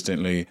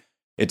consistently.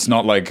 It's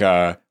not like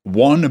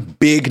one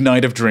big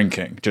night of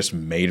drinking just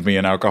made me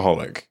an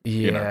alcoholic.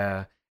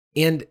 And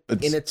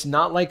it's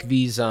not like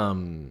these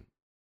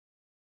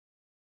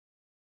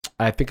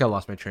I think I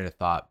lost my train of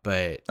thought,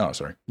 but oh,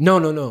 sorry.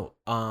 No.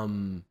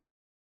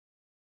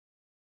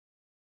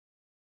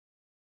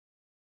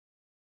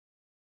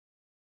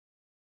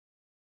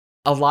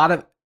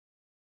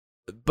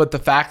 But the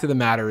fact of the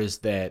matter is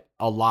that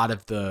a lot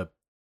of the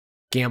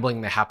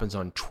gambling that happens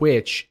on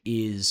Twitch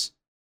is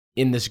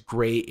in this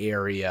gray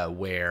area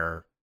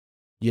where,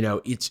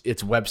 it's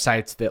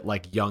websites that,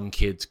 like, young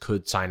kids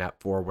could sign up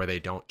for, where they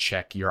don't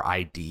check your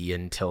ID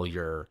until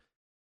you're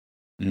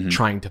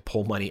trying to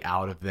pull money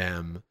out of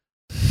them,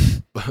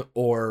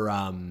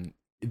 or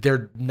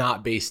they're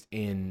not based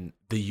in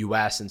the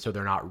US, and so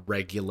they're not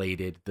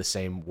regulated the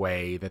same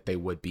way that they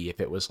would be if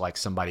it was like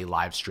somebody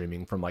live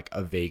streaming from, like,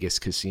 a Vegas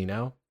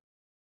casino.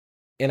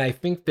 And I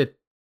think that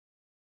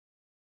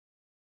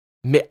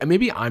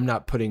maybe I'm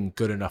not putting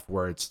good enough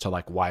words to,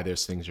 like, why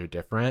those things are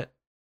different,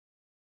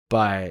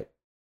 but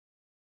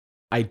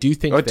I do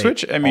think that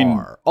Twitch,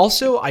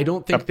 also, I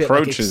don't think that,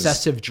 like,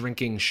 excessive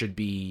drinking should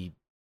be,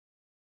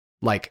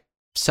 like,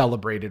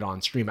 celebrated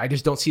on stream. I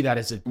just don't see that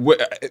as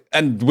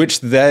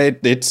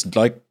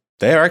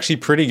they're actually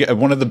pretty good.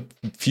 One of the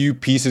few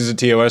pieces of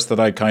TOS that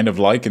I kind of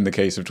like in the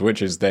case of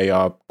Twitch is they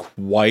are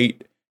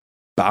quite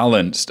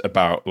balanced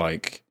about,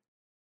 like,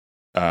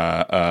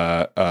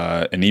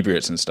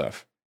 inebriates and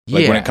stuff.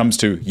 Like, when it comes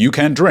to, you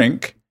can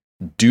drink,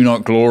 do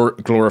not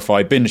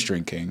glorify binge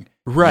drinking.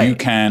 Right.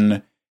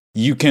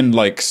 You can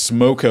like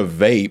smoke a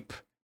vape,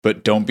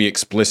 but don't be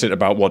explicit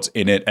about what's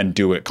in it and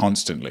do it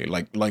constantly.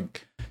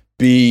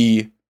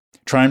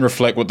 Try and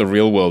reflect what the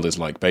real world is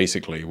like,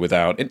 basically,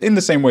 without, in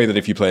the same way that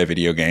if you play a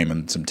video game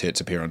and some tits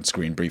appear on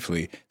screen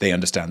briefly, they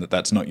understand that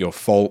that's not your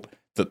fault,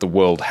 that the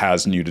world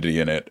has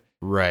nudity in it.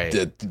 Right.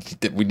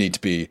 That we need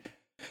to be,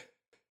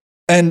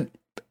 and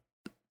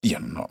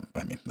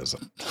there's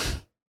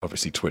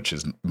obviously Twitch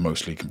is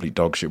mostly complete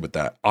dog shit with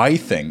that. I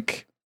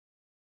think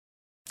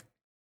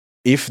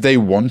if they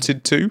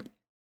wanted to,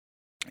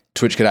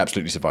 Twitch could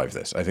absolutely survive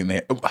this. I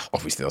think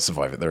obviously they'll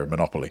survive it. They're a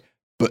monopoly,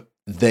 but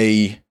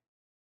they.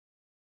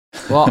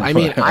 Well, I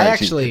mean, I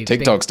actually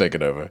TikTok's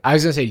taken over. I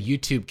was gonna say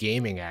YouTube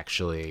gaming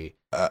actually.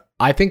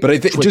 I think, but I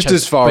think just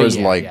as far as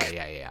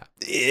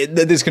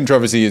this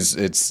controversy is,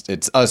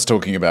 it's us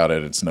talking about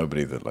it. It's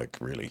nobody that like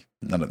really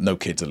no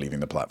kids are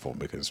leaving the platform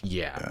because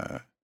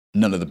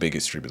none of the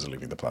biggest streamers are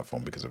leaving the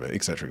platform because of it,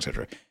 etc.,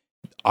 etc.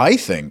 I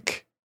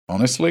think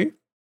honestly,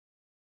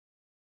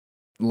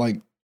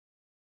 like,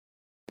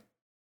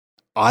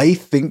 I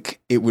think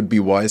it would be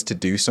wise to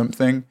do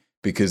something,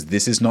 because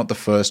this is not the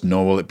first,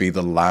 nor will it be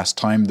the last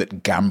time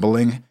that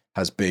gambling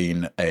has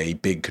been a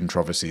big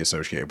controversy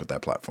associated with their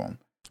platform.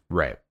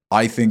 Right.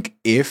 I think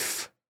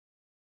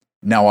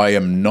now I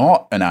am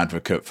not an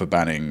advocate for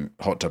banning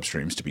hot tub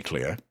streams, to be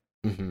clear,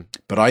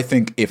 but I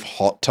think if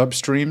hot tub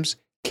streams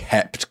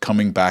kept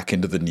coming back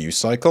into the news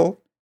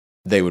cycle,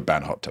 they would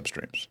ban hot tub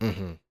streams.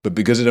 But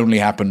because it only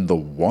happened the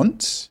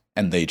once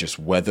and they just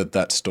weathered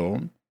that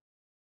storm,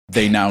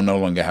 they now no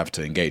longer have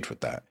to engage with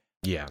that.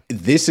 Yeah.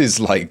 This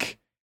is like,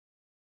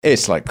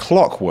 it's like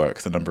clockwork,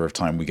 the number of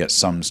times we get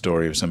some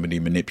story of somebody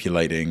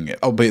manipulating,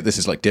 albeit this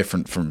is like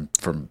different from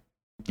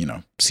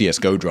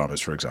CSGO dramas,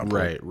 for example.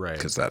 Right.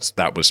 Because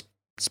that was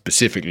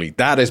specifically,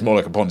 that is more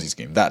like a Ponzi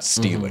scheme. That's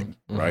stealing,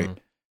 right?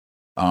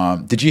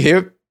 Did you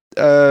hear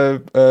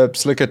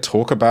Slicker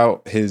talk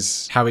about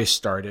how he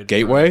started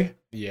Gateway?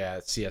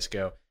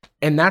 CSGO.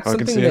 And that's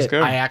something that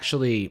I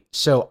actually,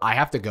 so I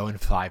have to go in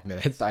 5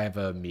 minutes. I have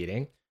a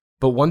meeting.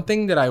 But one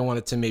thing that I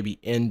wanted to maybe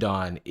end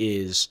on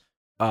is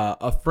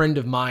a friend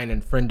of mine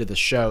and friend of the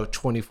show,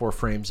 24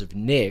 Frames of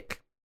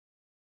Nick,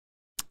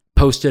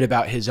 posted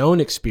about his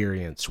own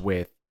experience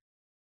with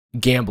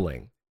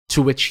gambling,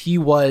 to which he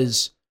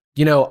was,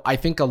 I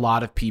think a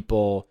lot of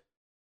people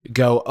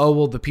go, oh,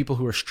 well, the people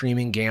who are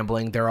streaming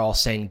gambling, they're all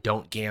saying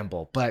don't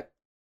gamble. But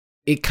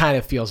it kind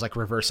of feels like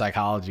reverse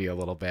psychology a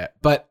little bit.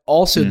 But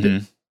also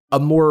a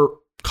more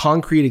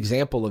concrete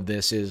example of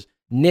this is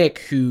Nick,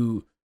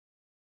 who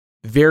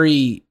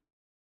very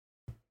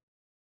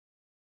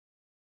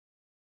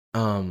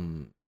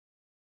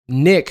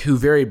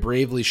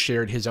bravely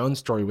shared his own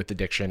story with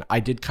addiction. I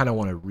did kind of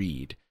want to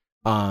read.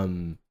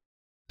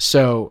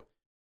 So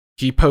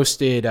he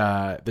posted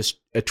a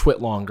twit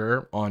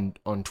longer on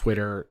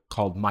Twitter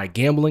called My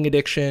Gambling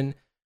Addiction.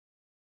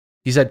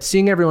 He said,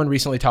 seeing everyone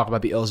recently talk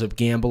about the ills of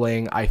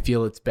gambling, I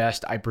feel it's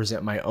best I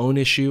present my own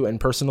issue and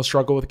personal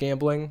struggle with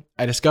gambling.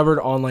 I discovered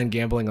online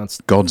gambling on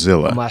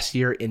Godzilla last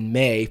year in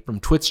May from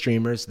Twitch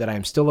streamers that I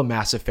am still a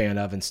massive fan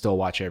of and still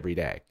watch every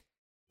day.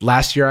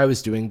 Last year, I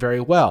was doing very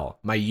well.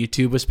 My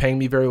YouTube was paying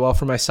me very well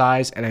for my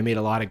size, and I made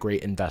a lot of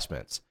great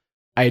investments.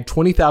 I had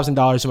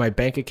 $20,000 in my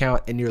bank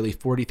account and nearly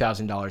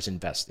 $40,000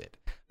 invested.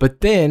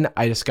 But then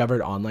I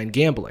discovered online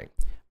gambling.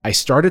 I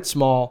started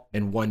small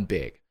and won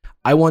big.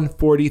 I won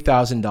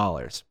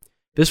 $40,000.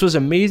 This was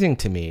amazing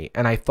to me,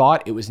 and I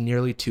thought it was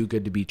nearly too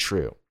good to be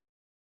true.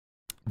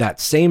 That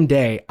same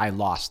day, I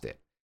lost it.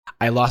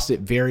 I lost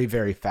it very,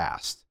 very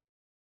fast.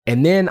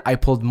 And then I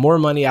pulled more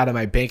money out of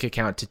my bank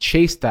account to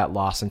chase that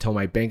loss until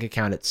my bank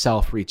account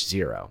itself reached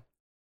zero.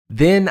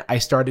 Then I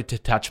started to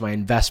touch my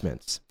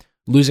investments,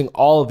 losing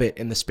all of it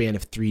in the span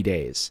of 3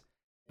 days.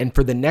 And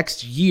for the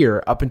next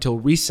year, up until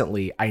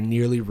recently, I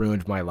nearly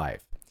ruined my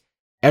life.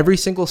 Every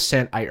single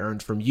cent I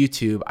earned from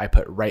YouTube, I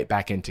put right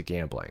back into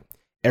gambling.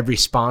 Every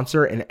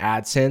sponsor and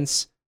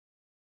AdSense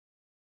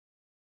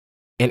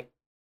and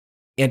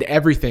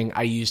everything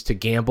I used to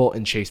gamble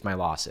and chase my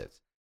losses.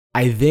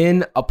 I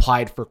then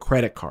applied for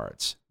credit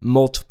cards,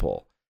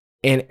 multiple.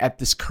 And at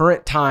this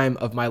current time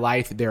of my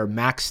life, they're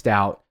maxed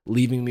out,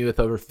 leaving me with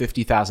over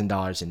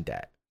 $50,000 in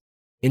debt.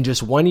 In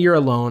just 1 year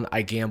alone,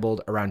 I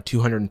gambled around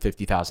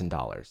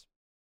 $250,000.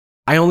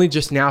 I only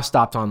just now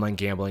stopped online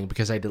gambling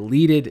because I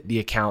deleted the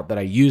account that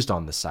I used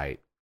on the site.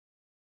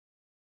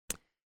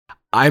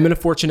 I'm in a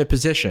fortunate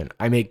position.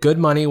 I make good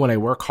money when I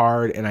work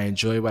hard and I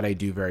enjoy what I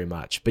do very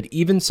much. But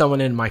even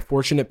someone in my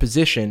fortunate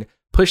position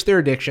pushed their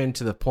addiction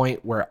to the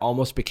point where it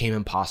almost became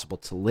impossible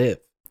to live.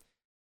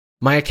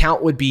 My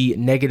account would be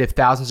negative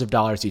thousands of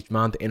dollars each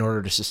month in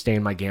order to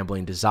sustain my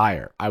gambling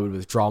desire. I would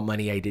withdraw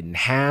money I didn't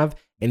have,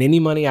 and any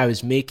money I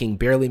was making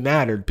barely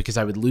mattered because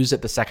I would lose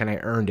it the second I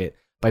earned it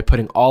by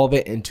putting all of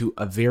it into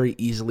a very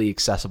easily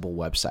accessible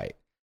website.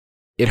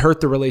 It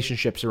hurt the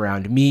relationships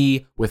around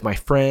me, with my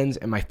friends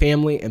and my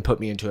family, and put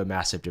me into a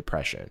massive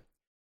depression.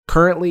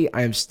 Currently,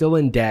 I am still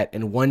in debt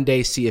and one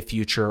day see a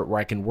future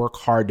where I can work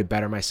hard to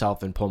better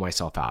myself and pull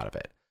myself out of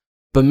it.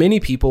 But many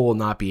people will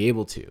not be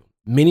able to.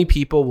 Many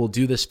people will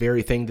do this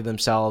very thing to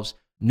themselves,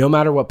 no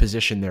matter what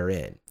position they're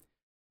in.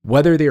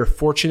 Whether they are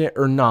fortunate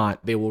or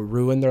not, they will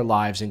ruin their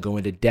lives and go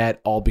into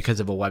debt all because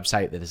of a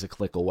website that is a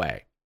click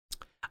away.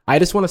 I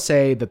just want to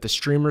say that the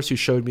streamers who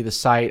showed me the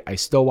site, I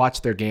still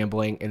watch their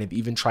gambling and have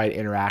even tried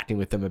interacting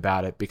with them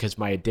about it because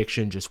my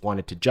addiction just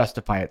wanted to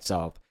justify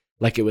itself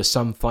like it was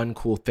some fun,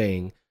 cool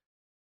thing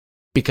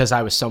because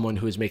I was someone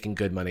who was making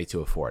good money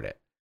to afford it.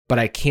 But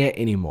I can't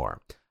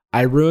anymore.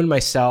 I ruined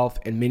myself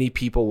and many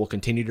people will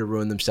continue to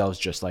ruin themselves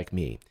just like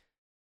me.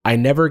 I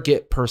never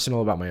get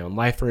personal about my own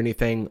life or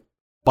anything,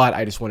 but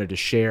I just wanted to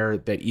share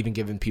that even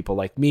given people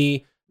like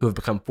me who have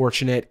become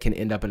fortunate can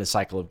end up in a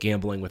cycle of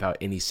gambling without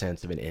any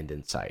sense of an end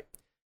in sight.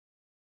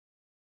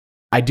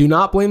 I do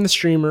not blame the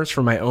streamers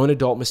for my own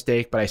adult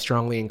mistake, but I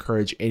strongly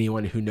encourage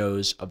anyone who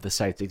knows of the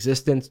site's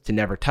existence to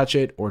never touch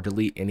it or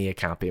delete any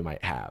account they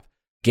might have.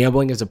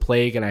 Gambling is a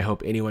plague, and I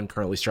hope anyone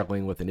currently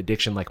struggling with an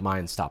addiction like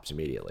mine stops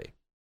immediately.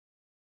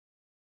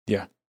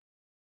 Yeah.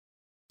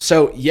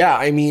 So yeah,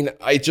 I mean,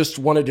 I just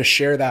wanted to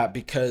share that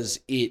because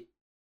it,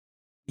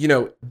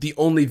 the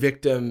only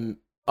victim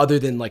other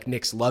than like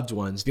Nick's loved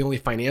ones, the only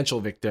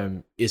financial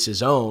victim is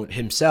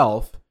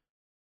himself,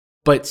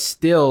 but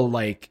still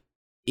like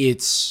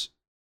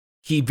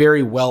he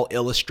very well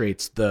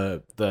illustrates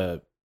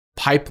the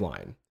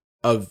pipeline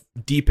of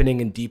deepening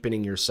and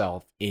deepening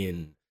yourself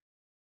in,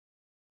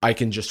 I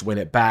can just win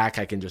it back.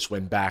 I can just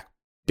win back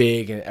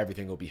big and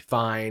everything will be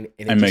fine.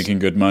 And making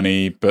good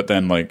money, but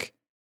then like,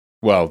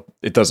 well,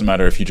 it doesn't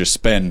matter if you just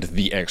spend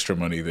the extra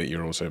money that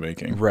you're also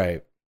making.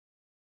 Right.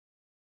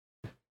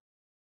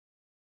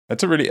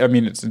 That's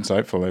it's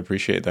insightful. I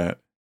appreciate that.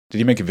 Did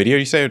you make a video,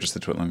 you say, or just the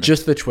TwitLonger?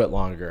 Just the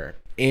TwitLonger.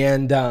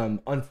 And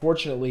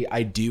unfortunately,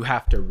 I do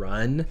have to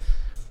run.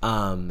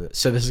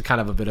 So this is kind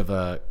of a bit of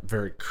a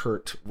very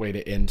curt way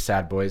to end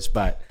Sad Boys,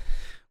 but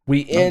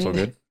we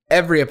end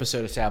every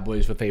episode of Sad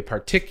Boys with a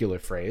particular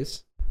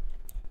phrase.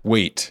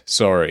 Wait,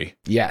 sorry.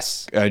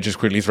 Yes. Just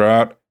quickly throw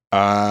out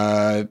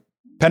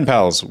Pen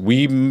Pals.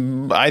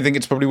 I think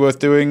it's probably worth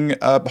doing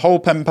a whole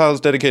Pen Pals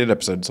dedicated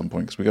episode at some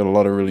point because we got a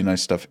lot of really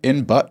nice stuff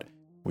in, but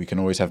we can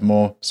always have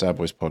more.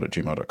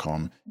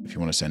 sadboyspod@gmail.com if you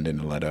want to send in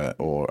a letter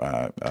or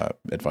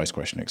advice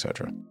question,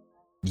 etc.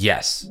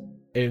 Yes.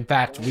 In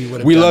fact, we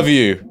love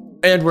you.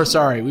 And we're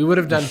sorry. We would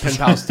have done Pen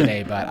Pals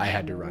today, but I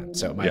had to run.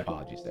 So my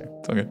apologies there.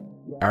 It's all good.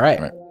 All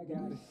right.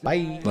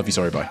 Bye. Love you,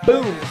 sorry, bye.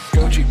 Boom.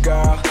 Gucci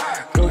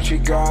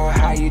girl,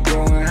 how you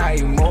doing? How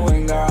you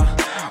moving, girl?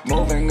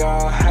 Moving,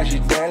 girl. How's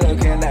your day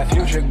looking? That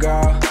future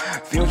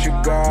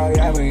girl,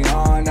 yeah, we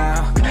on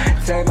now.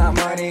 Take my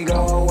money, go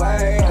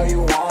away, oh, you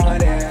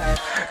want it?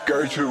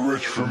 Girl, too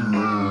rich for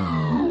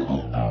me.